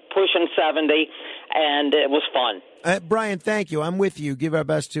pushing 70, and it was fun. Brian, thank you. I'm with you. Give our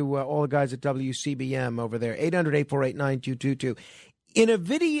best to all the guys at WCBM over there. 800-848-9222. In a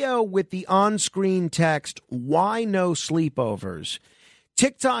video with the on-screen text, "Why no sleepovers?"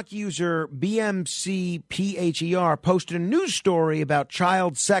 TikTok user BMCPHER posted a news story about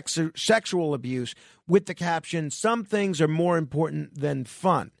child sexual abuse with the caption, "Some things are more important than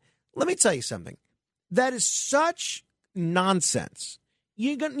fun." Let me tell you something. That is such nonsense.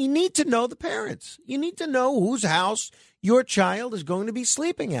 You need to know the parents. You need to know whose house your child is going to be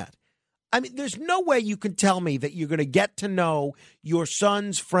sleeping at. I mean, there's no way you can tell me that you're going to get to know your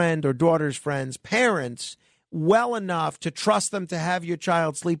son's friend or daughter's friend's parents well enough to trust them to have your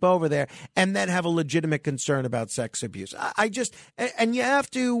child sleep over there and then have a legitimate concern about sex abuse. And you have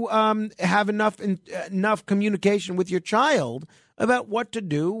to have enough communication with your child about what to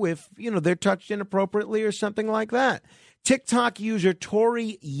do if, they're touched inappropriately or something like that. TikTok user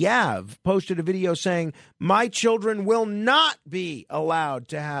Tori Yav posted a video saying, "My children will not be allowed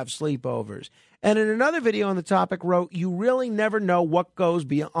to have sleepovers." And in another video on the topic wrote, "You really never know what goes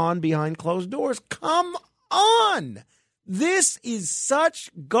on behind closed doors." Come on. This is such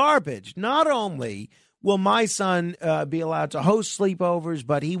garbage. Not only will my son be allowed to host sleepovers,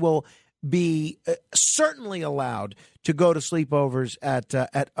 but he will be certainly allowed to go to sleepovers at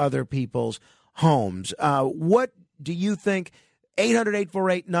other people's homes. What do you think?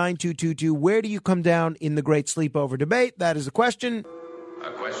 800-848-9222. Where do you come down in the great sleepover debate? That is the question.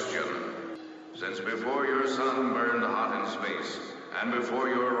 A question. Since before your sun burned hot in space and before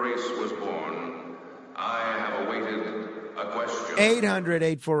your race was born, I have awaited a question.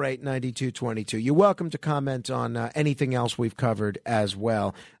 800-848-9222. You're welcome to comment on anything else we've covered as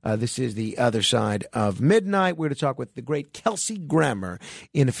well. This is The Other Side of Midnight. We're going to talk with the great Kelsey Grammer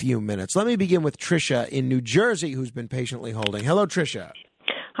in a few minutes. Let me begin with Tricia in New Jersey, who's been patiently holding. Hello, Tricia.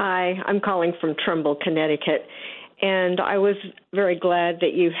 Hi, I'm calling from Trumbull, Connecticut. And I was very glad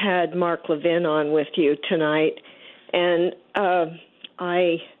that you had Mark Levin on with you tonight. And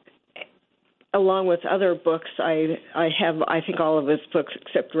I, along with other books, I have, I think, all of his books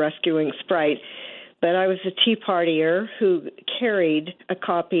except Rescuing Sprite. But I was a Tea Partier who carried a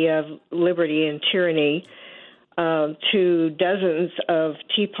copy of Liberty and Tyranny to dozens of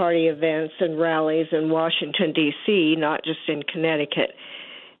Tea Party events and rallies in Washington, D.C., not just in Connecticut.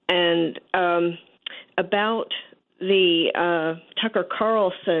 And about the Tucker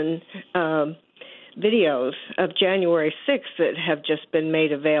Carlson videos of January 6th that have just been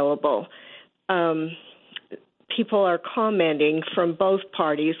made available. People are commenting from both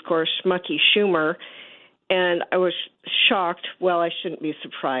parties, of course, Schmucky Schumer, and I was shocked, well, I shouldn't be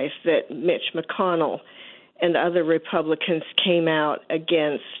surprised, that Mitch McConnell and other Republicans came out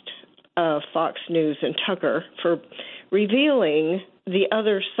against Fox News and Tucker for revealing the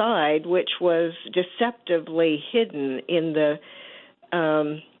other side, which was deceptively hidden in the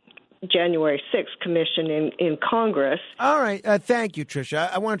January 6th commission in Congress. All right. Thank you,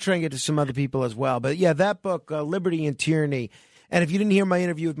 Tricia. I want to try and get to some other people as well. But, yeah, that book, Liberty and Tyranny. And if you didn't hear my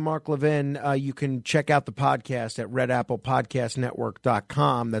interview with Mark Levin, you can check out the podcast at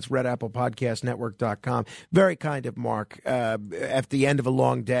redapplepodcastnetwork.com. That's redapplepodcastnetwork.com. Very kind of Mark at the end of a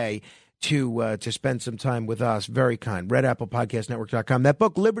long day to spend some time with us. Very kind. redapplepodcastnetwork.com. That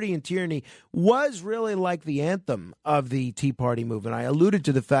book, Liberty and Tyranny, was really like the anthem of the Tea Party movement. I alluded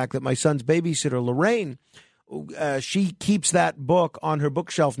to the fact that my son's babysitter, Lorraine, she keeps that book on her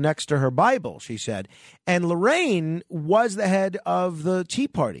bookshelf next to her Bible, she said. And Lorraine was the head of the Tea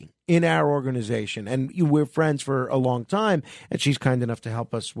Party in our organization. And we're friends for a long time. And she's kind enough to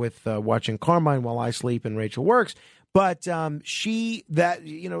help us with watching Carmine while I sleep and Rachel works. But that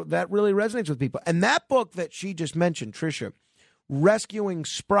really resonates with people. And that book that she just mentioned, Tricia, Rescuing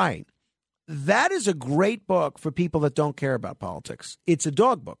Sprite, that is a great book for people that don't care about politics. It's a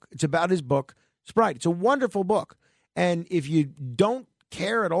dog book. It's about his book, Sprite. It's a wonderful book. And if you don't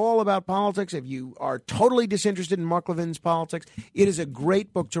care at all about politics, if you are totally disinterested in Mark Levin's politics, it is a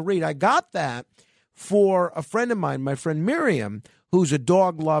great book to read. I got that for a friend of mine, my friend Miriam, who's a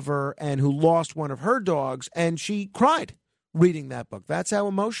dog lover and who lost one of her dogs, and she cried reading that book. That's how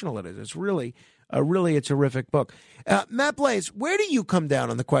emotional it is. It's really a terrific book. Matt Blaze, where do you come down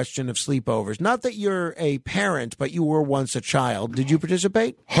on the question of sleepovers? Not that you're a parent, but you were once a child. Did you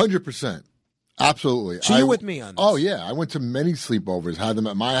participate? 100%. Absolutely. So you're with me on this. Oh, yeah. I went to many sleepovers, had them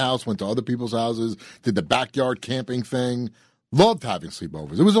at my house, went to other people's houses, did the backyard camping thing. Loved having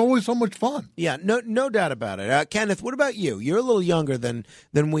sleepovers. It was always so much fun. Yeah, no doubt about it. Kenneth, what about you? You're a little younger than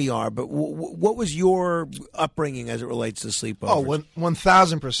we are, but what was your upbringing as it relates to sleepovers? Oh,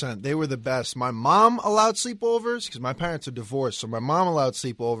 1,000%. They were the best. My mom allowed sleepovers because my parents are divorced, so my mom allowed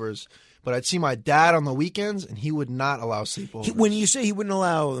sleepovers. But I'd see my dad on the weekends, and he would not allow sleepovers. When you say he wouldn't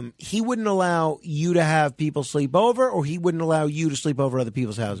allow them, he wouldn't allow you to have people sleep over, or he wouldn't allow you to sleep over other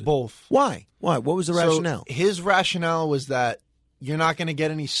people's houses? Both. Why? What was the rationale? His rationale was that you're not going to get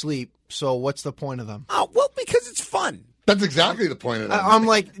any sleep, so what's the point of them? Oh, well, because it's fun. That's exactly the point of them. I'm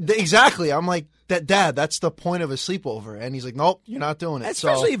like, exactly. I'm like, Dad, that's the point of a sleepover. And he's like, nope, you're not doing it.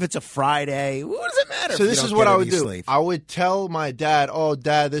 Especially if it's a Friday. What does it matter? So this is what I would do. Sleep? I would tell my dad, oh,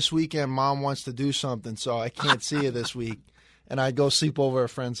 Dad, this weekend Mom wants to do something, so I can't see you this week. And I'd go sleep over at a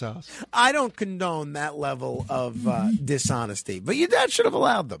friend's house. I don't condone that level of dishonesty, but your dad should have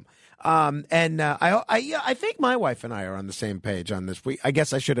allowed them. I think my wife and I are on the same page on this. I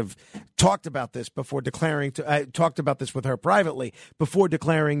guess I should have talked about this before declaring I talked about this with her privately before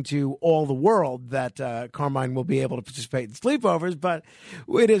declaring to all the world that Carmine will be able to participate in sleepovers, but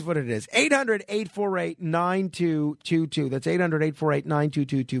it is what it is. 800-848-9222. That's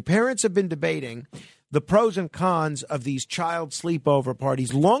 800-848-9222. Parents have been debating the pros and cons of these child sleepover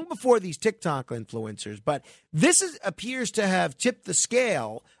parties long before these TikTok influencers, but this appears to have tipped the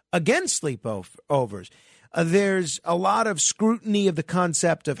scale against sleepovers. There's a lot of scrutiny of the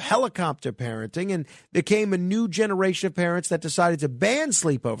concept of helicopter parenting, and there came a new generation of parents that decided to ban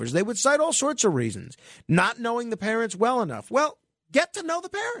sleepovers. They would cite all sorts of reasons, not knowing the parents well enough. Well, get to know the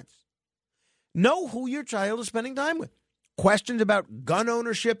parents. Know who your child is spending time with. Questions about gun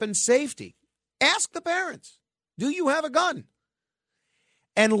ownership and safety. Ask the parents, do you have a gun?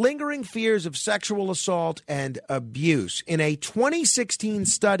 And lingering fears of sexual assault and abuse. In a 2016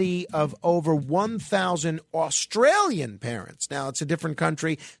 study of over 1,000 Australian parents. Now, it's a different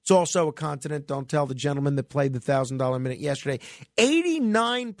country. It's also a continent. Don't tell the gentleman that played the $1,000 minute yesterday.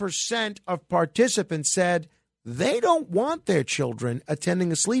 89% of participants said they don't want their children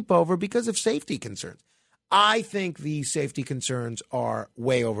attending a sleepover because of safety concerns. I think these safety concerns are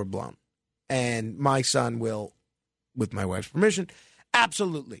way overblown. And my son will, with my wife's permission,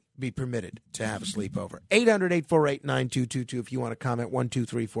 absolutely be permitted to have a sleepover. 800-848-9222 if you want to comment. 1, 2,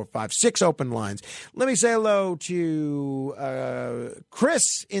 3, 4, 5, 6 open lines. Let me say hello to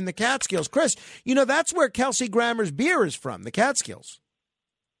Chris in the Catskills. Chris, you know, that's where Kelsey Grammer's beer is from, the Catskills.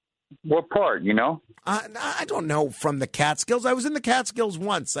 What part, you know? I don't know from the Catskills. I was in the Catskills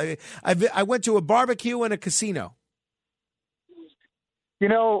once. I went to a barbecue and a casino. You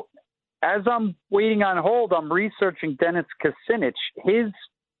know, as I'm waiting on hold, I'm researching Dennis Kucinich. His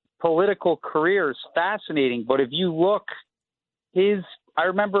political career is fascinating, but if you look, I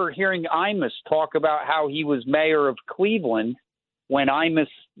remember hearing Imus talk about how he was mayor of Cleveland when Imus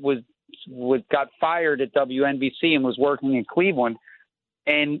got fired at WNBC and was working in Cleveland.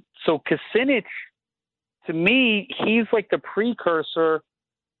 And so Kucinich, to me, he's like the precursor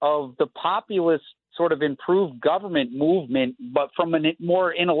of the populist sort of improved government movement, but from a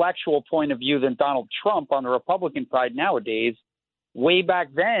more intellectual point of view than Donald Trump on the Republican side nowadays. Way back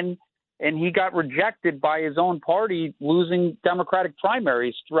then, and he got rejected by his own party, losing Democratic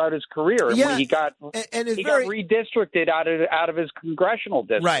primaries throughout his career. And Yeah, he got redistricted out of his congressional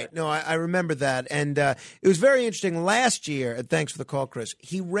district. Right. No, I remember that. And it was very interesting. Last year, and thanks for the call, Chris,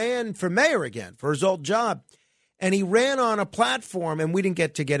 he ran for mayor again for his old job. And he ran on a platform, and we didn't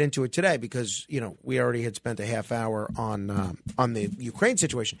get into it today because, you know, we already had spent a half hour on the Ukraine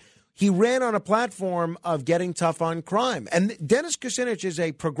situation. He ran on a platform of getting tough on crime. And Dennis Kucinich is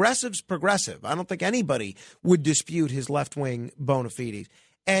a progressive's progressive. I don't think anybody would dispute his left-wing bona fides.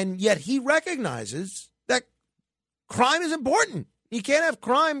 And yet he recognizes that crime is important. You can't have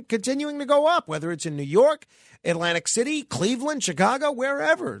crime continuing to go up, whether it's in New York, Atlantic City, Cleveland, Chicago,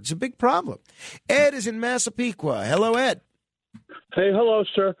 wherever. It's a big problem. Ed is in Massapequa. Hello, Ed. Hey, hello,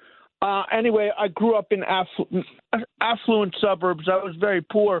 sir. Anyway, I grew up in affluent suburbs. I was very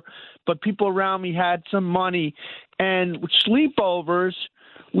poor, but people around me had some money. And with sleepovers,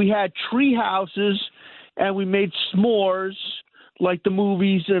 we had tree houses, and we made s'mores like the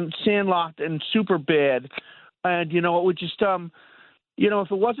movies and Sandlot and Superbad. And, you know, it would just you know,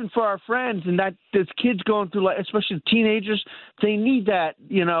 if it wasn't for our friends and that there's kids going through, like, especially teenagers, they need that,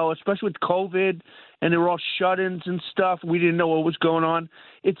 you know, especially with COVID and they were all shut-ins and stuff. We didn't know what was going on.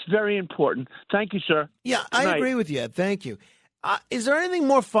 It's very important. Thank you, sir. Yeah, I agree with you. Thank you. Is there anything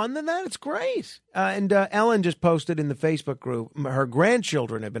more fun than that? It's great. And Ellen just posted in the Facebook group, her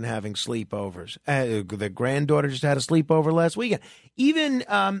grandchildren have been having sleepovers. The granddaughter just had a sleepover last weekend. Even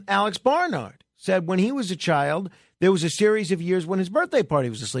Alex Barnard said when he was a child, there was a series of years when his birthday party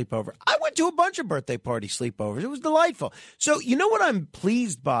was a sleepover. I went to a bunch of birthday party sleepovers. It was delightful. So you know what I'm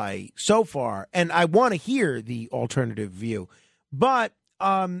pleased by so far, and I want to hear the alternative view, but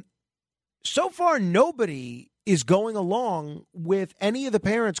so far nobody is going along with any of the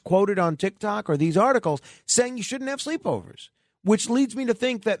parents quoted on TikTok or these articles saying you shouldn't have sleepovers, which leads me to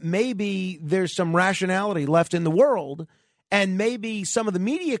think that maybe there's some rationality left in the world, and maybe some of the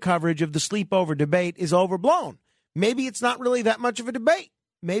media coverage of the sleepover debate is overblown. Maybe it's not really that much of a debate.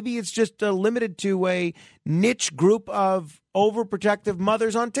 Maybe it's just limited to a niche group of overprotective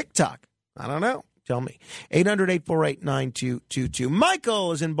mothers on TikTok. I don't know. Tell me. 800-848-9222.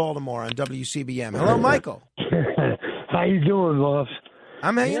 Michael is in Baltimore on WCBM. Hello, Michael. How you doing, Loss?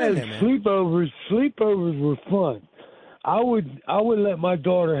 I'm hanging in there, man. Sleepovers were fun. I would let my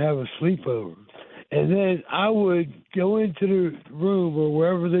daughter have a sleepover, and then I would go into the room or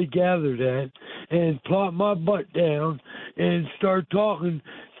wherever they gathered at and plop my butt down and start talking.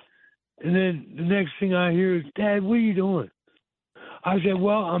 And then the next thing I hear is, Dad, what are you doing? I said,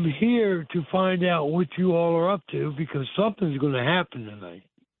 well, I'm here to find out what you all are up to because something's going to happen tonight.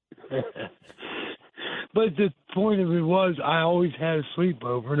 But the point of it was I always had a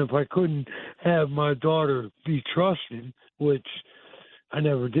sleepover, and if I couldn't have my daughter be trusted, which I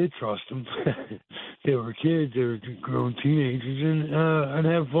never did trust them. They were kids, they were grown teenagers, and I'd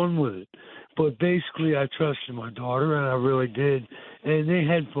have fun with it. but basically I trusted my daughter, and I really did, and they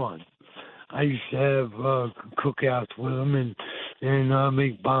had fun. I used to have cookouts with them and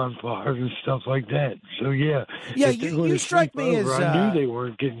make bonfires and stuff like that. So Yeah, you strike me as I knew they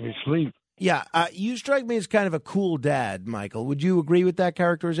weren't getting me sleep. Yeah, you strike me as kind of a cool dad, Michael. Would you agree with that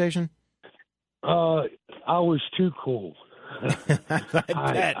characterization? I was too cool.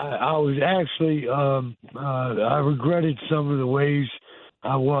 I was actually, I regretted some of the ways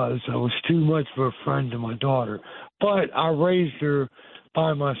I was. I was too much of a friend to my daughter. But I raised her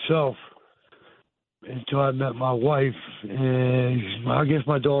by myself until I met my wife. And I guess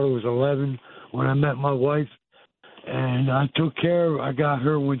my daughter was 11 when I met my wife. And I took care of her. I got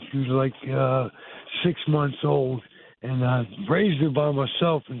her when she was like 6 months old. And I raised her by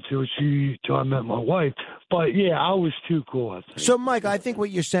myself until I met my wife. But, yeah, I was too cool, I think. So, Mike, I think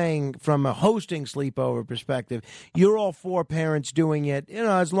what you're saying from a hosting sleepover perspective, you're all for parents doing it,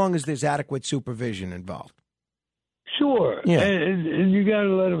 as long as there's adequate supervision involved. Sure. Yeah. And you got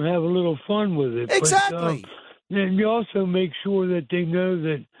to let them have a little fun with it. Exactly. But, and you also make sure that they know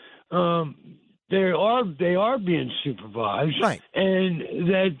that they are being supervised. Right. And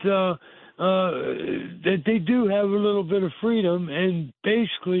that they do have a little bit of freedom, and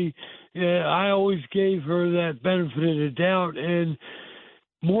basically, I always gave her that benefit of the doubt, and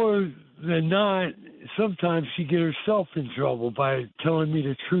more than not, sometimes she get herself in trouble by telling me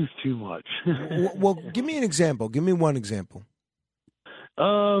the truth too much. Well, give me an example. Give me one example.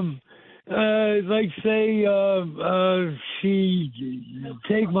 Like say, she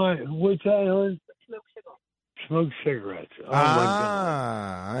take what's that, hon? Smoke cigarettes. Oh,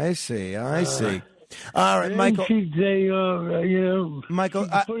 I see. All right, Michael. Michael,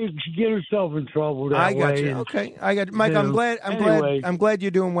 she get herself in trouble that I got way. you. Okay, I got you. Mike. I'm glad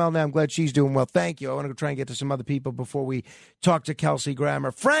you're doing well now. I'm glad she's doing well. Thank you. I want to try and get to some other people before we talk to Kelsey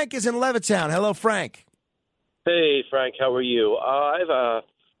Grammer. Frank is in Levittown. Hello, Frank. Hey, Frank. How are you? I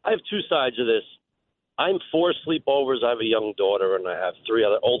have two sides of this. I'm for sleepovers. I have a young daughter, and I have three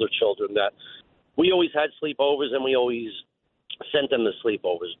other older children that we always had sleepovers, and we always sent them to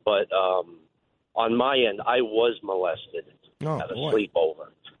sleepovers. But on my end, I was molested at a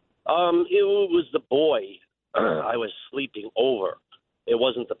sleepover. It was the boy I was sleeping over. It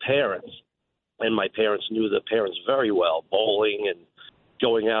wasn't the parents. And my parents knew the parents very well, bowling and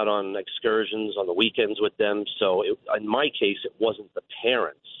going out on excursions on the weekends with them. So in my case, it wasn't the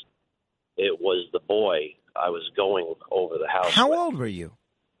parents. It was the boy I was going over the house How with. old were you?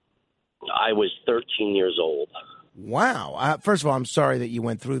 I was 13 years old. Wow. First of all, I'm sorry that you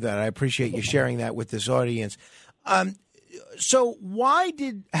went through that. I appreciate you sharing that with this audience. So why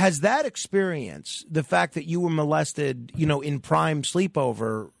has that experience, the fact that you were molested, in prime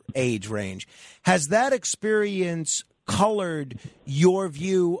sleepover age range, has that experience colored your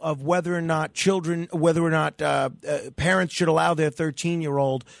view of whether or not parents should allow their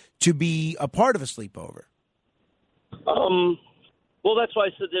 13-year-old to be a part of a sleepover? Well, that's why I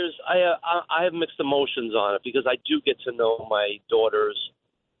said I have mixed emotions on it, because I do get to know my daughter's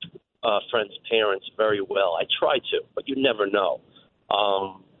friends' parents very well. I try to, but you never know.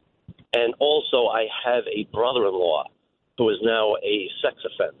 And also, I have a brother-in-law who is now a sex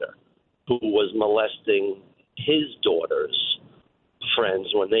offender who was molesting his daughter's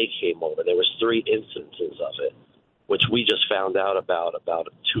friends when they came over. There was 3 instances of it, which we just found out about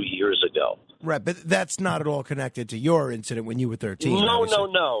 2 years ago. Right, but that's not at all connected to your incident when you were 13.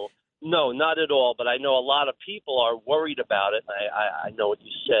 No, not at all. But I know a lot of people are worried about it. I know what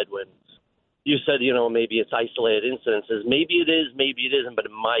you said when you said, maybe it's isolated incidences. Maybe it is, maybe it isn't. But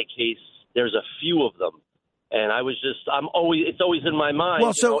in my case, there's a few of them. And it's always in my mind.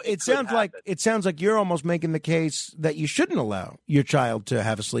 Well, so it sounds like you're almost making the case that you shouldn't allow your child to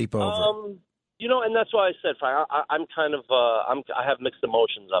have a sleepover. And that's why I said, Frank, I'm kind of, I have mixed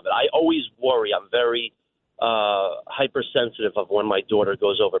emotions of it. I always worry. I'm very hypersensitive of when my daughter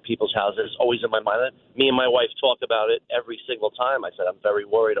goes over people's houses. It's always in my mind. Me and my wife talk about it every single time. I said, I'm very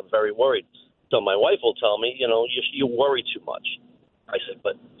worried. So my wife will tell me, you worry too much. I said,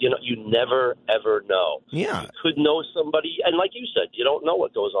 but, you never, ever know. Yeah. You could know somebody, and like you said, you don't know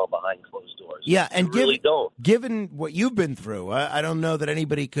what goes on behind closed doors. Yeah, and you really don't. Given what you've been through, I don't know that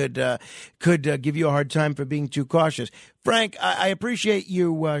anybody could give you a hard time for being too cautious. Frank, I appreciate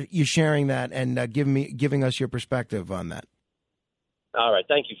you sharing that and giving us your perspective on that. All right.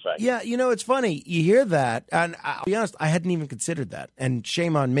 Thank you, Frank. Yeah, it's funny. You hear that, and I'll be honest, I hadn't even considered that, and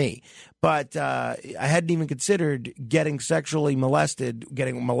shame on me. But I hadn't even considered getting molested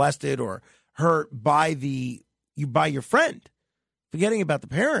or hurt by your friend. Forgetting about the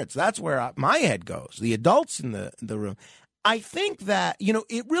parents, that's where my head goes. The adults in the room. I think that,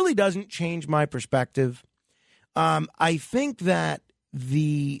 it really doesn't change my perspective. I think that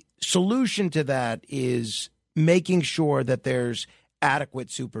the solution to that is making sure that there's adequate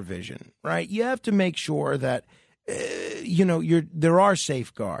supervision, right? You have to make sure that, there are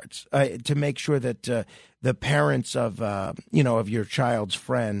safeguards to make sure that the parents of your child's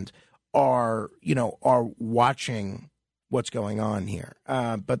friend are watching what's going on here.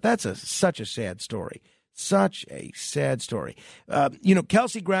 But that's such a sad story. Such a sad story.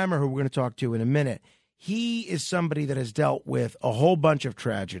 Kelsey Grammer, who we're going to talk to in a minute, he is somebody that has dealt with a whole bunch of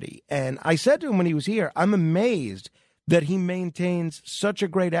tragedy. And I said to him when he was here, I'm amazed that he maintains such a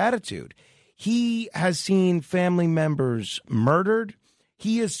great attitude. He has seen family members murdered.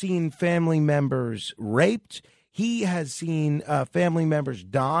 He has seen family members raped. He has seen family members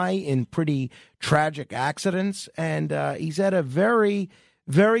die in pretty tragic accidents. And he's had a very,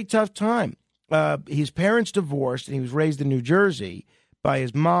 very tough time. His parents divorced, and he was raised in New Jersey by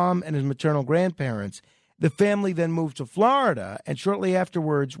his mom and his maternal grandparents. The family then moved to Florida, and shortly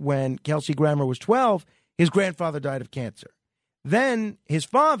afterwards, when Kelsey Grammer was 12, his grandfather died of cancer. Then his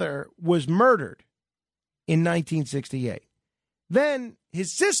father was murdered in 1968. Then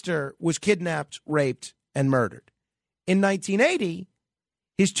his sister was kidnapped, raped, and murdered. In 1980,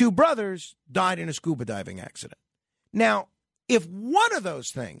 his two brothers died in a scuba diving accident. Now, if one of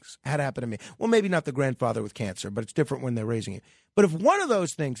those things had happened to me, well, maybe not the grandfather with cancer, but it's different when they're raising you. But if one of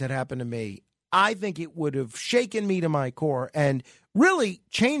those things had happened to me, I think it would have shaken me to my core and really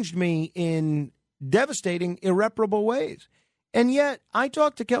changed me in devastating, irreparable ways. And yet, I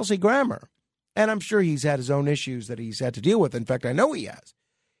talked to Kelsey Grammer, and I'm sure he's had his own issues that he's had to deal with. In fact, I know he has.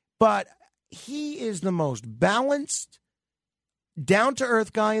 But he is the most balanced,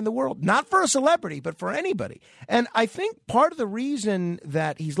 down-to-earth guy in the world. Not for a celebrity, but for anybody. And I think part of the reason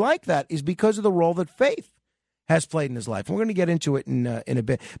that he's like that is because of the role that faith has played in his life. And we're going to get into it in a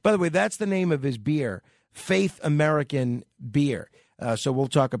bit. By the way, that's the name of his beer, Faith American Beer. So we'll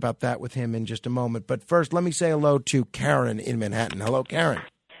talk about that with him in just a moment. But first, let me say hello to Karen in Manhattan. Hello, Karen.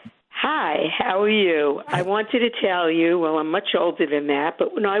 Hi, how are you? I wanted to tell you, well, I'm much older than that,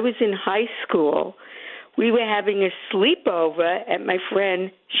 but when I was in high school, we were having a sleepover at my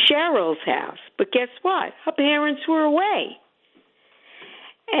friend Cheryl's house. But guess what? Her parents were away.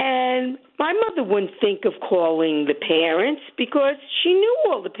 And my mother wouldn't think of calling the parents because she knew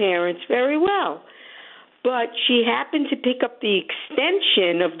all the parents very well. But she happened to pick up the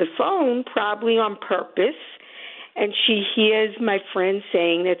extension of the phone, probably on purpose, and she hears my friend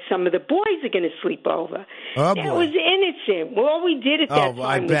saying that some of the boys are going to sleep over. Oh, that boy. was innocent. Well, all we did at that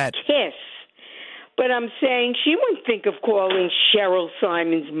time was kiss. But I'm saying she wouldn't think of calling Cheryl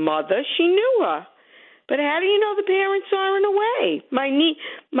Simon's mother. She knew her. But how do you know the parents aren't away? My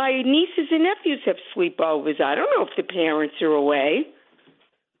nieces and nephews have sleepovers. I don't know if the parents are away.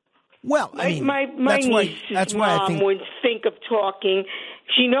 Well, my niece's mom would think of talking.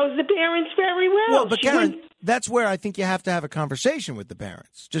 She knows the parents very well. Well, but Karen, that's where I think you have to have a conversation with the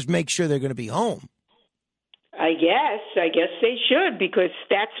parents. Just make sure they're going to be home. I guess they should, because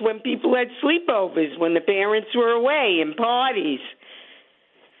that's when people had sleepovers, when the parents were away and parties.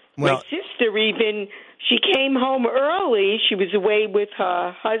 Well, my sister even, she came home early. She was away with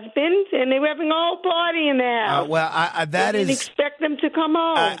her husband, and they were having a whole party in the house. That didn't expect them to come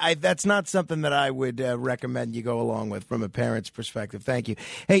home. That's not something that I would recommend you go along with from a parent's perspective. Thank you.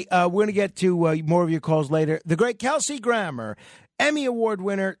 Hey, we're going to get to more of your calls later. The great Kelsey Grammer, Emmy Award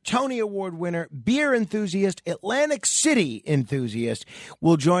winner, Tony Award winner, beer enthusiast, Atlantic City enthusiast,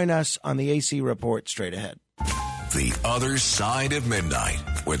 will join us on the AC Report straight ahead. The Other Side of Midnight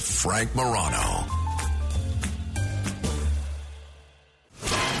with Frank Morano.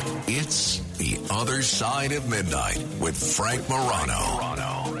 It's The Other Side of Midnight with Frank Morano.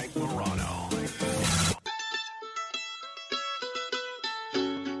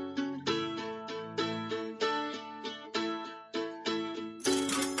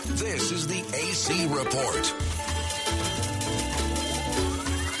 This is the AC Report.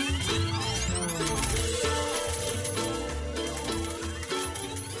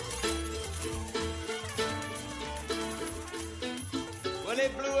 Well, they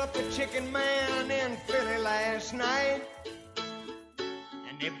blew up the Chicken Man in Philly last night,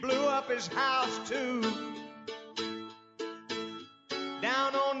 and they blew up his house too.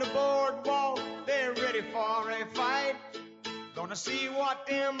 Down on the boardwalk, they're ready for a fight. Gonna see what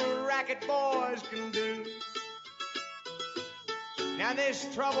them racket boys can do. Now there's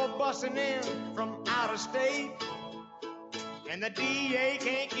trouble busting in from out of state, and the DA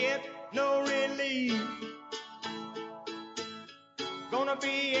can't get no relief. Gonna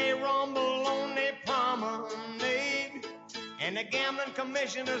be a rumble on the promenade and the gambling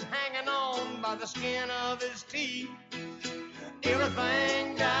commissioner's hanging on by the skin of his teeth.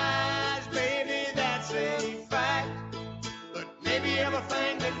 Everything dies, baby, that's a fact. But maybe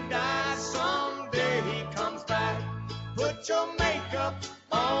everything that dies someday comes back. Put your makeup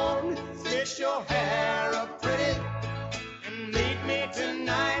on, fix your hair up pretty, and meet me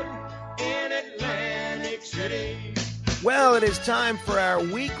tonight in Atlantic City. Well, it is time for our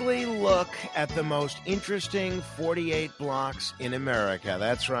weekly look at the most interesting 48 blocks in America.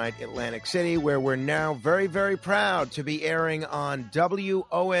 That's right, Atlantic City, where we're now very, very proud to be airing on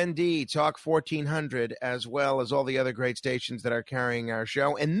WOND, Talk 1400, as well as all the other great stations that are carrying our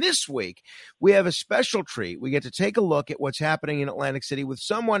show. And this week, we have a special treat. We get to take a look at what's happening in Atlantic City with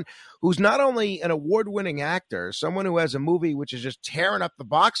someone who's not only an award-winning actor, someone who has a movie which is just tearing up the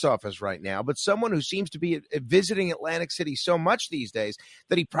box office right now, but someone who seems to be visiting Atlantic City so much these days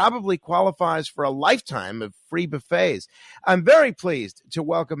that he probably qualifies for a lifetime of free buffets. I'm very pleased to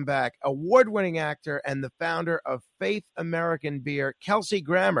welcome back award-winning actor and the founder of Faith American Beer, Kelsey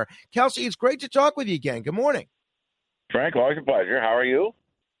Grammer. Kelsey, it's great to talk with you again. Good morning. Frank, always a pleasure. How are you?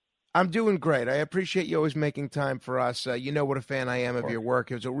 I'm doing great. I appreciate you always making time for us. You know what a fan I am of your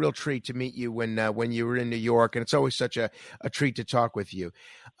work. It was a real treat to meet you when you were in New York, and it's always such a treat to talk with you.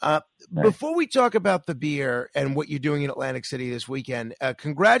 Before we talk about the beer and what you're doing in Atlantic City this weekend,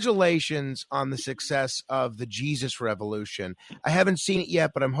 congratulations on the success of the Jesus Revolution. I haven't seen it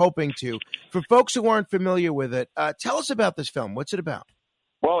yet, but I'm hoping to. For folks who aren't familiar with it, tell us about this film. What's it about?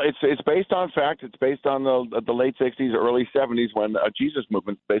 Well, it's based on fact. It's based on the late 60s, early 70s, when a Jesus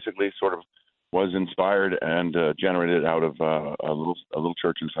movement basically sort of was inspired and generated out of a little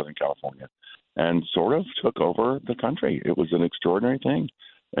church in Southern California, and sort of took over the country. It was an extraordinary thing,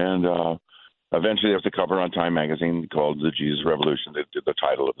 and eventually there was a cover on Time magazine called "The Jesus Revolution," the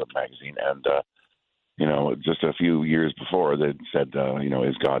title of the magazine, and just a few years before they said,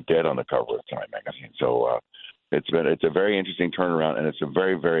 "Is God dead?" on the cover of Time magazine. So. It's a very interesting turnaround, and it's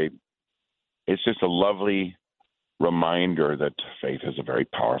just a lovely reminder that faith has a very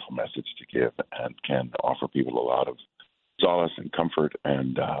powerful message to give and can offer people a lot of solace and comfort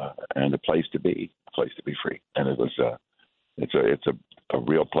and a place to be free. And it's a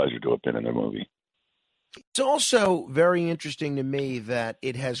real pleasure to have been in the movie. It's also very interesting to me that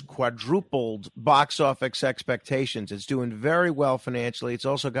it has quadrupled box office expectations. It's doing very well financially. It's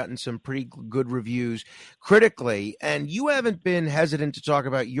also gotten some pretty good reviews critically. And you haven't been hesitant to talk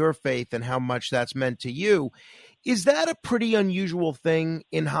about your faith and how much that's meant to you. Is that a pretty unusual thing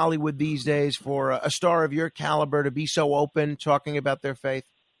in Hollywood these days for a star of your caliber to be so open talking about their faith?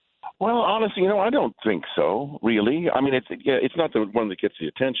 Well, honestly, I don't think so, really. I mean, it's not the one that gets the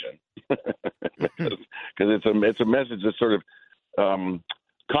attention because it's a message that's sort of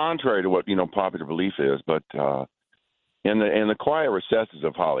contrary to what popular belief is. But in the quiet recesses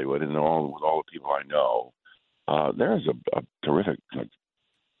of Hollywood, and all the people I know, there's a terrific.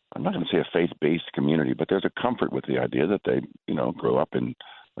 I'm not going to say a faith-based community, but there's a comfort with the idea that they grow up in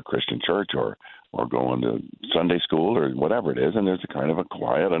a Christian church or going to Sunday school or whatever it is, and there's a kind of a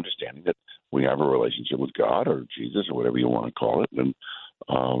quiet understanding that we have a relationship with God or Jesus or whatever you want to call it, and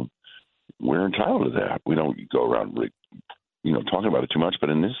we're entitled to that. We don't go around really, talking about it too much. But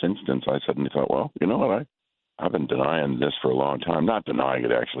in this instance, I suddenly thought, well, you know what? I've been denying this for a long time. Not denying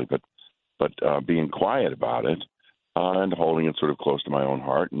it actually, but being quiet about it and holding it sort of close to my own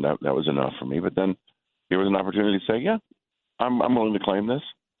heart, and that was enough for me. But then here was an opportunity to say, yeah, I'm willing to claim this.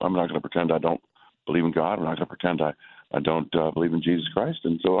 I'm not going to pretend I don't believe in God. I'm not going to pretend I don't believe in Jesus Christ.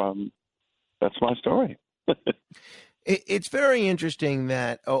 And so that's my story. It's very interesting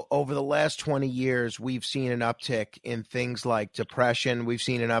that over the last 20 years, we've seen an uptick in things like depression. We've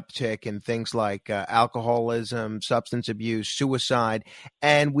seen an uptick in things like alcoholism, substance abuse, suicide,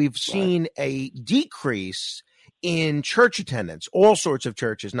 and we've seen a decrease in church attendance, all sorts of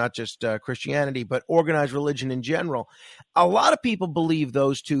churches, not just Christianity, but organized religion in general. A lot of people believe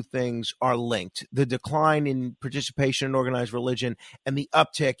those two things are linked, the decline in participation in organized religion and the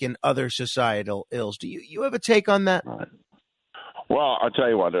uptick in other societal ills. Do you have a take on that? Well, I'll tell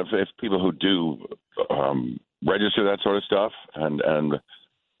you what, if people who do register that sort of stuff and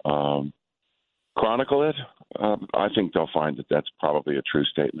chronicle it, I think they'll find that that's probably a true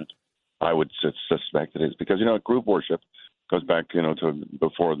statement. I would suspect it is because, group worship goes back, to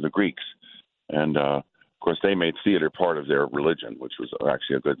before the Greeks. And, of course, they made theater part of their religion, which was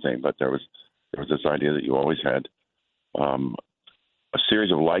actually a good thing. But there was this idea that you always had a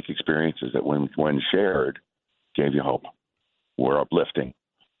series of like experiences that when shared gave you hope, were uplifting,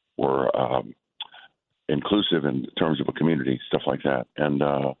 were inclusive in terms of a community, stuff like that. And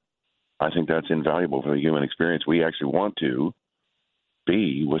I think that's invaluable for the human experience. We actually want to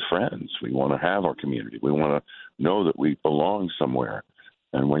be with friends. We want to have our community. We want to know that we belong somewhere.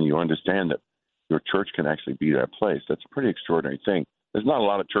 And when you understand that your church can actually be that place, that's a pretty extraordinary thing. There's not a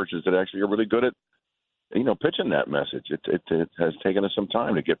lot of churches that actually are really good at, pitching that message. It has taken us some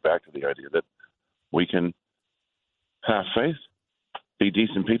time to get back to the idea that we can have faith, be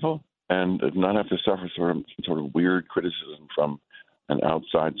decent people, and not have to suffer some sort of weird criticism from an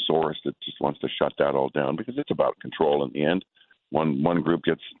outside source that just wants to shut that all down, because it's about control in the end. One group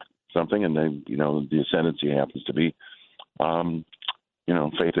gets something, and the ascendancy happens to be,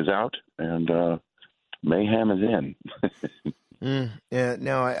 faith is out and mayhem is in. Yeah.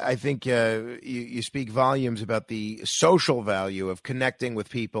 No, I think you speak volumes about the social value of connecting with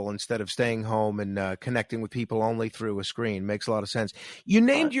people instead of staying home and connecting with people only through a screen. Makes a lot of sense. You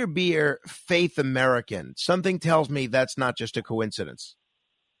named your beer Faith American. Something tells me that's not just a coincidence.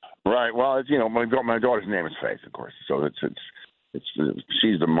 Right. Well, it's, my daughter's name is Faith, of course. So it's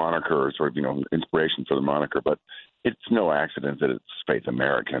she's the moniker, sort of, inspiration for the moniker. But it's no accident that it's Faith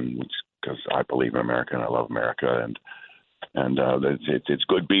American, because I believe in America and I love America, and it's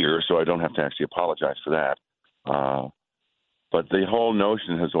good beer, so I don't have to actually apologize for that. But the whole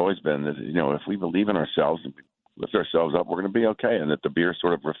notion has always been that, if we believe in ourselves and lift ourselves up, we're going to be okay, and that the beer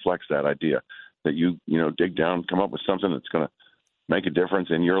sort of reflects that idea, that you dig down, come up with something that's going to make a difference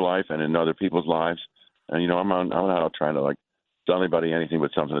in your life and in other people's lives. And, I'm not trying to, tell anybody anything but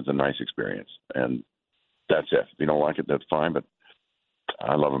something that's a nice experience. And that's it. If you don't like it, that's fine, but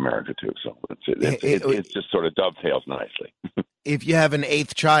I love America too, so it just sort of dovetails nicely. If you have an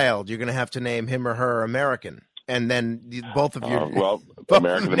eighth child, you're going to have to name him or her American, and then both of your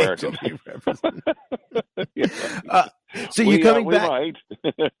American. So you're coming back.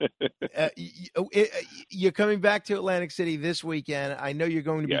 You're coming back to Atlantic City this weekend. I know you're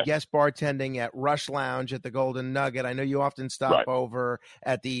going to be guest bartending at Rush Lounge at the Golden Nugget. I know you often stop over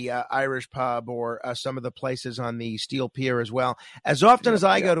at the Irish Pub or some of the places on the Steel Pier as well. As often as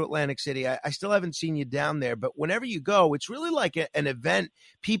I go to Atlantic City, I still haven't seen you down there. But whenever you go, it's really like an event.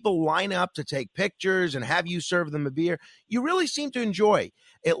 People line up to take pictures and have you serve them a beer. You really seem to enjoy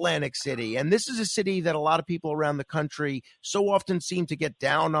Atlantic City. And this is a city that a lot of people around the country so often seem to get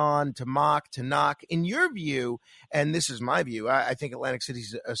down on, to mock, to knock. In your view, and this is my view, I think Atlantic City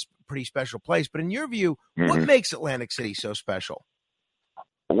is a pretty special place. But in your view, what makes Atlantic City so special?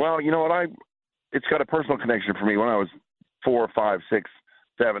 Well, you know what? It's got a personal connection for me. When I was 4, 5, 6,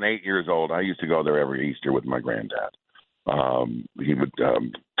 7, 8 years old, I used to go there every Easter with my granddad. He would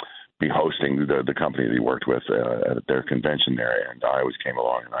be hosting the company that he worked with at their convention there, and I always came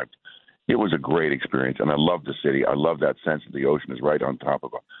along, and it was a great experience, and I love the city. I love that sense that the ocean is right on top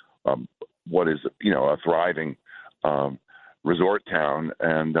of what is a thriving resort town,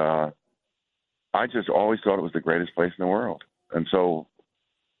 and I just always thought it was the greatest place in the world. And so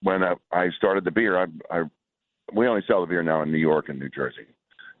when I started the beer, we only sell the beer now in New York and New Jersey.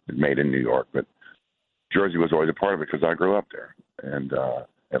 It's made in New York, but Jersey was always a part of it because I grew up there, and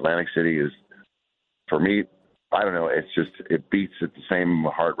Atlantic City is, for me, I don't know, it beats at the same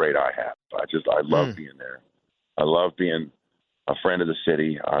heart rate I have. I love being there. I love being a friend of the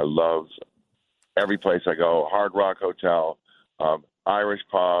city. I love every place I go. Hard Rock Hotel, Irish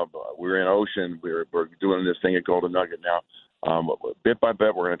Pub. We're in Ocean. We're doing this thing at Golden Nugget now. Bit by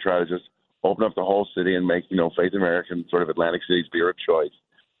bit, we're going to try to just open up the whole city and make Faith American sort of Atlantic City's beer of choice.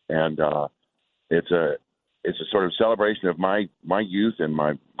 And it's a sort of celebration of my youth and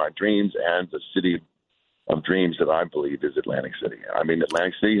my dreams, and the city of dreams that I believe is Atlantic City. I mean,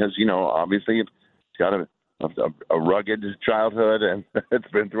 Atlantic City has, obviously it's got a rugged childhood, and it's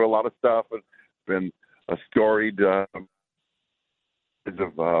been through a lot of stuff. It's been a storied of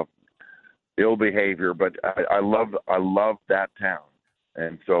ill behavior, but I love that town,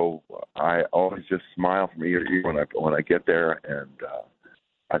 and so I always just smile from ear to ear when I get there, and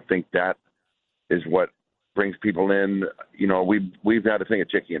I think that is what brings people in. We've had a thing at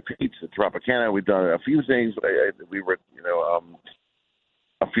Chicky and Pete's at Tropicana. We've done a few things. We were,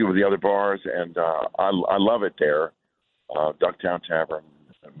 a few of the other bars, and I love it there. Ducktown Tavern,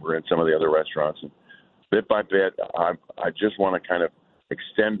 and we're in some of the other restaurants. And bit by bit, I just want to kind of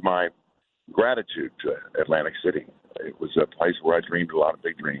extend my gratitude to Atlantic City. It was a place where I dreamed a lot of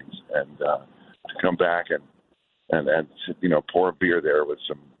big dreams, and to come back and pour a beer there with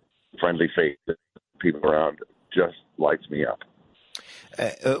some friendly face people around just lights me up.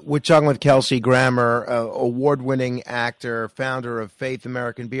 We're talking with Kelsey Grammer, award-winning actor, founder of Faith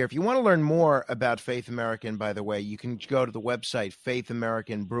American Beer. If you want to learn more about Faith American, by the way, you can go to the website,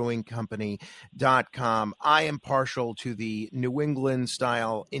 faithamericanbrewingcompany.com. I am partial to the New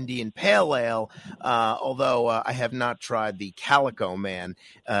England-style Indian Pale Ale, although I have not tried the Calico Man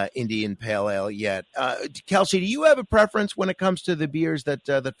Indian Pale Ale yet. Kelsey, do you have a preference when it comes to the beers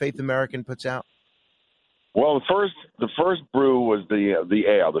that Faith American puts out? Well, the first brew was the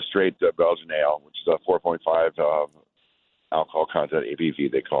ale, the straight Belgian ale, which is a 4.5 alcohol content,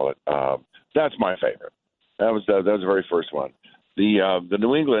 ABV they call it. That's my favorite. That was the very first one. The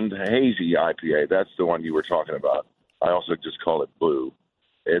New England hazy IPA, that's the one you were talking about. I also just call it Blue.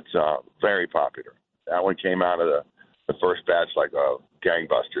 It's very popular. That one came out of the first batch like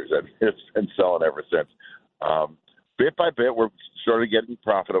gangbusters, and it's been selling ever since. Bit by bit, we're sort of getting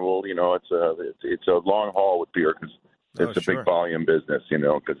profitable. You know, it's a long haul with beer because it's a big volume business. You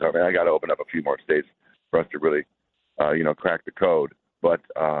know, because I got to open up a few more states for us to really, crack the code. But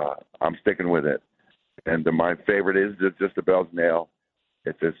I'm sticking with it. And my favorite is just the Belgian Ale.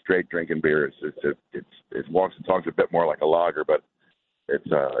 It's a straight drinking beer. It walks and talks a bit more like a lager, but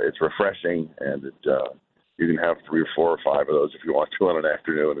it's refreshing, and you can have 3 or 4 or 5 of those if you want to on an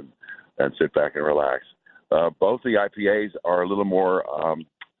afternoon and sit back and relax. Both the IPAs are a little more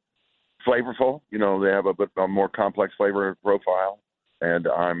flavorful. You know, they have a bit more complex flavor profile, and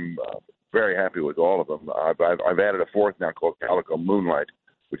I'm very happy with all of them. I've added a fourth now called Calico Moonlight,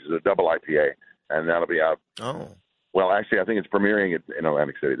 which is a double IPA, and that'll be out. Oh. Well, actually, I think it's premiering in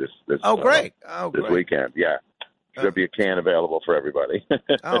Atlantic City this great. This weekend. Yeah. Should be a can available for everybody.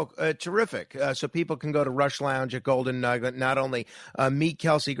 Terrific. So people can go to Rush Lounge at Golden Nugget, not only meet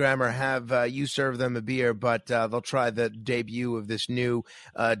Kelsey Grammer, have you serve them a beer, but they'll try the debut of this new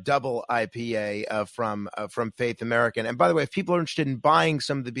double IPA from Faith American. And by the way, if people are interested in buying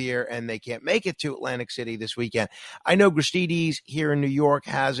some of the beer and they can't make it to Atlantic City this weekend, I know Gristedes here in New York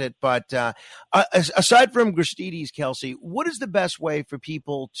has it, but aside from Gristedes, Kelsey, what is the best way for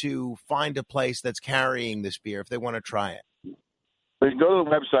people to find a place that's carrying this beer if they want to try it? You can go to the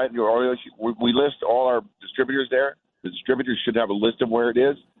website. We list all our distributors there. The distributors should have a list of where it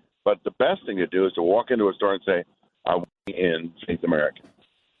is. But the best thing to do is to walk into a store and say, "I want in Faith American,"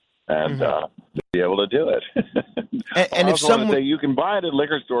 and be able to do it. And if someone, you can buy it at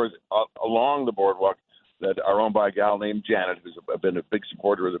liquor stores along the boardwalk that are owned by a gal named Janet, who's been a big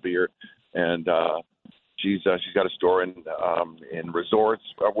supporter of the beer, and she's got a store in resorts.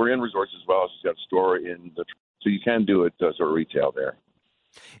 We're in resorts as well. She's got a store so you can do it sort of retail there.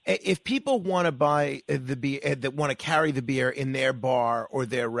 If people want to buy the beer, that want to carry the beer in their bar or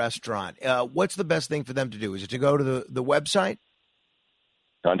their restaurant, what's the best thing for them to do? Is it to go to the website?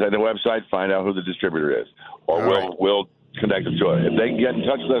 Contact the website, find out who the distributor is, or we'll connect them to it. If they can get in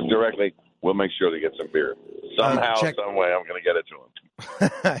touch with us directly, we'll make sure they get some beer. Somehow, some way, I'm going to get it to them.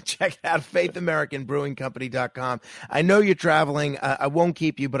 Check it out, faithamericanbrewingcompany.com. I know you're traveling. I won't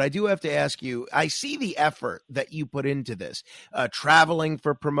keep you, but I do have to ask you, I see the effort that you put into this, traveling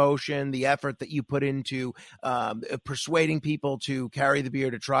for promotion, the effort that you put into persuading people to carry the beer,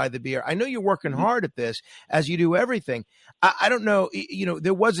 to try the beer. I know you're working hard at this, as you do everything. I don't know,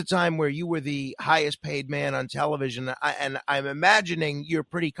 there was a time where you were the highest paid man on television, and I'm imagining you're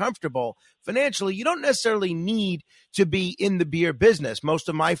pretty comfortable financially. You don't necessarily need to be in the beer business. Most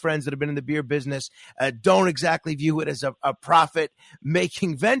of my friends that have been in the beer business don't exactly view it as a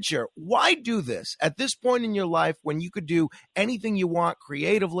profit-making venture. Why do this at this point in your life when you could do anything you want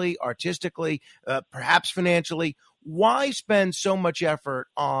creatively, artistically, perhaps financially? Why spend so much effort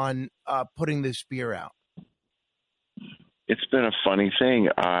on putting this beer out? It's been a funny thing.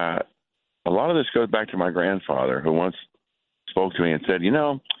 A lot of this goes back to my grandfather, who once spoke to me and said,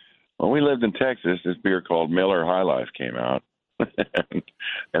 when we lived in Texas, this beer called Miller High Life came out.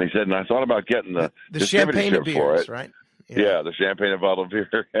 And he said, and I thought about getting the champagne of beers, for it. Right? Yeah, the champagne and bottled beer.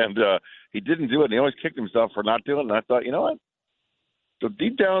 And he didn't do it, and he always kicked himself for not doing it. And I thought, you know what? So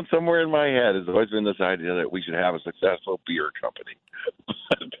deep down somewhere in my head has always been this idea that we should have a successful beer company.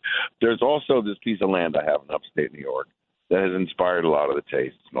 But there's also this piece of land I have in upstate New York that has inspired a lot of the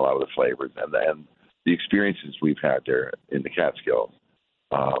tastes and a lot of the flavors and the experiences we've had there in the Catskills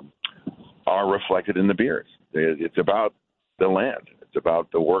are reflected in the beers. It's about the land. It's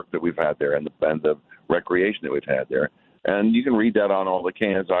about the work that we've had there and the recreation that we've had there. And you can read that on all the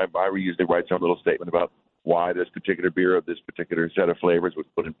cans. I usually write some little statement about why this particular beer of this particular set of flavors was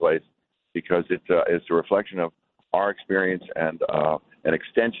put in place, because it's a reflection of our experience and an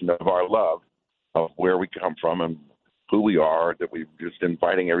extension of our love of where we come from and who we are, that we've just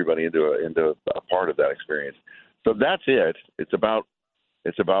inviting everybody into a part of that experience. So that's it. It's about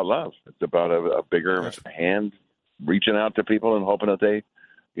love. It's about a bigger hand reaching out to people and hoping that they,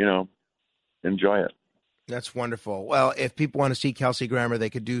 enjoy it. That's wonderful. Well, if people want to see Kelsey Grammer, they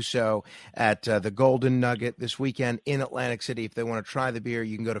could do so at the Golden Nugget this weekend in Atlantic City. If they want to try the beer,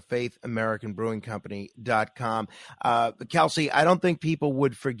 you can go to faithamericanbrewingcompany.com. Kelsey, I don't think people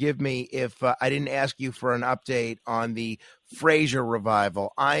would forgive me if I didn't ask you for an update on the Frasier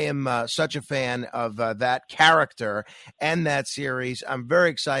revival. I am such a fan of that character and that series. I'm very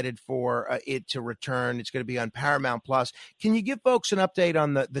excited for it to return. It's going to be on Paramount Plus. Can you give folks an update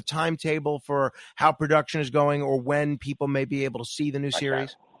on the timetable for how production is going, or when people may be able to see the new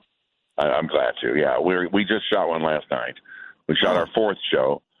series? I'm glad to. Yeah, we just shot one last night. We shot our fourth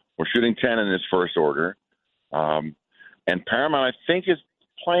show. We're shooting 10 in this first order, and Paramount, I think, is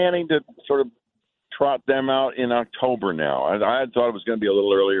planning to sort of trot them out in October now. I had thought it was going to be a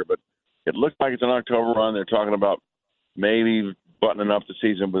little earlier, but it looks like it's an October run. They're talking about maybe buttoning up the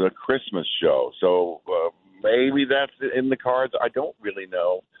season with a Christmas show. So maybe that's in the cards. I don't really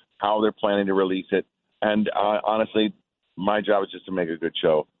know how they're planning to release it. And honestly, my job is just to make a good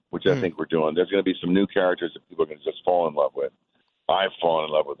show, which I think we're doing. There's going to be some new characters that people are going to just fall in love with. I've fallen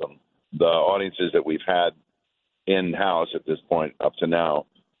in love with them. The audiences that we've had in-house at this point up to now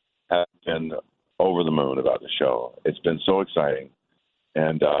have been over the moon about the show. It's been so exciting.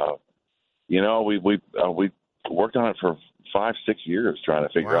 And, we worked on it for 5-6 years trying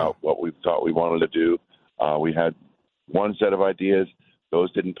to figure out what we thought we wanted to do. We had one set of ideas.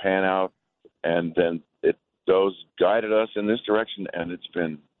 Those didn't pan out. And then those guided us in this direction. And it's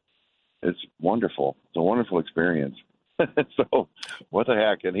wonderful. It's a wonderful experience. So what the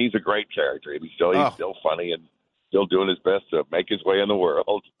heck? And he's a great character. He's still funny and still doing his best to make his way in the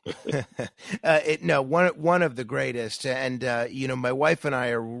world. One of the greatest. And, my wife and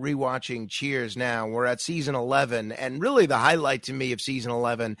I are rewatching Cheers now. We're at season 11. And really the highlight to me of season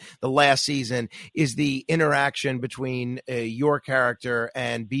 11, the last season, is the interaction between your character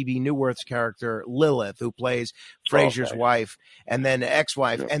and BB Newirth's character, Lilith, who plays Frasier's wife and then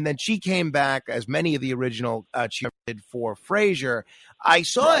ex-wife. Yeah. And then she came back, as many of the original Cheers did, for Frasier. I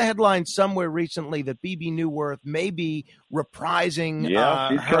saw a headline somewhere recently that BB Newirth may be reprising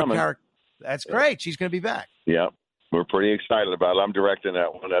her character. That's great. She's going to be back. Yeah, we're pretty excited about it. I'm directing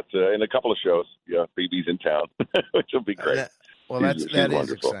that one in a couple of shows. Yeah, BB's in town, which will be great. That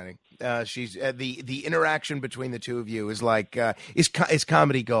is exciting. She's the interaction between the two of you is like is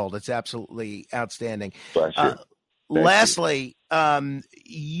comedy gold. It's absolutely outstanding. Lastly,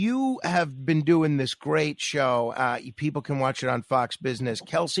 you have been doing this great show. People can watch it on Fox Business,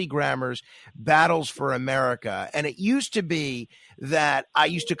 Kelsey Grammer's Battles for America. And it used to be that I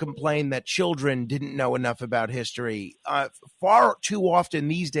used to complain that children didn't know enough about history. Far too often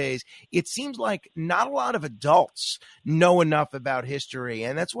these days, it seems like not a lot of adults know enough about history.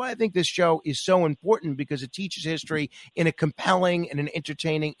 And that's why I think this show is so important, because it teaches history in a compelling and an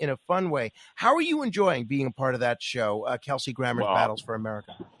entertaining, in a fun way. How are you enjoying being a part of that show, Kelsey Grammer's Battles for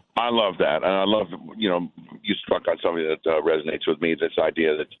America? I love that. And I love, you struck on something that resonates with me, this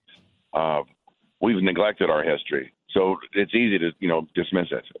idea that we've neglected our history. So it's easy to, dismiss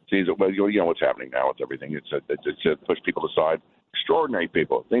it. It's easy. Well, what's happening now with everything. It's to push people aside. Extraordinary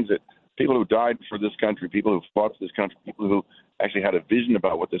people, people who died for this country, people who fought for this country, people who actually had a vision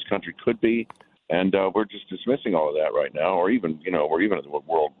about what this country could be. And we're just dismissing all of that right now, or even, we're even in a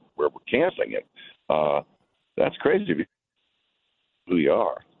world where we're canceling it. That's crazy. Who you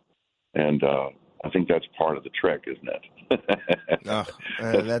are. And I think that's part of the trick, isn't it?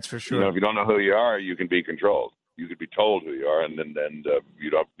 That's for sure. If you don't know who you are, you can be controlled. You could be told who you are, and you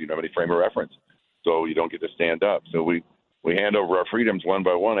don't have any frame of reference, so you don't get to stand up. So we hand over our freedoms one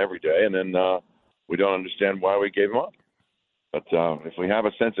by one every day, and then we don't understand why we gave them up. But if we have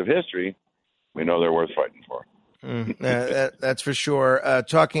a sense of history, we know they're worth fighting for. That's for sure.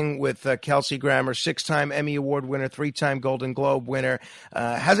 Talking with Kelsey Grammer, 6-time Emmy Award winner, 3-time Golden Globe winner.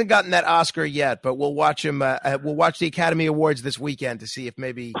 Hasn't gotten that Oscar yet, but we'll watch him. We'll watch the Academy Awards this weekend to see if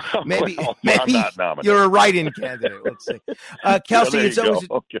maybe you're a write-in candidate. Let's see. Kelsey,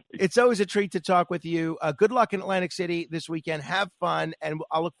 it's always a treat to talk with you. Good luck in Atlantic City this weekend. Have fun, and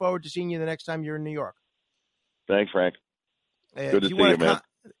I'll look forward to seeing you the next time you're in New York. Thanks, Frank. Good to see you, man.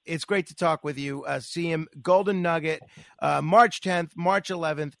 It's great to talk with you. See him, Golden Nugget, March 10th, March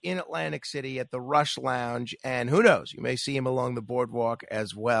 11th in Atlantic City at the Rush Lounge. And who knows, you may see him along the boardwalk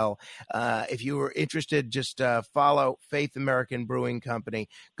as well. If you were interested, just follow Faith American Brewing Company.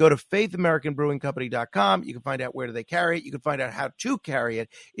 Go to faithamericanbrewingcompany.com. You can find out where they carry it. You can find out how to carry it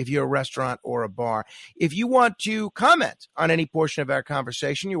if you're a restaurant or a bar. If you want to comment on any portion of our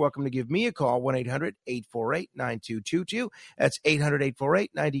conversation, you're welcome to give me a call, 1-800-848-9222. That's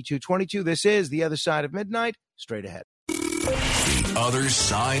 800-848-9222. This is The Other Side of Midnight. Straight ahead. The Other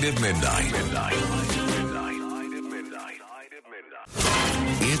Side of Midnight.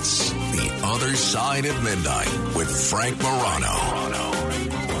 It's The Other Side of Midnight with Frank Morano.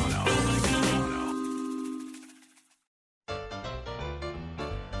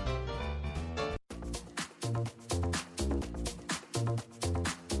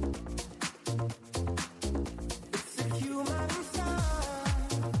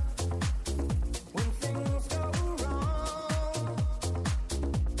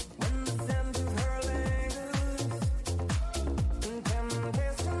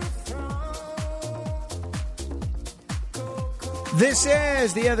 This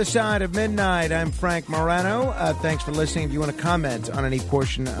is The Other Side of Midnight. I'm Frank Morano. Thanks for listening. If you want to comment on any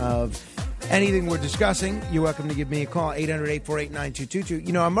portion of anything we're discussing, you're welcome to give me a call, 800-848-9222.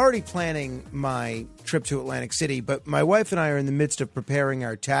 You know, I'm already planning my trip to Atlantic City, but my wife and I are in the midst of preparing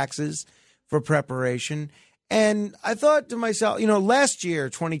our taxes for preparation. And I thought to myself, you know, last year,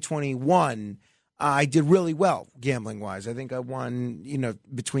 2021, I did really well gambling-wise. I think I won, you know,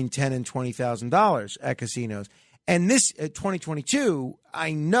 between $10,000 and $20,000 at casinos. And this 2022,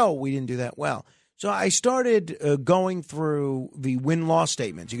 I know we didn't do that well. So I started going through the win-loss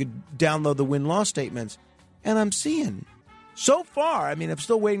statements. You could download the win-loss statements, and I'm seeing so far, I mean, I'm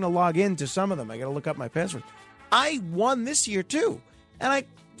still waiting to log into some of them. I got to look up my password. I won this year, too. And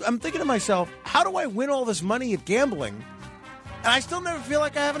I'm thinking to myself, how do I win all this money at gambling, and I still never feel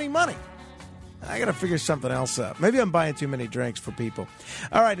like I have any money? I got to figure something else out. Maybe I'm buying too many drinks for people.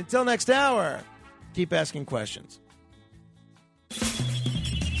 All right, until next hour. Keep asking questions.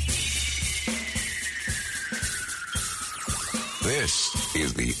 This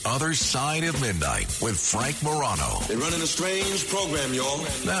is The Other Side of Midnight with Frank Morano. They're running a strange program, y'all.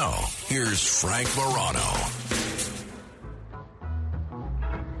 Now, here's Frank Morano.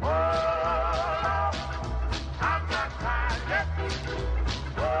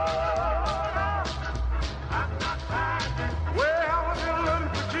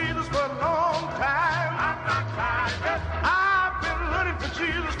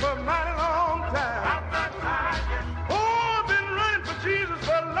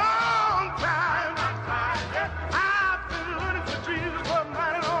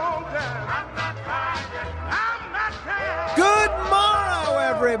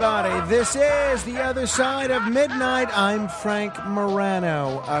 Everybody, this is The Other Side of Midnight. I'm Frank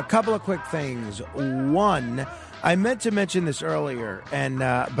Morano. A couple of quick things. One, I meant to mention this earlier, and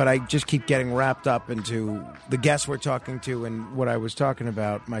but I just keep getting wrapped up into the guests we're talking to and what I was talking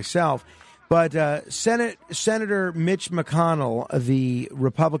about myself. But Senator Mitch McConnell, the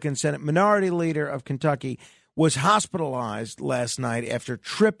Republican Senate Minority Leader of Kentucky, was hospitalized last night after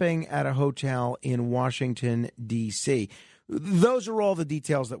tripping at a hotel in Washington, D.C. Those are all the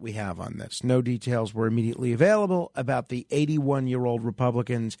details that we have on this. No details were immediately available about the 81-year-old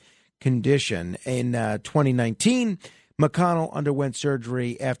Republican's condition. In 2019, McConnell underwent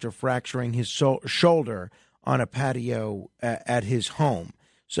surgery after fracturing his shoulder on a patio at his home.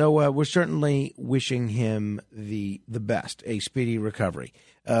 So we're certainly wishing him the best, a speedy recovery.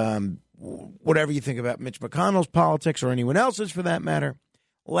 Whatever you think about Mitch McConnell's politics or anyone else's for that matter,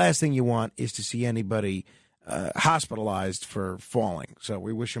 last thing you want is to see anybody hospitalized for falling. So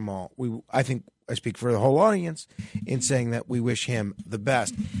we wish him all. I think I speak for the whole audience in saying that we wish him the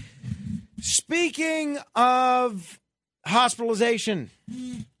best. Speaking of hospitalization,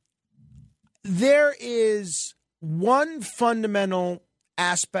 there is one fundamental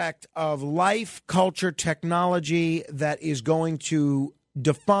aspect of life, culture, technology that is going to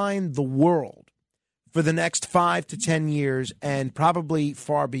define the world for the next 5 to 10 years and probably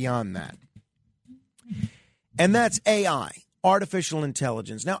far beyond that. And that's AI, artificial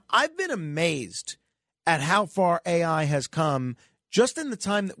intelligence. Now, I've been amazed at how far AI has come just in the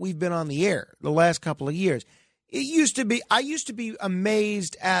time that we've been on the air, the last couple of years. I used to be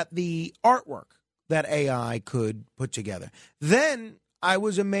amazed at the artwork that AI could put together. Then I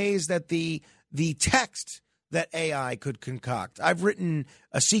was amazed at the text that AI could concoct. I've written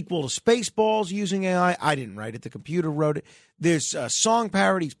a sequel to Spaceballs using AI. I didn't write it. The computer wrote it. There's song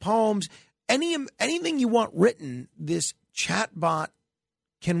parodies, poems. Anything you want written, this chatbot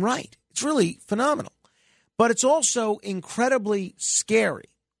can write. It's really phenomenal. But it's also incredibly scary.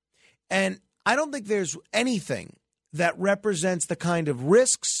 And I don't think there's anything that represents the kind of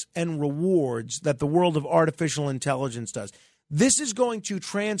risks and rewards that the world of artificial intelligence does. This is going to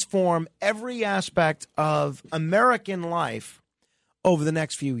transform every aspect of American life over the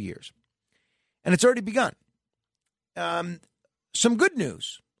next few years. And it's already begun. Some good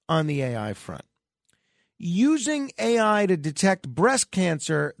news on the AI front. Using AI to detect breast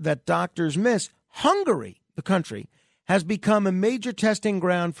cancer that doctors miss, Hungary, the country, has become a major testing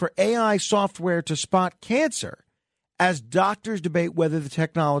ground for AI software to spot cancer as doctors debate whether the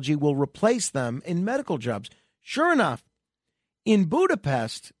technology will replace them in medical jobs. Sure enough, in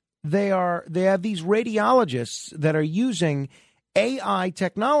Budapest, they have these radiologists that are using AI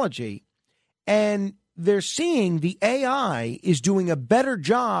technology, and they're seeing the AI is doing a better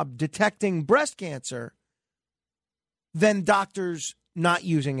job detecting breast cancer than doctors not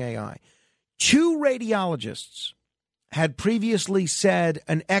using AI. 2 radiologists had previously said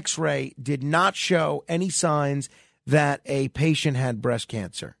an X-ray did not show any signs that a patient had breast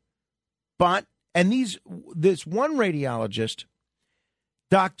cancer. This one radiologist,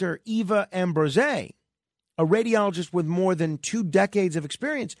 Dr. Eva Ambrose, a radiologist with more than 2 decades of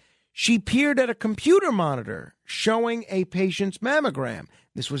experience, she peered at a computer monitor showing a patient's mammogram.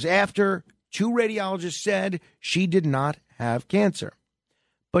 This was after 2 radiologists said she did not have cancer.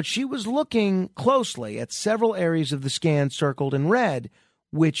 But she was looking closely at several areas of the scan circled in red,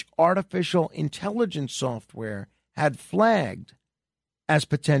 which artificial intelligence software had flagged as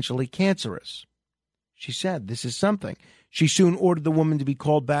potentially cancerous. She said, this is something. She soon ordered the woman to be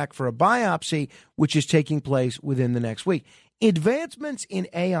called back for a biopsy, which is taking place within the next week. Advancements in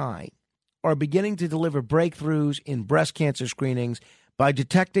AI are beginning to deliver breakthroughs in breast cancer screenings by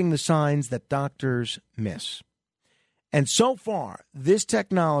detecting the signs that doctors miss. And so far, this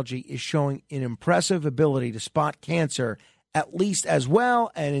technology is showing an impressive ability to spot cancer at least as well,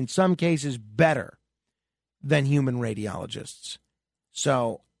 and in some cases better, than human radiologists.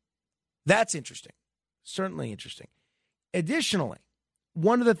 So that's interesting. Certainly interesting. Additionally,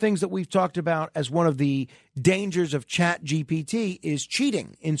 one of the things that we've talked about as one of the dangers of ChatGPT is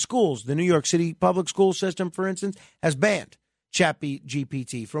cheating in schools. The New York City public school system, for instance, has banned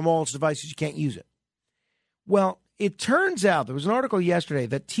ChatGPT from all its devices. You can't use it. Well, it turns out, there was an article yesterday,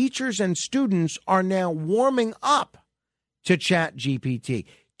 that teachers and students are now warming up to ChatGPT.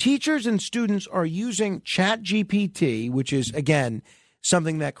 Teachers and students are using ChatGPT, which is, again,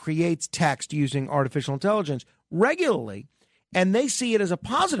 something that creates text using artificial intelligence, regularly, and they see it as a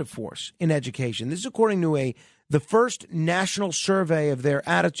positive force in education. This is according to the first national survey of their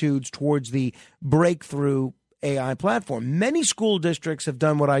attitudes towards the breakthrough AI platform. Many school districts have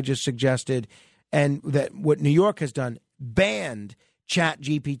done what I just suggested, and that what New York has done, banned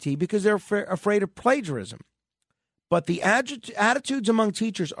ChatGPT because they're afraid of plagiarism. But the attitudes among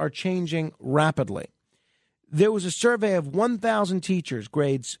teachers are changing rapidly. There was a survey of 1,000 teachers,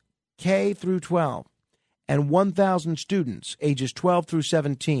 grades K through 12, and 1,000 students, ages 12 through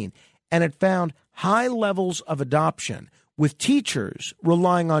 17, and it found high levels of adoption, with teachers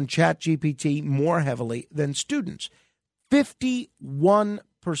relying on ChatGPT more heavily than students.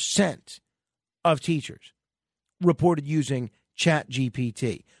 51% of teachers reported using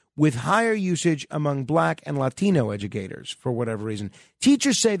ChatGPT, with higher usage among Black and Latino educators for whatever reason.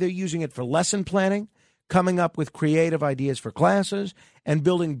 Teachers say they're using it for lesson planning, coming up with creative ideas for classes, and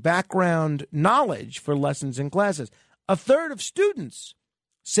building background knowledge for lessons in classes. A third of students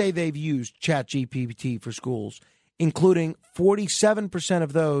say they've used ChatGPT for schools, including 47%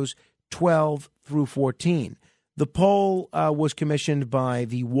 of those 12 through 14. The poll was commissioned by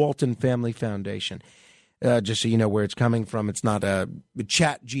the Walton Family Foundation. Just so you know where it's coming from, it's not a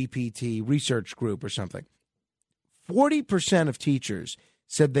ChatGPT research group or something. 40% of teachers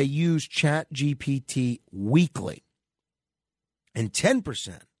said they use ChatGPT weekly, and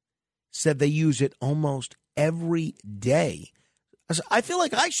 10% said they use it almost every day. I feel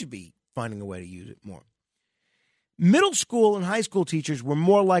like I should be finding a way to use it more. Middle school and high school teachers were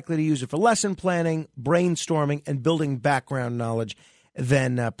more likely to use it for lesson planning, brainstorming, and building background knowledge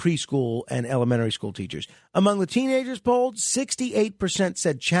than preschool and elementary school teachers. Among the teenagers polled, 68%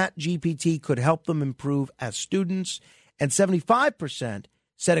 said ChatGPT could help them improve as students, and 75%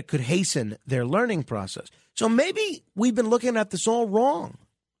 said it could hasten their learning process. So maybe we've been looking at this all wrong.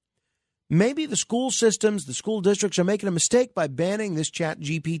 Maybe the school systems, the school districts are making a mistake by banning this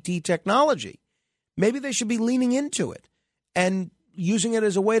ChatGPT technology. Maybe they should be leaning into it and using it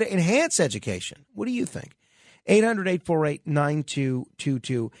as a way to enhance education. What do you think?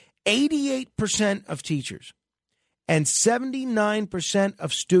 800-848-9222. 88% of teachers And 79%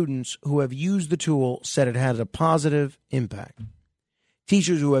 of students who have used the tool said it had a positive impact.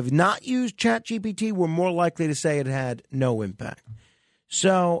 Teachers who have not used ChatGPT were more likely to say it had no impact.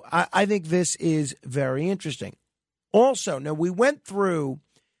 So I think this is very interesting. Also, now we went through,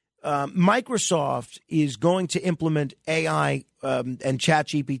 Microsoft is going to implement AI and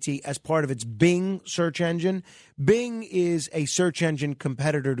ChatGPT as part of its Bing search engine. Bing is a search engine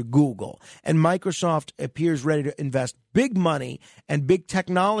competitor to Google, and Microsoft appears ready to invest big money and big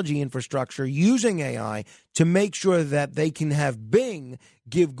technology infrastructure using AI to make sure that they can have Bing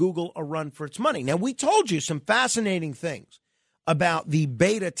give Google a run for its money. Now, we told you some fascinating things about the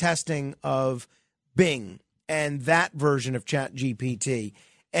beta testing of Bing and that version of ChatGPT,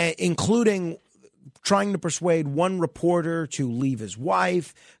 including trying to persuade one reporter to leave his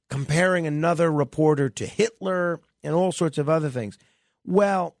wife, comparing another reporter to Hitler, and all sorts of other things.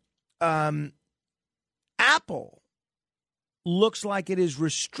 Well, Apple looks like it is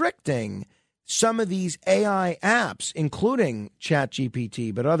restricting some of these AI apps, including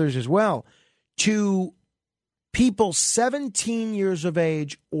ChatGPT, but others as well, to people 17 years of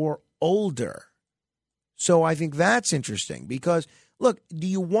age or older. So I think that's interesting because, look, do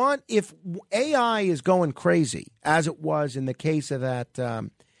you want, if AI is going crazy, as it was in the case of that,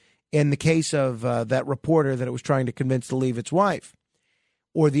 that reporter that it was trying to convince to leave its wife,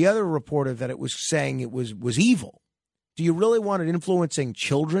 or the other reporter that it was saying it was evil, do you really want it influencing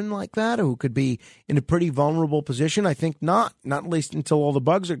children like that who could be in a pretty vulnerable position? I think not at least until all the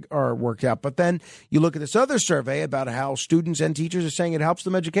bugs are worked out. But then you look at this other survey about how students and teachers are saying it helps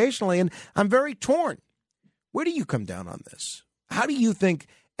them educationally, and I'm very torn. Where do you come down on this? How do you think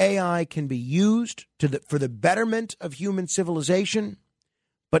AI can be used for the betterment of human civilization,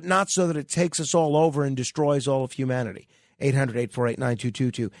 but not so that it takes us all over and destroys all of humanity?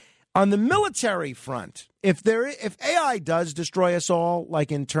 800-848-9222. On the military front, if AI does destroy us all, like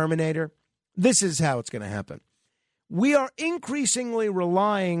in Terminator, this is how it's going to happen. We are increasingly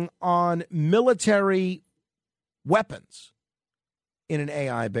relying on military weapons in an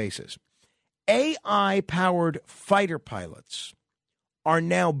AI basis. AI-powered fighter pilots are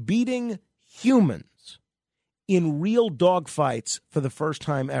now beating humans in real dogfights for the first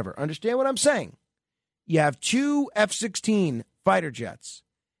time ever. Understand what I'm saying? You have two F-16 fighter jets,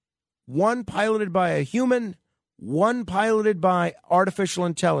 one piloted by a human, one piloted by artificial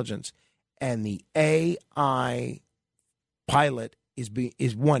intelligence, and the AI pilot is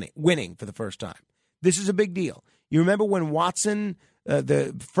winning for the first time. This is a big deal. You remember when Watson,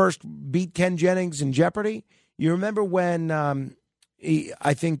 the first beat Ken Jennings in Jeopardy? You remember when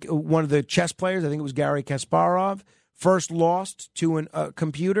I think one of the chess players, I think it was Garry Kasparov, first lost to a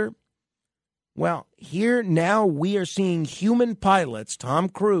computer? Well, here now we are seeing human pilots, Tom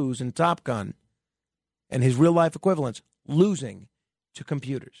Cruise in Top Gun, and his real-life equivalents, losing to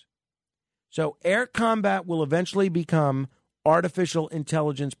computers. So air combat will eventually become artificial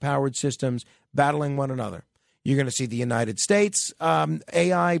intelligence-powered systems battling one another. You're going to see the United States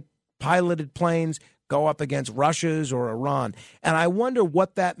AI-piloted planes go up against Russia's or Iran. And I wonder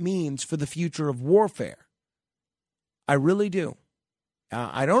what that means for the future of warfare. I really do.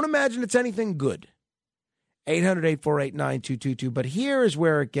 I don't imagine it's anything good. 800-848-9222. But here is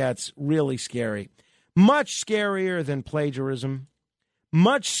where it gets really scary. Much scarier than plagiarism.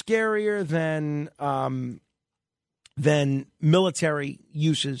 Much scarier than military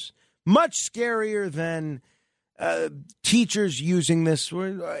uses. Much scarier than teachers using this.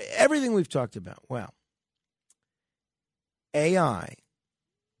 Everything we've talked about. Well, AI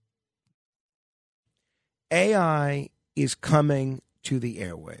is coming to the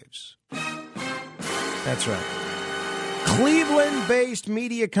airwaves. That's right. Cleveland-based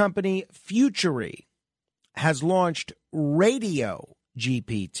media company Futury has launched Radio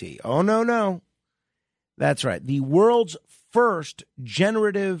GPT. Oh, no. That's right. The world's first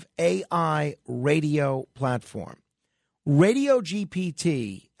generative AI radio platform. Radio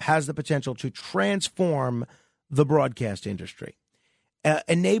GPT has the potential to transform the broadcast industry,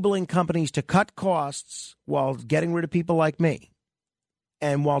 enabling companies to cut costs while getting rid of people like me,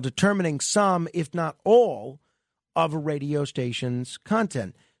 and while determining some, if not all, of a radio station's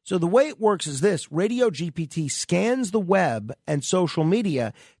content. So the way it works is this. Radio GPT scans the web and social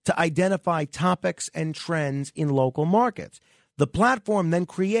media to identify topics and trends in local markets. The platform then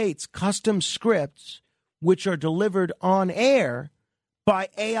creates custom scripts which are delivered on air by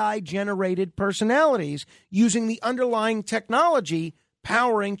AI-generated personalities using the underlying technology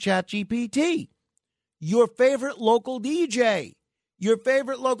powering ChatGPT. Your favorite local DJ, your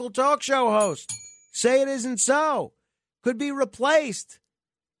favorite local talk show host, say it isn't so, could be replaced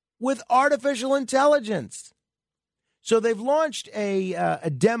with artificial intelligence. So they've launched a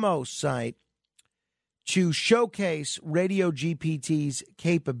demo site to showcase Radio GPT's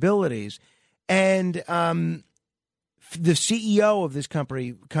capabilities. And the CEO of this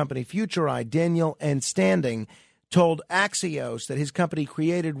company FutureEye, Daniel N. Standing, told Axios that his company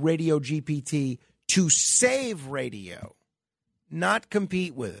created Radio GPT to save radio, not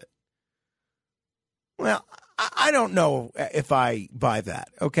compete with it. Well, I don't know if I buy that,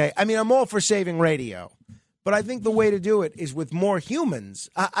 okay? I mean, I'm all for saving radio, but I think the way to do it is with more humans.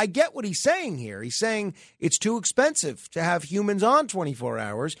 I get what he's saying here. He's saying it's too expensive to have humans on 24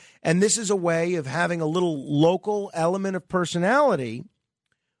 hours, and this is a way of having a little local element of personality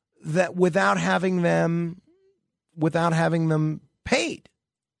that without having them paid.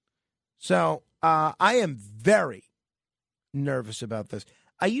 So I am very nervous about this.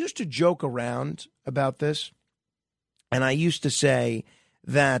 I used to joke around about this, and I used to say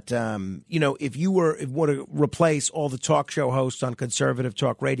that, if you were to replace all the talk show hosts on conservative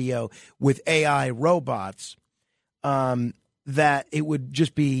talk radio with AI robots, that it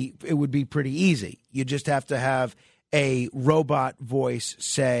would be pretty easy. You just have to have a robot voice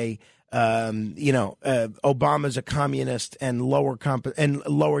say, Obama's a communist and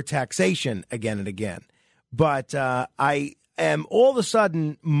lower taxation again and again. But I am all of a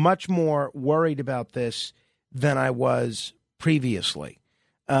sudden much more worried about this than I was previously.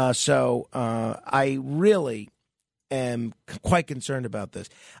 So I really am quite concerned about this.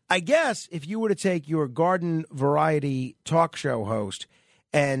 I guess if you were to take your garden variety talk show host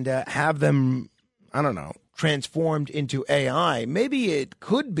and have them, I don't know, transformed into AI, maybe it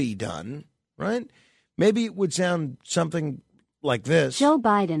could be done, right? Maybe it would sound something like this. Joe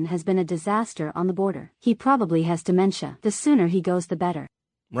Biden has been a disaster on the border. He probably has dementia. The sooner he goes, the better.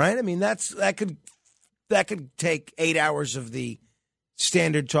 Right? I mean, that could take 8 hours of the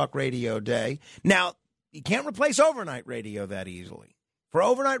standard talk radio day. Now, you can't replace overnight radio that easily. For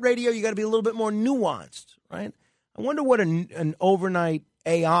overnight radio, you got to be a little bit more nuanced, right? I wonder what an overnight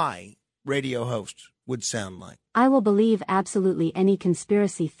AI radio host would sound like. I will believe absolutely any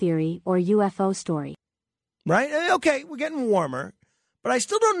conspiracy theory or UFO story. Right? Okay, we're getting warmer, but I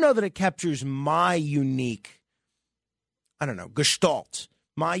still don't know that it captures my unique, gestalt,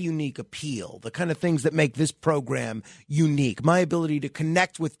 my unique appeal, the kind of things that make this program unique, my ability to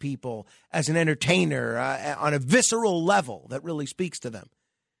connect with people as an entertainer on a visceral level that really speaks to them.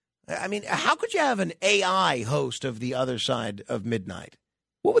 I mean, how could you have an AI host of The Other Side of Midnight?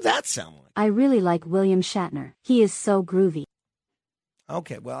 What would that sound like? I really like William Shatner. He is so groovy.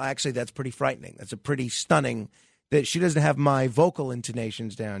 Okay, well, actually, that's pretty frightening. That's a pretty stunning that she doesn't have my vocal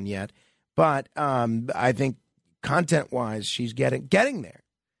intonations down yet. But I think content-wise, she's getting there.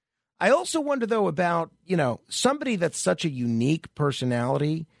 I also wonder, though, about, somebody that's such a unique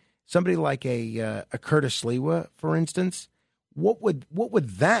personality, somebody like a Curtis Sliwa, for instance. What would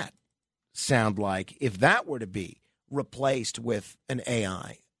that sound like if that were to be replaced with an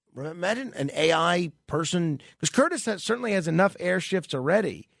AI? Imagine an AI person, because Curtis certainly has enough air shifts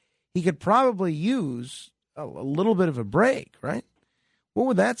already. He could probably use a little bit of a break, right? What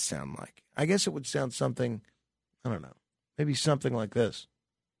would that sound like? I guess it would sound something, I don't know, maybe something like this.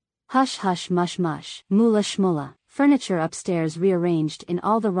 Hush, hush, mush, mush, moolah, shmoolah. Furniture upstairs rearranged in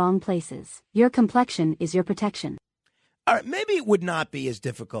all the wrong places. Your complexion is your protection. All right, maybe it would not be as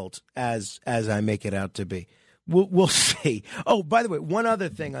difficult as I make it out to be. We'll see. Oh, by the way, one other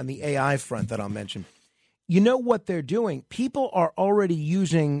thing on the AI front that I'll mention. You know what they're doing? People are already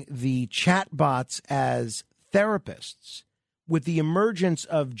using the chatbots as therapists with the emergence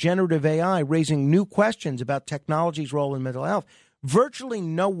of generative AI raising new questions about technology's role in mental health. Virtually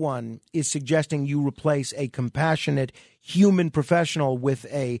no one is suggesting you replace a compassionate human professional with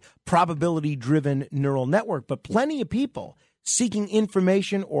a probability-driven neural network, but plenty of people seeking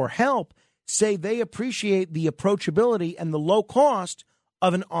information or help say they appreciate the approachability and the low cost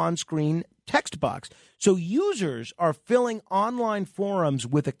of an on-screen text box. So users are filling online forums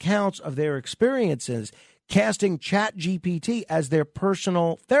with accounts of their experiences, casting ChatGPT as their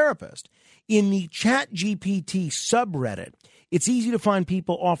personal therapist. In the ChatGPT subreddit, it's easy to find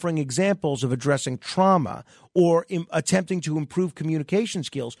people offering examples of addressing trauma or attempting to improve communication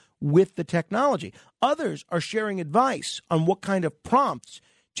skills with the technology. Others are sharing advice on what kind of prompts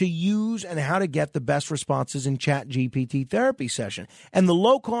to use and how to get the best responses in ChatGPT therapy session. And the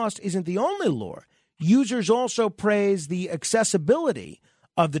low cost isn't the only lure. Users also praise the accessibility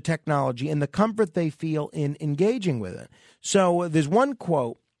of the technology and the comfort they feel in engaging with it. So there's one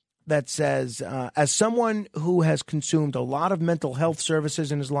quote that says, as someone who has consumed a lot of mental health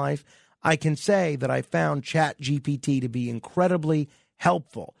services in his life, I can say that I found ChatGPT to be incredibly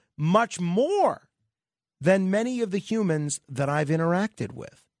helpful, much more than many of the humans that I've interacted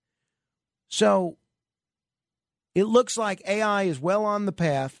with. So it looks like AI is well on the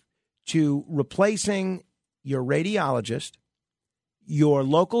path to replacing your radiologist, your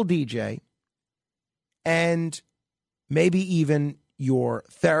local DJ, and maybe even your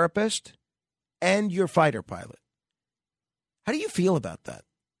therapist and your fighter pilot. How do you feel about that?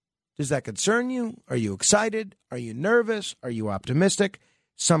 Does that concern you? Are you excited? Are you nervous? Are you optimistic?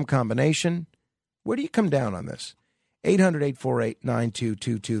 Some combination. Where do you come down on this?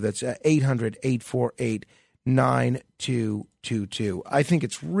 800-848-9222. That's 800-848-9222. I think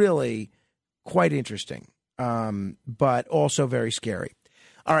it's really quite interesting, but also very scary.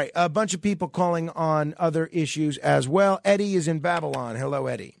 All right, a bunch of people calling on other issues as well. Eddie is in Babylon. Hello,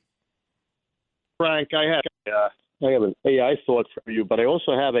 Eddie. Frank, I have an AI thought for you, but I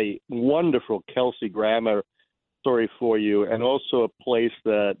also have a wonderful Kelsey Grammer story for you, and also a place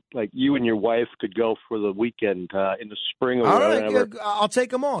that like you and your wife could go for the weekend in the spring or all whatever. right, I'll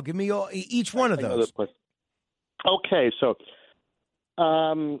take them all. Give me each one of those. Okay, so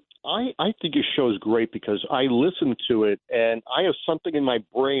I think your show is great because I listen to it and I have something in my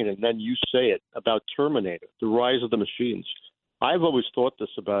brain, and then you say it about Terminator, the rise of the machines. I've always thought this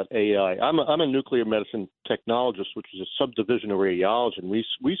about AI. I'm a nuclear medicine technologist, which is a subdivision of radiology, and we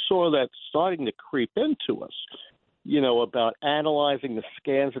saw that starting to creep into us, about analyzing the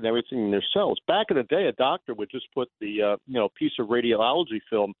scans and everything in their cells. Back in the day, a doctor would just put the piece of radiology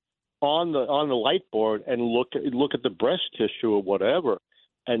film on the light board and look at the breast tissue or whatever.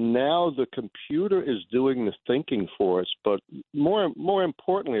 And now the computer is doing the thinking for us. But more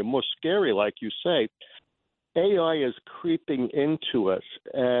importantly, and more scary, like you say, AI is creeping into us.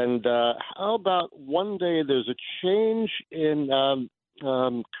 And how about one day there's a change in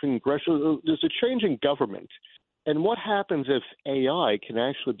there's a change in government. And what happens if AI can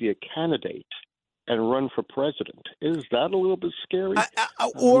actually be a candidate and run for president? Is that a little bit scary?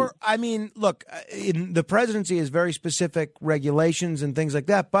 Look, in the presidency has very specific regulations and things like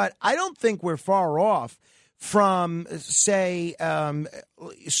that, but I don't think we're far off from, say,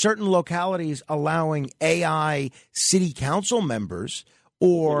 certain localities allowing AI city council members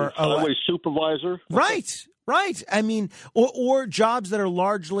or highway supervisor. Right. I mean, or jobs that are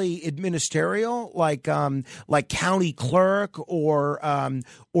largely administerial, like county clerk or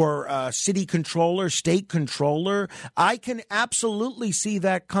city controller, state controller. I can absolutely see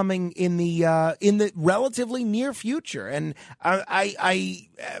that coming in the relatively near future, and I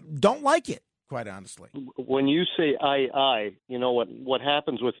don't like it, quite honestly. When you say I, you know what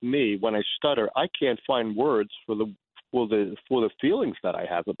happens with me when I stutter? I can't find words for the feelings that I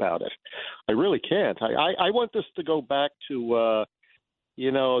have about it. I really can't. I want this to go back to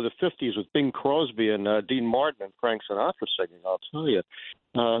the 50s with Bing Crosby and Dean Martin and Frank Sinatra singing. I'll tell you.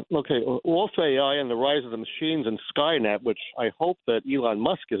 Okay, off AI and the rise of the machines and Skynet, which I hope that Elon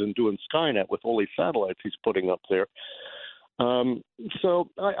Musk isn't doing Skynet with all these satellites he's putting up there. So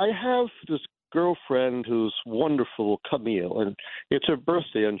I have this girlfriend who's wonderful, Camille, and it's her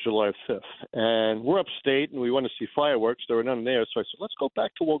birthday on July 5th. And we're upstate, and we want to see fireworks. There are none there, so I said, let's go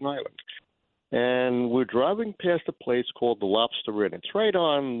back to Long Island. And we're driving past a place called the Lobster Inn. It's right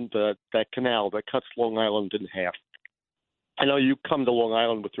on that canal that cuts Long Island in half. I know you come to Long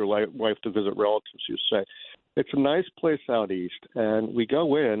Island with your wife to visit relatives, you say. It's a nice place out east. And we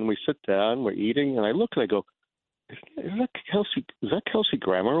go in, we sit down, we're eating, and I look and I go, is that Kelsey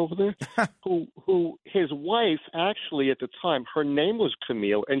Grammer over there? who his wife actually at the time, her name was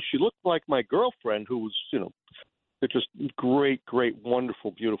Camille, and she looked like my girlfriend, who was, they're just great,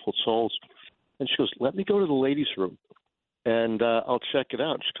 wonderful, beautiful souls. And she goes, let me go to the ladies' room, and I'll check it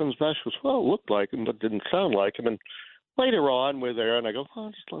out. She comes back, she goes, well, it looked like him, but didn't sound like him. And later on, we're there, and I go,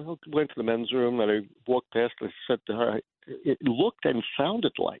 I went to the men's room, and I walked past, and I said to her, it looked and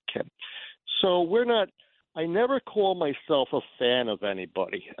sounded like him. So I never call myself a fan of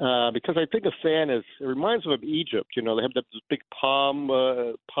anybody because I think a fan it reminds me of Egypt. They have those big palm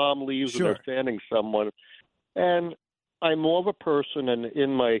leaves and they're fanning someone. And I'm more of a person, and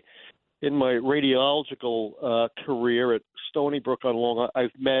in my radiological career at Stony Brook on Long Island,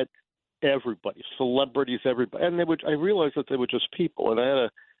 I've met everybody, celebrities, everybody. And I realized that they were just people. And I had a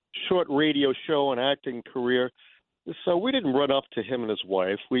short radio show and acting career. So we didn't run up to him and his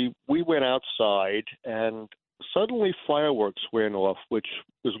wife. We went outside, and suddenly fireworks went off, which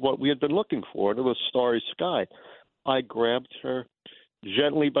is what we had been looking for. And it was starry sky. I grabbed her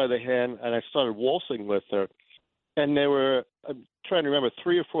gently by the hand, and I started waltzing with her. And there were, I'm trying to remember,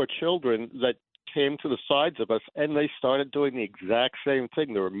 3 or 4 children that came to the sides of us, and they started doing the exact same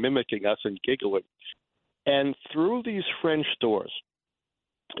thing. They were mimicking us and giggling. And through these French doors,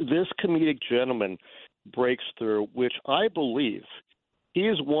 this comedic gentleman breaks through, which I believe he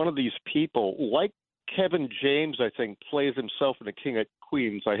is one of these people, like Kevin James, I think, plays himself in The King of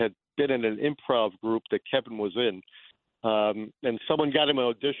Queens. I had been in an improv group that Kevin was in, and someone got him an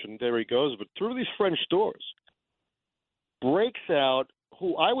audition. There he goes. But through these French doors, breaks out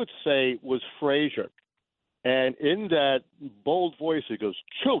who I would say was Frasier. And in that bold voice, he goes,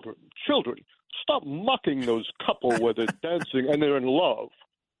 children, stop mocking those couple where they're dancing and they're in love.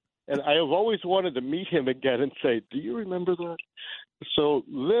 And I have always wanted to meet him again and say, do you remember that? So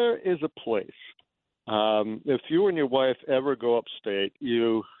there is a place. If you and your wife ever go upstate,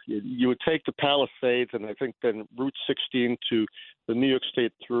 you would take the Palisades and I think then Route 16 to the New York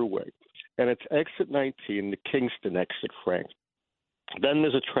State Thruway. And it's exit 19, the Kingston exit, Frank. Then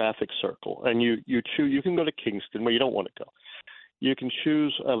there's a traffic circle, and you choose. You can go to Kingston where you don't want to go. You can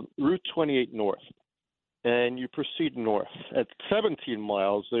choose Route 28 north, and you proceed north. At 17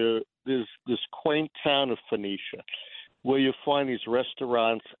 miles, there's this quaint town of Phoenicia, where you find these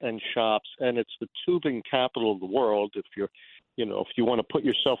restaurants and shops, and it's the tubing capital of the world. If you want to put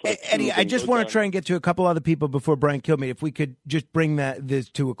yourself in a Eddie, I just want to try and get to a couple other people before Brian Kilmeade. If we could just bring this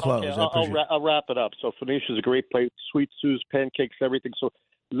to a close. Okay, I'll wrap it up. So Phoenicia is a great place, sweet Sue's, pancakes, everything. So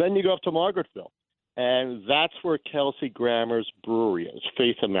then you go up to Margaretville, and that's where Kelsey Grammer's brewery is,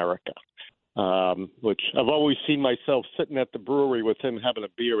 Faith America, which I've always seen myself sitting at the brewery with him having a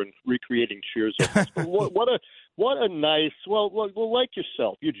beer and recreating Cheers. What a nice, well, like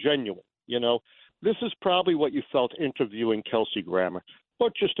yourself, you're genuine, This is probably what you felt interviewing Kelsey Grammer,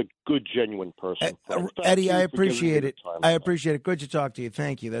 but just a good, genuine person. Eddie, I appreciate it. I appreciate it. Good to talk to you.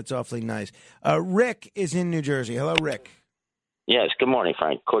 Thank you. That's awfully nice. Rick is in New Jersey. Hello, Rick. Yes, good morning,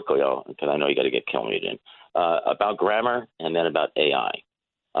 Frank. Quickly, because I know you got to get Kilmeade in. About Grammer and then about AI.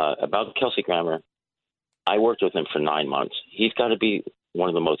 About Kelsey Grammer, I worked with him for 9 months. He's got to be one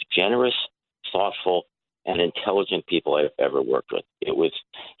of the most generous, thoughtful, and intelligent people I've ever worked with.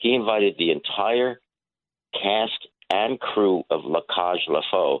 He invited the entire cast and crew of La Cage La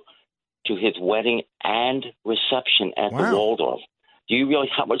Faux to his wedding and reception at the Waldorf. Do you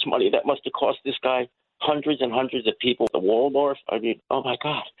realize how much money that must have cost this guy? Hundreds and hundreds of people at the Waldorf. I mean, oh my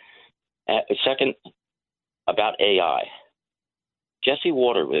God. Second, about AI. Jesse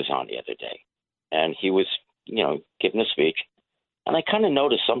Water was on the other day, and he was, giving a speech, and I kind of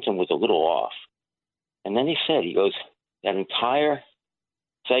noticed something was a little off. And then he goes, that entire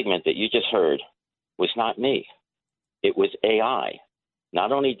segment that you just heard was not me. It was AI.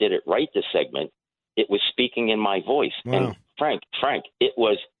 Not only did it write the segment, it was speaking in my voice. Wow. And Frank, it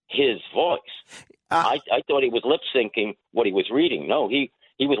was his voice. I thought he was lip syncing what he was reading. No, he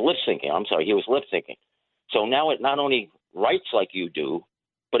was lip syncing. I'm sorry, he was lip syncing. So now it not only writes like you do,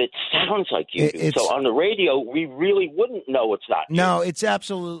 but it sounds like you do. So on the radio, we really wouldn't know it's not you. No, it's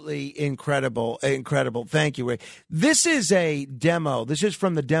absolutely incredible. Incredible. Thank you, Ray. This is a demo. This is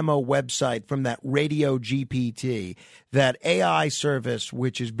from the demo website from that Radio GPT, that AI service,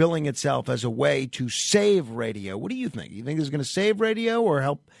 which is billing itself as a way to save radio. What do you think? You think it's going to save radio or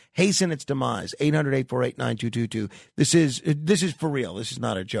help hasten its demise? 800-848-9222. This is for real. This is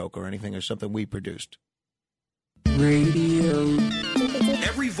not a joke or anything or something we produced. Radio.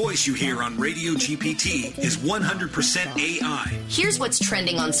 Every voice you hear on Radio GPT is 100% AI. Here's what's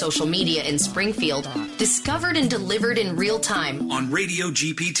trending on social media in Springfield, discovered and delivered in real time on Radio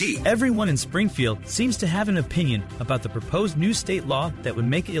GPT. Everyone in Springfield seems to have an opinion about the proposed new state law that would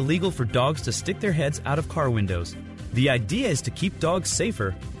make it illegal for dogs to stick their heads out of car windows. The idea is to keep dogs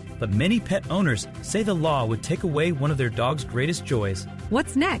safer, but many pet owners say the law would take away one of their dog's greatest joys.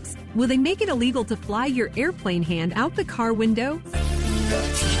 What's next? Will they make it illegal to fly your airplane hand out the car window?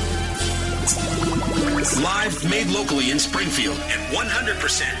 Live, made locally in Springfield, and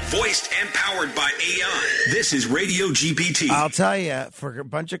 100% voiced and powered by AI. This is Radio GPT. I'll tell you, for a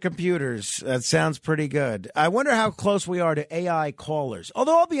bunch of computers, that sounds pretty good. I wonder how close we are to AI callers.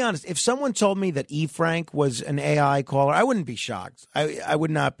 Although, I'll be honest, if someone told me that eFrank was an AI caller, I wouldn't be shocked. I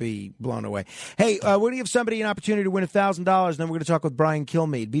would not be blown away. Hey, we're going to give somebody an opportunity to win $1,000, and then we're going to talk with Brian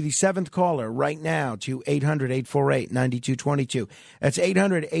Kilmeade. Be the seventh caller right now to 800-848-9222. That's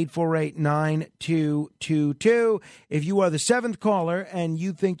 800-848-9222. If you are the seventh caller and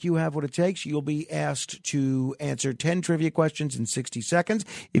you think you have what it takes, you'll be asked to answer 10 trivia questions in 60 seconds.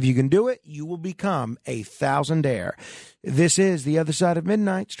 If you can do it, you will become a thousandaire. This is The Other Side of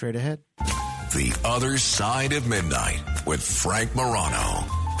Midnight. Straight ahead. The Other Side of Midnight with Frank Morano.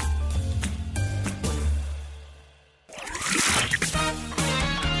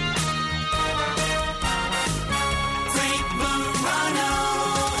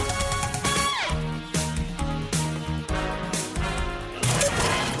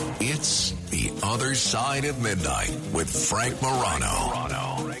 It's The Other Side of Midnight with Frank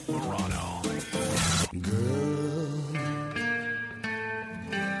Morano.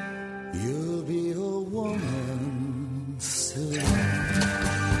 You'll be a woman soon.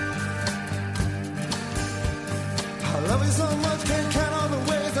 I love you so much, can't count all the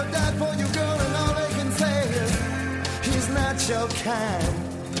ways I died for you, girl, and all they can say is he's not your kind.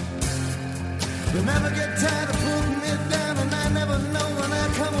 You'll never get tired of putting me down, and I never know when I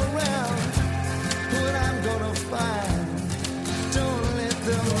come around what I'm gonna find. Don't let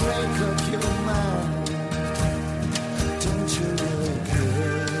them make up your mind. Don't you look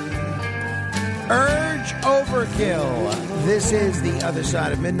good? Urge Overkill. This is The Other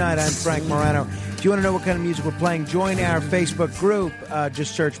Side of Midnight. I'm Frank Morano. If you want to know what kind of music we're playing, join our Facebook group.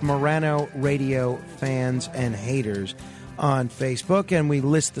 Just search Morano Radio Fans and Haters on Facebook, and we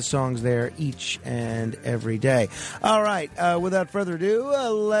list the songs there each and every day. All right, without further ado,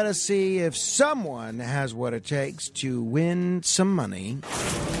 let us see if someone has what it takes to win some money.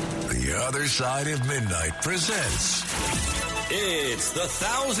 The Other Side of Midnight presents... It's the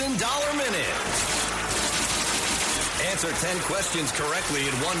 $1,000 Minute. Answer 10 questions correctly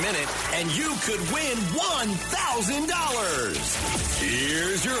in 1 minute, and you could win $1,000.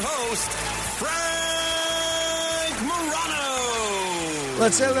 Here's your host, Frank Morano.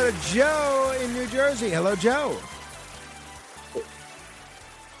 Let's say hello to Joe in New Jersey. Hello, Joe.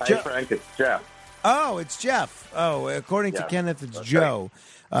 Hi, Frank. It's Jeff. Oh, it's Jeff. Oh, according to Kenneth, it's Joe.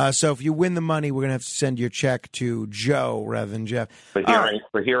 So if you win the money, we're going to have to send your check to Joe rather than Jeff. For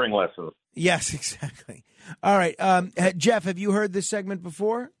hearing lessons. Yes, exactly. All right. Jeff, have you heard this segment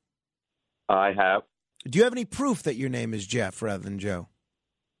before? I have. Do you have any proof that your name is Jeff rather than Joe?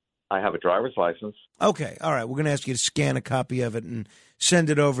 I have a driver's license. Okay. All right. We're going to ask you to scan a copy of it and send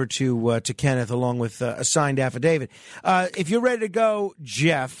it over to Kenneth along with a signed affidavit. If you're ready to go,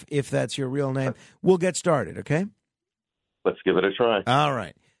 Jeff, if that's your real name, we'll get started, okay? Let's give it a try. All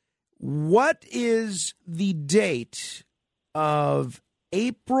right. What is the date of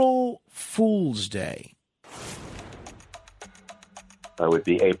April Fool's Day? That would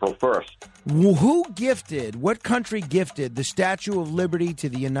be April 1st. What country gifted the Statue of Liberty to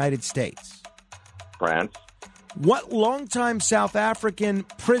the United States? France. What longtime South African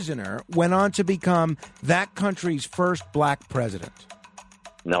prisoner went on to become that country's first black president?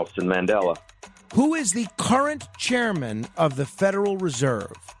 Nelson Mandela. Who is the current chairman of the Federal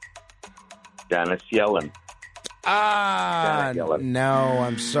Reserve? Janet Yellen. No,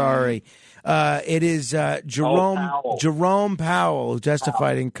 I'm sorry. It is Jerome Powell, who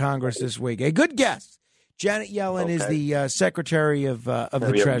testified in Congress this week. A good guess. Janet Yellen is the Secretary of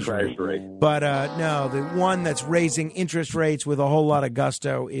the Treasury. But no, the one that's raising interest rates with a whole lot of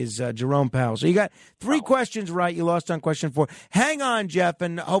gusto is Jerome Powell. So you got 3 questions right. You lost on question 4. Hang on, Jeff,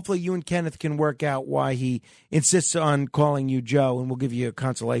 and hopefully you and Kenneth can work out why he insists on calling you Joe, and we'll give you a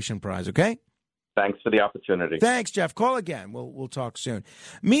consolation prize, okay? Thanks for the opportunity. Thanks, Jeff. Call again. We'll talk soon.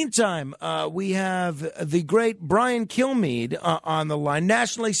 Meantime, we have the great Brian Kilmeade on the line,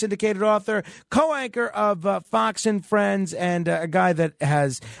 nationally syndicated author, co-anchor of Fox and Friends, and a guy that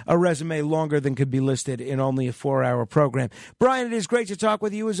has a resume longer than could be listed in only a 4-hour program. Brian, it is great to talk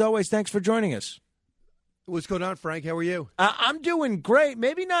with you as always. Thanks for joining us. What's going on, Frank? How are you? I'm doing great.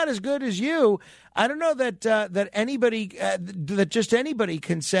 Maybe not as good as you. I don't know that anybody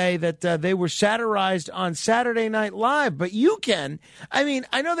can say that they were satirized on Saturday Night Live, but you can. I mean,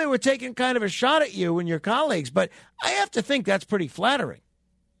 I know they were taking kind of a shot at you and your colleagues, but I have to think that's pretty flattering.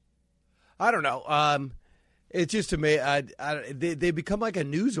 I don't know. It's just to me, they become like a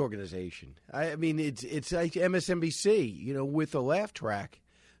news organization. I mean, it's like MSNBC, with a laugh track.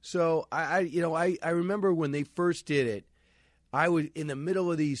 So I remember when they first did it, I would, in the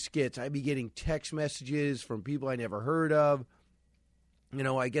middle of these skits, I'd be getting text messages from people I never heard of.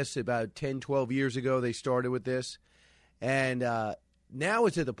 I guess about 10, 12 years ago they started with this. And now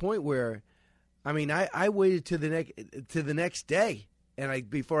it's at the point where, I waited to the next day, and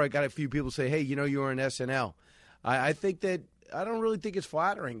before I got a few people say, hey, you're on SNL. I think that I don't really think it's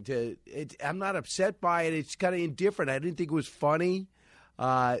flattering. I'm not upset by it. It's kind of indifferent. I didn't think it was funny.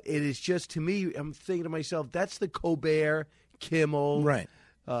 It is just, to me, I'm thinking to myself, that's the Colbert, Kimmel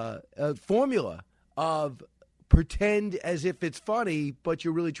formula of pretend as if it's funny, but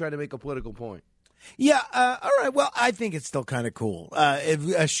you're really trying to make a political point. Yeah, all right. Well, I think it's still kind of cool. If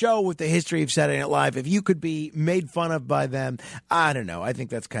a show with the history of Saturday Night Live, if you could be made fun of by them, I don't know. I think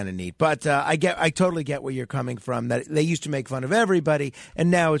that's kind of neat. But I totally get where you're coming from, that they used to make fun of everybody,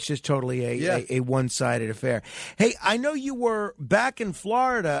 and now it's just totally a one-sided affair. Hey, I know you were back in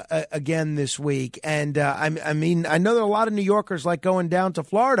Florida again this week, and I know that a lot of New Yorkers like going down to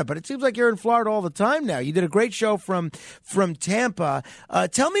Florida, but it seems like you're in Florida all the time now. You did a great show from Tampa.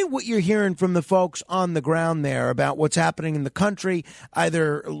 Tell me what you're hearing from the folks on the ground there about what's happening in the country,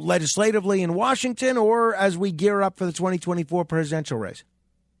 either legislatively in Washington or as we gear up for the 2024 presidential race.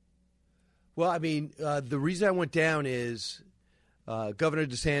 Well, I mean, the reason I went down is Governor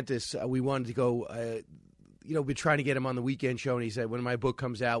DeSantis, we wanted to go, been trying to get him on the weekend show, and he said, when my book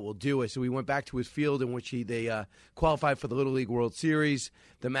comes out, we'll do it. So we went back to his field in which they qualified for the Little League World Series.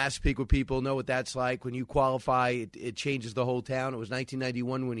 The Massapequa people know what that's like. When you qualify, it changes the whole town. It was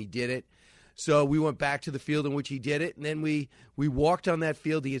 1991 when he did it. So we went back to the field in which he did it, and then we walked on that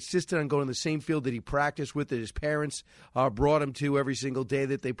field. He insisted on going to the same field that he practiced with, that his parents brought him to every single day,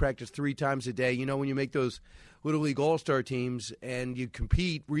 that they practiced 3 times a day. You know, when you make those Little League All-Star teams and you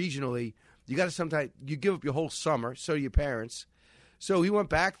compete regionally, you got to sometimes you give up your whole summer, so do your parents. So he went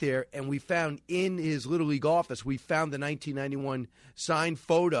back there, and we found in his Little League office, we found the 1991 signed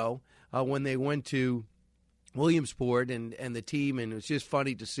photo when they went to Williamsport and the team, and it was just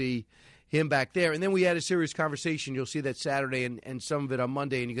funny to see him back there. And then we had a serious conversation. You'll see that Saturday and some of it on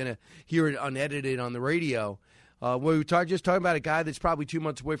Monday, and you're going to hear it unedited on the radio. Where we talking about a guy that's probably 2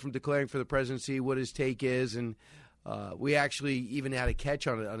 months away from declaring for the presidency, what his take is, and we actually even had a catch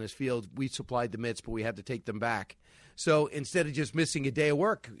on his field. We supplied the mitts, but we had to take them back. So instead of just missing a day of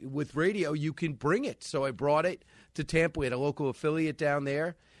work with radio, you can bring it. So I brought it to Tampa. We had a local affiliate down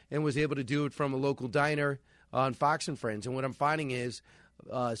there and was able to do it from a local diner on Fox and Friends. And what I'm finding is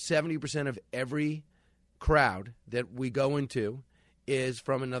 70% of every crowd that we go into is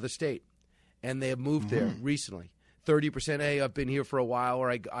from another state, and they have moved there recently. 30%, hey, I've been here for a while, or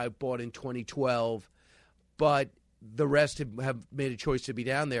I bought in 2012, but the rest have made a choice to be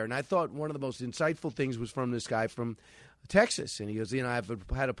down there. And I thought one of the most insightful things was from this guy from Texas, and he goes, I've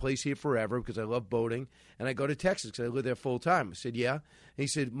had a place here forever because I love boating, and I go to Texas because I live there full time. I said, yeah. And he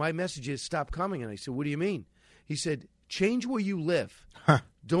said, my message is stop coming. And I said, what do you mean? He said, change where you live.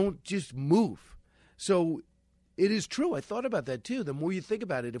 Don't just move. So it is true. I thought about that, too. The more you think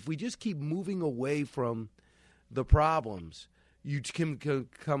about it, if we just keep moving away from the problems, you can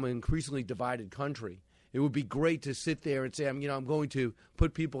become an increasingly divided country. It would be great to sit there and say, I'm going to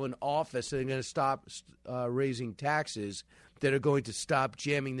put people in office and I'm going to stop raising taxes that are going to stop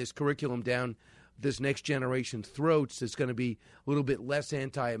jamming this curriculum down this next generation's throats that's going to be a little bit less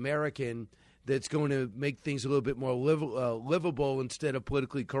anti-American, that's going to make things a little bit more livable instead of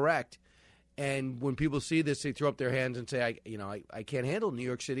politically correct. And when people see this, they throw up their hands and say, I can't handle New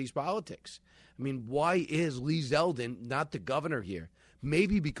York City's politics. I mean, why is Lee Zeldin not the governor here?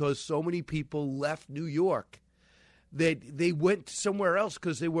 Maybe because so many people left New York that they went somewhere else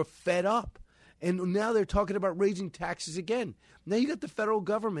because they were fed up. And now they're talking about raising taxes again. Now you got the federal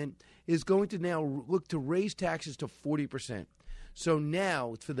government is going to now look to raise taxes to 40%. So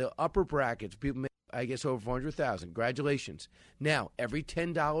now, for the upper brackets, people make, I guess, over $400,000. Congratulations. Now, every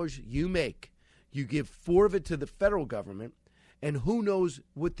 $10 you make, you give 4 of it to the federal government, and who knows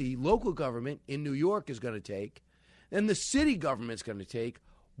what the local government in New York is going to take, and the city government's going to take.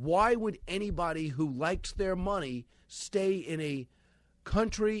 Why would anybody who likes their money stay in a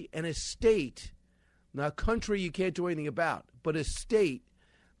country and a state, now a country you can't do anything about, but a state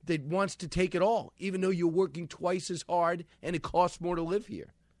that wants to take it all, even though you're working twice as hard and it costs more to live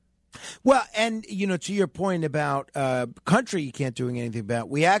here? Well, and, to your point about country you can't do anything about,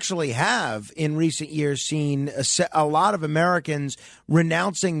 we actually have in recent years seen a lot of Americans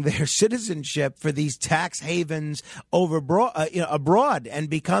renouncing their citizenship for these tax havens abroad and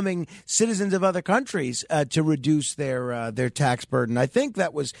becoming citizens of other countries to reduce their tax burden. I think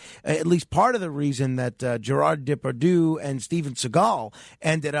that was at least part of the reason that Gerard Depardieu and Steven Seagal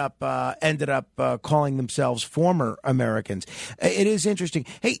ended up calling themselves former Americans. It is interesting.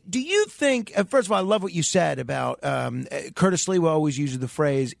 Hey, do you think, first of all, I love what you said about Curtis Sliwa always uses the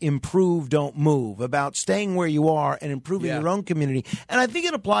phrase improve, don't move, about staying where you are and improving your own community. And I think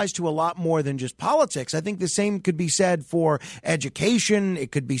it applies to a lot more than just politics. I think the same could be said for education.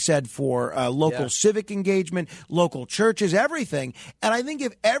 It could be said for local civic engagement, local churches, everything. And I think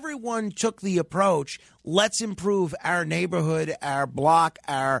if everyone took the approach, let's improve our neighborhood, our block,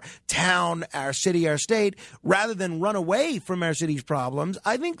 our town, our city, our state, rather than run away from our city's problems,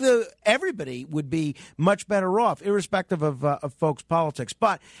 I think everybody would be much better off, irrespective of folks' politics.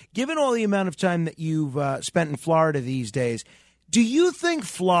 But given all the amount of time that you've spent in Florida these days, do you think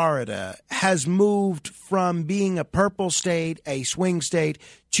Florida has moved from being a purple state, a swing state,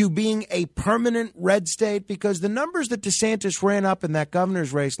 to being a permanent red state? Because the numbers that DeSantis ran up in that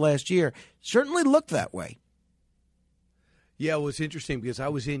governor's race last year certainly looked that way. Yeah, well, it's interesting because I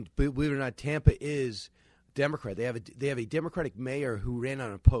was in, believe it or not, Tampa is Democrat. They have a Democratic mayor who ran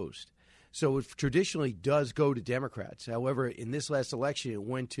unopposed. So it traditionally does go to Democrats. However, in this last election, it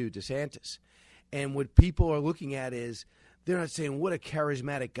went to DeSantis. And what people are looking at is, they're not saying what a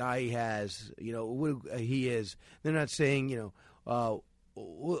charismatic guy he has, what he is. They're not saying,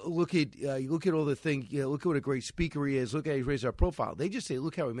 look at all the things, look at what a great speaker he is. Look how he raised our profile. They just say,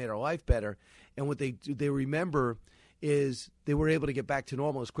 look how he made our life better. And what they remember is they were able to get back to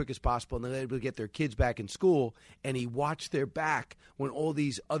normal as quick as possible, and they were able to get their kids back in school. And he watched their back when all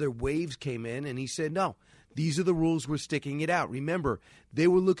these other waves came in, and he said, no, these are the rules. We're sticking it out. Remember, they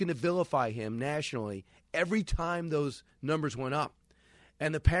were looking to vilify him nationally every time those numbers went up.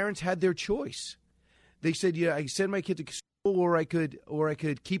 And the parents had their choice. They said, I send my kid to school, or I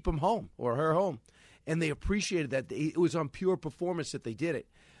could keep him home or her home. And they appreciated that. It was on pure performance that they did it.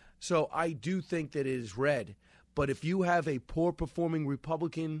 So I do think that it is red. But if you have a poor-performing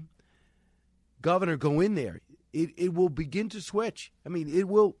Republican governor go in there, it will begin to switch. I mean, it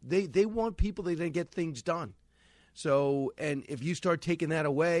will. They want people that can get things done. So, and if you start taking that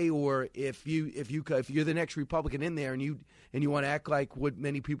away, or if you're the next Republican in there and you want to act like what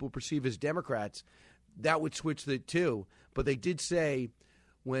many people perceive as Democrats, that would switch the two. But they did say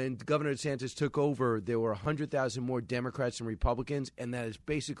when Governor DeSantis took over, there were 100,000 more Democrats and Republicans, and that has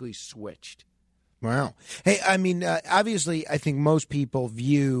basically switched. Wow. Hey, I mean, obviously, I think most people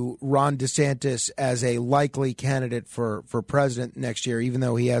view Ron DeSantis as a likely candidate for president next year, even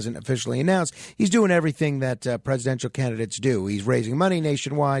though he hasn't officially announced. He's doing everything that presidential candidates do. He's raising money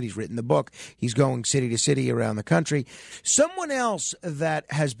nationwide. He's written the book. He's going city to city around the country. Someone else that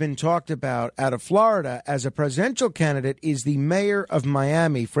has been talked about out of Florida as a presidential candidate is the mayor of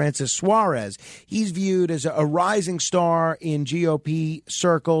Miami, Francis Suarez. He's viewed as a rising star in GOP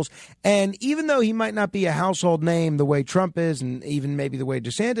circles. And even though he might not be a household name the way Trump is, and even maybe the way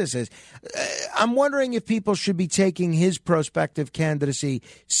DeSantis is, I'm wondering if people should be taking his prospective candidacy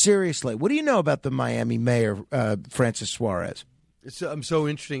seriously. What do you know about the Miami mayor, Francis Suarez? I'm so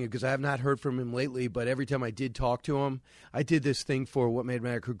interesting because I have not heard from him lately, but every time I did talk to him, I did this thing for What Made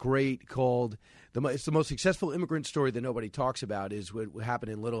America Great called, it's the most successful immigrant story that nobody talks about, is what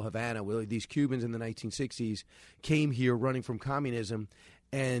happened in Little Havana, where these Cubans in the 1960s came here running from communism.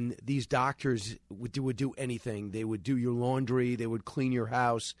 And these doctors would do anything. They would do your laundry. They would clean your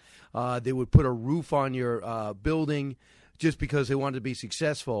house. They would put a roof on your building just because they wanted to be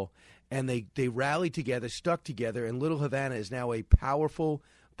successful. And they rallied together, stuck together, and Little Havana is now a powerful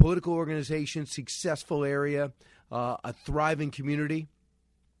political organization, successful area, a thriving community.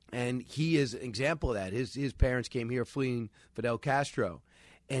 And he is an example of that. His parents came here fleeing Fidel Castro.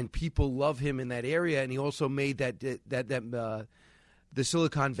 And people love him in that area. And he also made the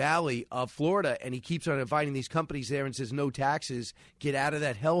Silicon Valley of Florida, and he keeps on inviting these companies there and says, no taxes, get out of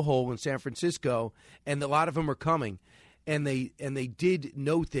that hellhole in San Francisco, and a lot of them are coming. And they did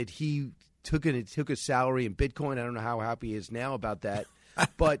note that he took a salary in Bitcoin. I don't know how happy he is now about that,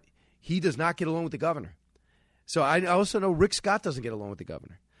 but he does not get along with the governor. So I also know Rick Scott doesn't get along with the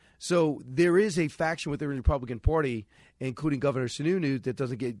governor. So there is a faction within the Republican Party, including Governor Sununu,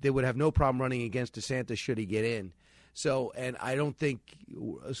 that they would have no problem running against DeSantis should he get in. So, and I don't think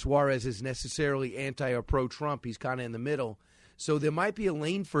Suarez is necessarily anti or pro-Trump. He's kind of in the middle. So there might be a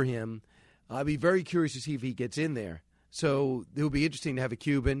lane for him. I'd be very curious to see if he gets in there. So it would be interesting to have a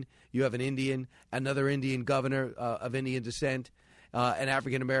Cuban. You have an Indian, another Indian governor of Indian descent, an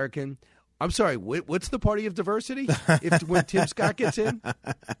African-American. I'm sorry, what's the party of diversity when Tim Scott gets in?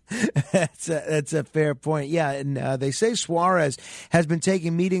 That's a fair point. Yeah, and they say Suarez has been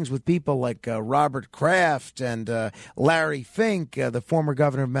taking meetings with people like Robert Kraft and Larry Fink, the former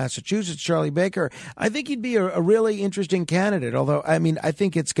governor of Massachusetts, Charlie Baker. I think he'd be a really interesting candidate, although, I mean, I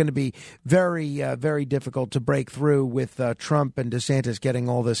think it's going to be very, very difficult to break through with Trump and DeSantis getting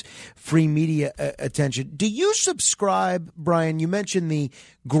all this free media attention. Do you subscribe, Brian? You mentioned the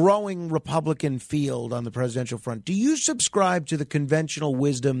growing Republican field on the presidential front. Do you subscribe to the conventional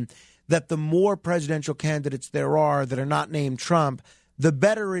wisdom that the more presidential candidates there are that are not named Trump, the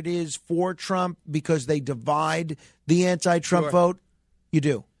better it is for Trump because they divide the anti-Trump vote? You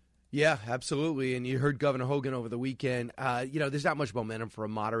do? Yeah, absolutely. And you heard Governor Hogan over the weekend. There's not much momentum for a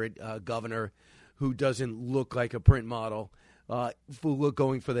moderate governor who doesn't look like a print model.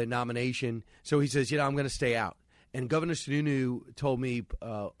 going for the nomination. So he says, I'm going to stay out. And Governor Sununu told me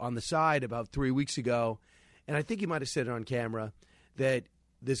on the side about 3 weeks ago, and I think he might have said it on camera, that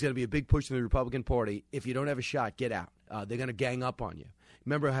there's going to be a big push in the Republican Party. If you don't have a shot, get out. They're going to gang up on you.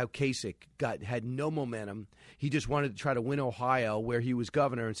 Remember how Kasich had no momentum. He just wanted to try to win Ohio, where he was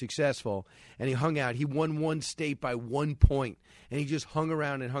governor and successful, and he hung out. He won one state by 1 point, and he just hung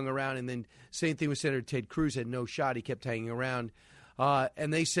around. And then same thing with Senator Ted Cruz, had no shot. He kept hanging around.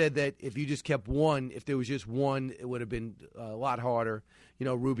 And they said that if you just kept one, if there was just one, it would have been a lot harder.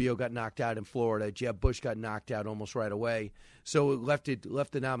 Rubio got knocked out in Florida. Jeb Bush got knocked out almost right away. So it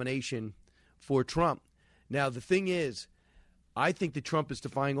left the nomination for Trump. Now, the thing is, I think that Trump is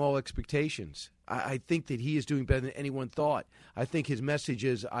defying all expectations. I think that he is doing better than anyone thought. I think his message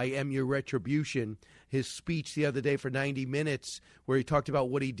is, I am your retribution. His speech the other day for 90 minutes where he talked about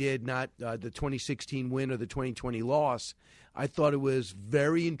what he did, not the 2016 win or the 2020 loss, I thought it was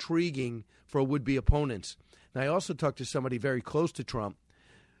very intriguing for would-be opponents. And I also talked to somebody very close to Trump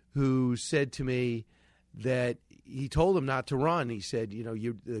who said to me that he told him not to run. He said,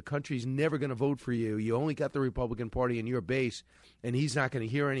 the country's never going to vote for you. You only got the Republican Party in your base, and he's not going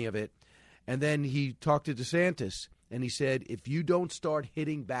to hear any of it. And then he talked to DeSantis, and he said, if you don't start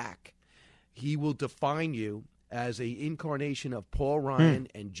hitting back, he will define you as an incarnation of Paul Ryan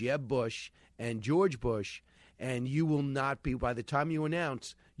and Jeb Bush and George Bush, and you will not be, by the time you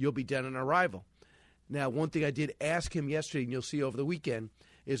announce, you'll be dead on arrival. Now, one thing I did ask him yesterday, and you'll see over the weekend,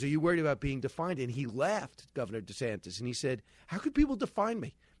 is, are you worried about being defined? And he laughed, Governor DeSantis, and he said, how could people define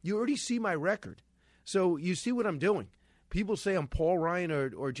me? You already see my record. So you see what I'm doing. People say I'm Paul Ryan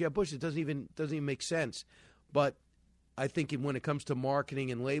or Jeb Bush. It doesn't even make sense. But I think when it comes to marketing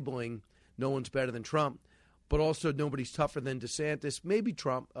and labeling, no one's better than Trump. But also nobody's tougher than DeSantis. Maybe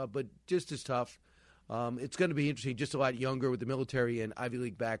Trump, but just as tough. It's going to be interesting, just a lot younger with the military and Ivy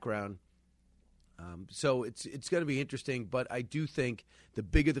League background. So it's going to be interesting, but I do think the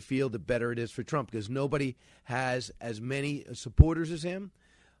bigger the field, the better it is for Trump, because nobody has as many supporters as him.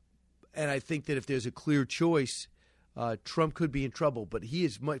 And I think that if there's a clear choice, Trump could be in trouble. But he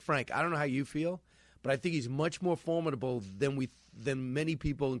is, Frank, I don't know how you feel, but I think he's much more formidable than many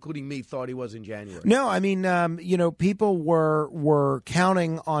people, including me, thought he was in January. No, I mean, people were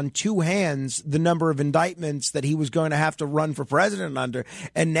counting on two hands the number of indictments that he was going to have to run for president under,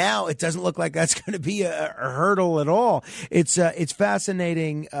 and now it doesn't look like that's going to be a hurdle at all. It's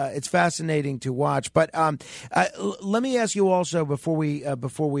fascinating. It's fascinating to watch. But let me ask you also before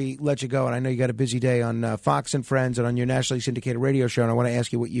we let you go, and I know you got a busy day on Fox and Friends and on your nationally syndicated radio show, and I want to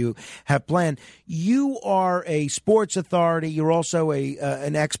ask you what you have planned. You are a sports authority. You're also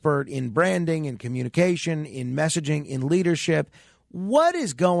an expert in branding, in communication, in messaging, in leadership. What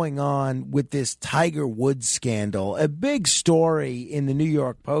is going on with this Tiger Woods scandal? A big story in the New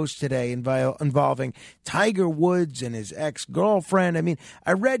York Post today involving Tiger Woods and his ex-girlfriend. I mean,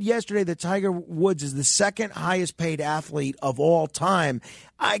 I read yesterday that Tiger Woods is the second highest paid athlete of all time.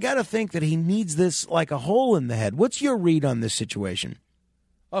 I got to think that he needs this like a hole in the head. What's your read on this situation?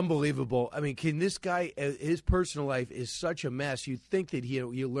 Unbelievable. I mean, can this guy, his personal life is such a mess. You'd think that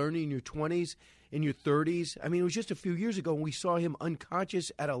you're learning in your 20s, in your 30s. I mean, it was just a few years ago when we saw him unconscious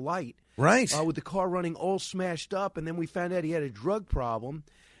at a light. Right. With the car running all smashed up, and then we found out he had a drug problem.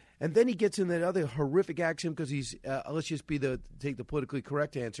 And then he gets in that other horrific accident because he's, let's just take the politically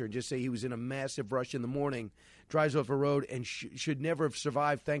correct answer and just say he was in a massive rush in the morning, drives off a road, and should never have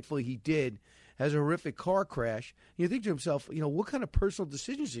survived. Thankfully, he did. Has a horrific car crash. You think to himself, what kind of personal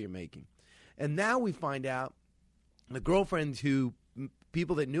decisions are you making? And now we find out the girlfriend who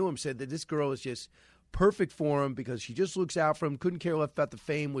people that knew him said that this girl is just perfect for him because she just looks out for him, couldn't care less about the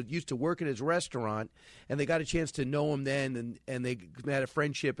fame, used to work at his restaurant, and they got a chance to know him then, and they had a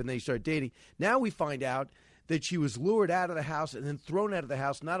friendship, and they started dating. Now we find out that she was lured out of the house and then thrown out of the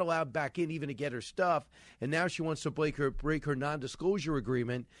house, not allowed back in even to get her stuff, and now she wants to break her non-disclosure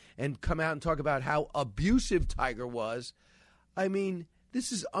agreement and come out and talk about how abusive Tiger was. I mean,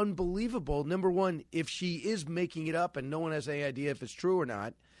 this is unbelievable. Number one, if she is making it up and no one has any idea if it's true or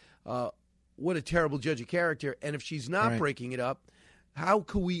not, what a terrible judge of character. And if she's not breaking it up, how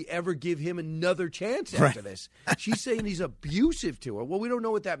could we ever give him another chance after this? She's saying he's abusive to her. Well, we don't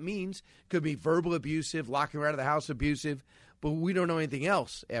know what that means. Could be verbal abusive, locking her out of the house abusive, but we don't know anything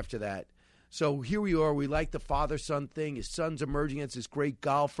else after that. So here we are. We like the father-son thing. His son's emerging as this great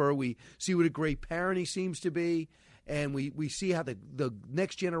golfer. We see what a great parent he seems to be. And we see how the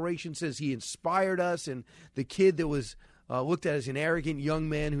next generation says he inspired us. And the kid that was looked at as an arrogant young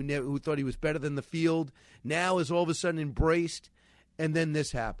man who thought he was better than the field now is all of a sudden embraced. And then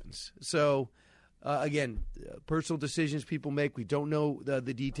this happens. So again, personal decisions people make. We don't know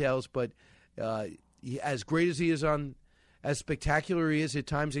the details, but as great as he is as spectacular he is at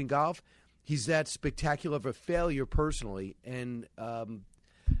times in golf, he's that spectacular of a failure personally, and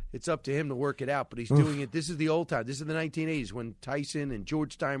it's up to him to work it out. But he's doing it. This is the old time. This is the 1980s when Tyson and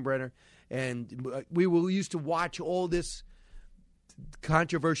George Steinbrenner, and we used to watch all this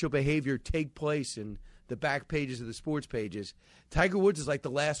controversial behavior take place in the back pages of the sports pages. Tiger Woods is like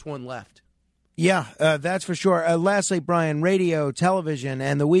the last one left. Yeah, that's for sure. Lastly, Brian, radio, television,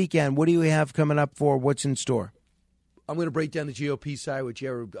 and the weekend, what do you have coming up for what's in store? I'm going to break down the GOP side with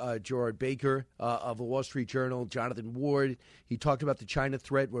Gerard Baker of the Wall Street Journal, Jonathan Ward. He talked about the China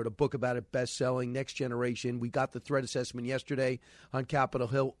threat, wrote a book about it, best-selling, Next Generation. We got the threat assessment yesterday on Capitol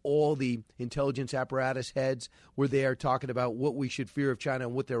Hill. All the intelligence apparatus heads were there talking about what we should fear of China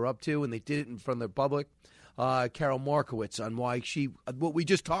and what they're up to, and they did it in front of the public. Carol Markowitz on why what we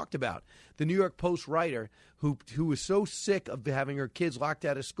just talked about, the New York Post writer who was so sick of having her kids locked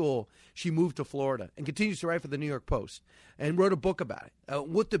out of school, she moved to Florida and continues to write for the New York Post and wrote a book about it.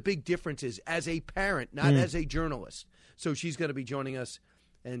 What the big difference is as a parent, not as a journalist. So she's going to be joining us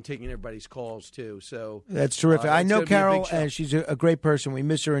and taking everybody's calls too. So that's terrific. I know Carol, and she's a great person. We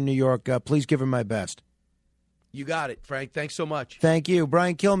miss her in New York. Please give her my best. You got it, Frank. Thanks so much. Thank you.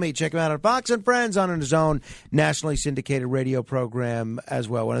 Brian Kilmeade. Check him out on Fox and Friends, on his own nationally syndicated radio program as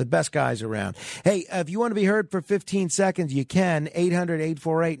well. One of the best guys around. Hey, if you want to be heard for 15 seconds, you can.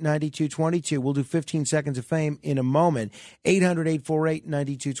 800-848-9222. We'll do 15 seconds of fame in a moment.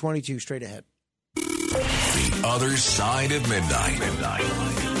 800-848-9222. Straight ahead. The Other Side of Midnight.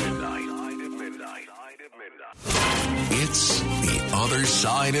 It's The Other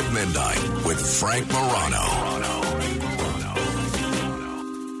Side of Midnight with Frank Morano.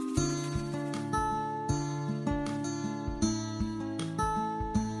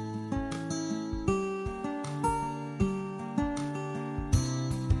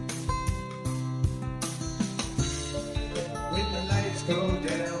 When the lights go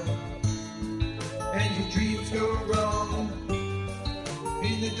down and your dreams go wrong,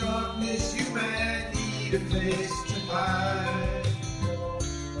 in the darkness you might need a place to hide.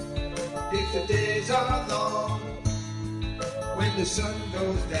 If the days are long, when the sun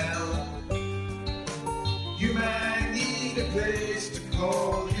goes down, you might need a place to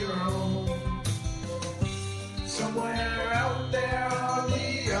call your own. Somewhere out there on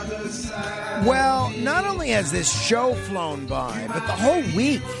the other side. Well, not only has this show flown by, but the whole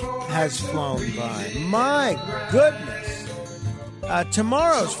week has flown by. My goodness.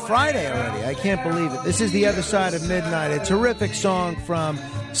 Tomorrow's Friday already. I can't believe it. This is The Other Side of Midnight, a terrific song from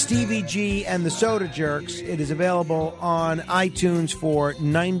Stevie G and the Soda Jerks. It is available on iTunes for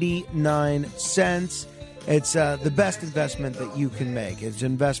 99 cents. It's the best investment that you can make. It's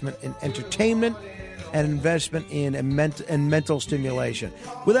an investment in entertainment and an investment in mental stimulation.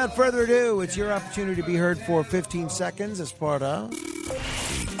 Without further ado, it's your opportunity to be heard for 15 seconds as part of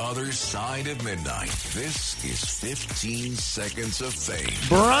The Other Side of Midnight. This is 15 Seconds of Fame.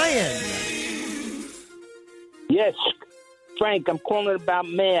 Brian. Yes, Frank, I'm calling about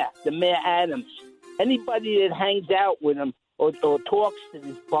the Mayor Adams. Anybody that hangs out with him or talks to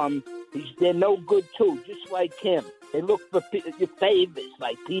this bum, they're no good too, just like him. They look for your favors,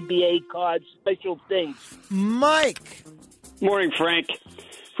 like PBA cards, special things. Mike. Morning, Frank.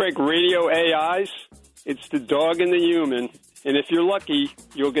 Frank, radio AIs, it's the dog and the human. And if you're lucky,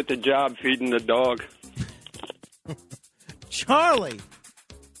 you'll get the job feeding the dog. Charlie.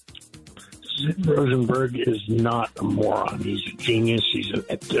 Sid Rosenberg is not a moron. He's a genius. He's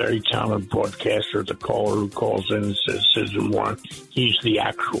a very talented broadcaster. The caller who calls in and says Sid's a moron, he's the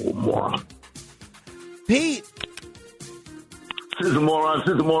actual moron. Pete. Sid's a moron,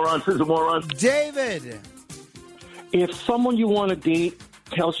 Sid's a moron, Sid's a moron. David. If someone you want to date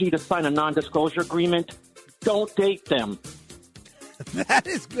tells you to sign a non-disclosure agreement, don't date them. That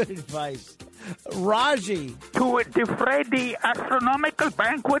is good advice. Raji. To defray the astronomical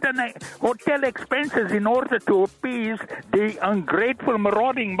banquet and hotel expenses in order to appease the ungrateful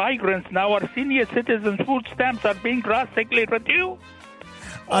marauding migrants, now our senior citizens' food stamps are being drastically reduced.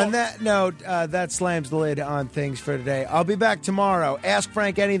 On that note, that slams the lid on things for today. I'll be back tomorrow. Ask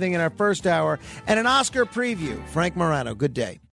Frank anything in our first hour and an Oscar preview. Frank Morano, good day.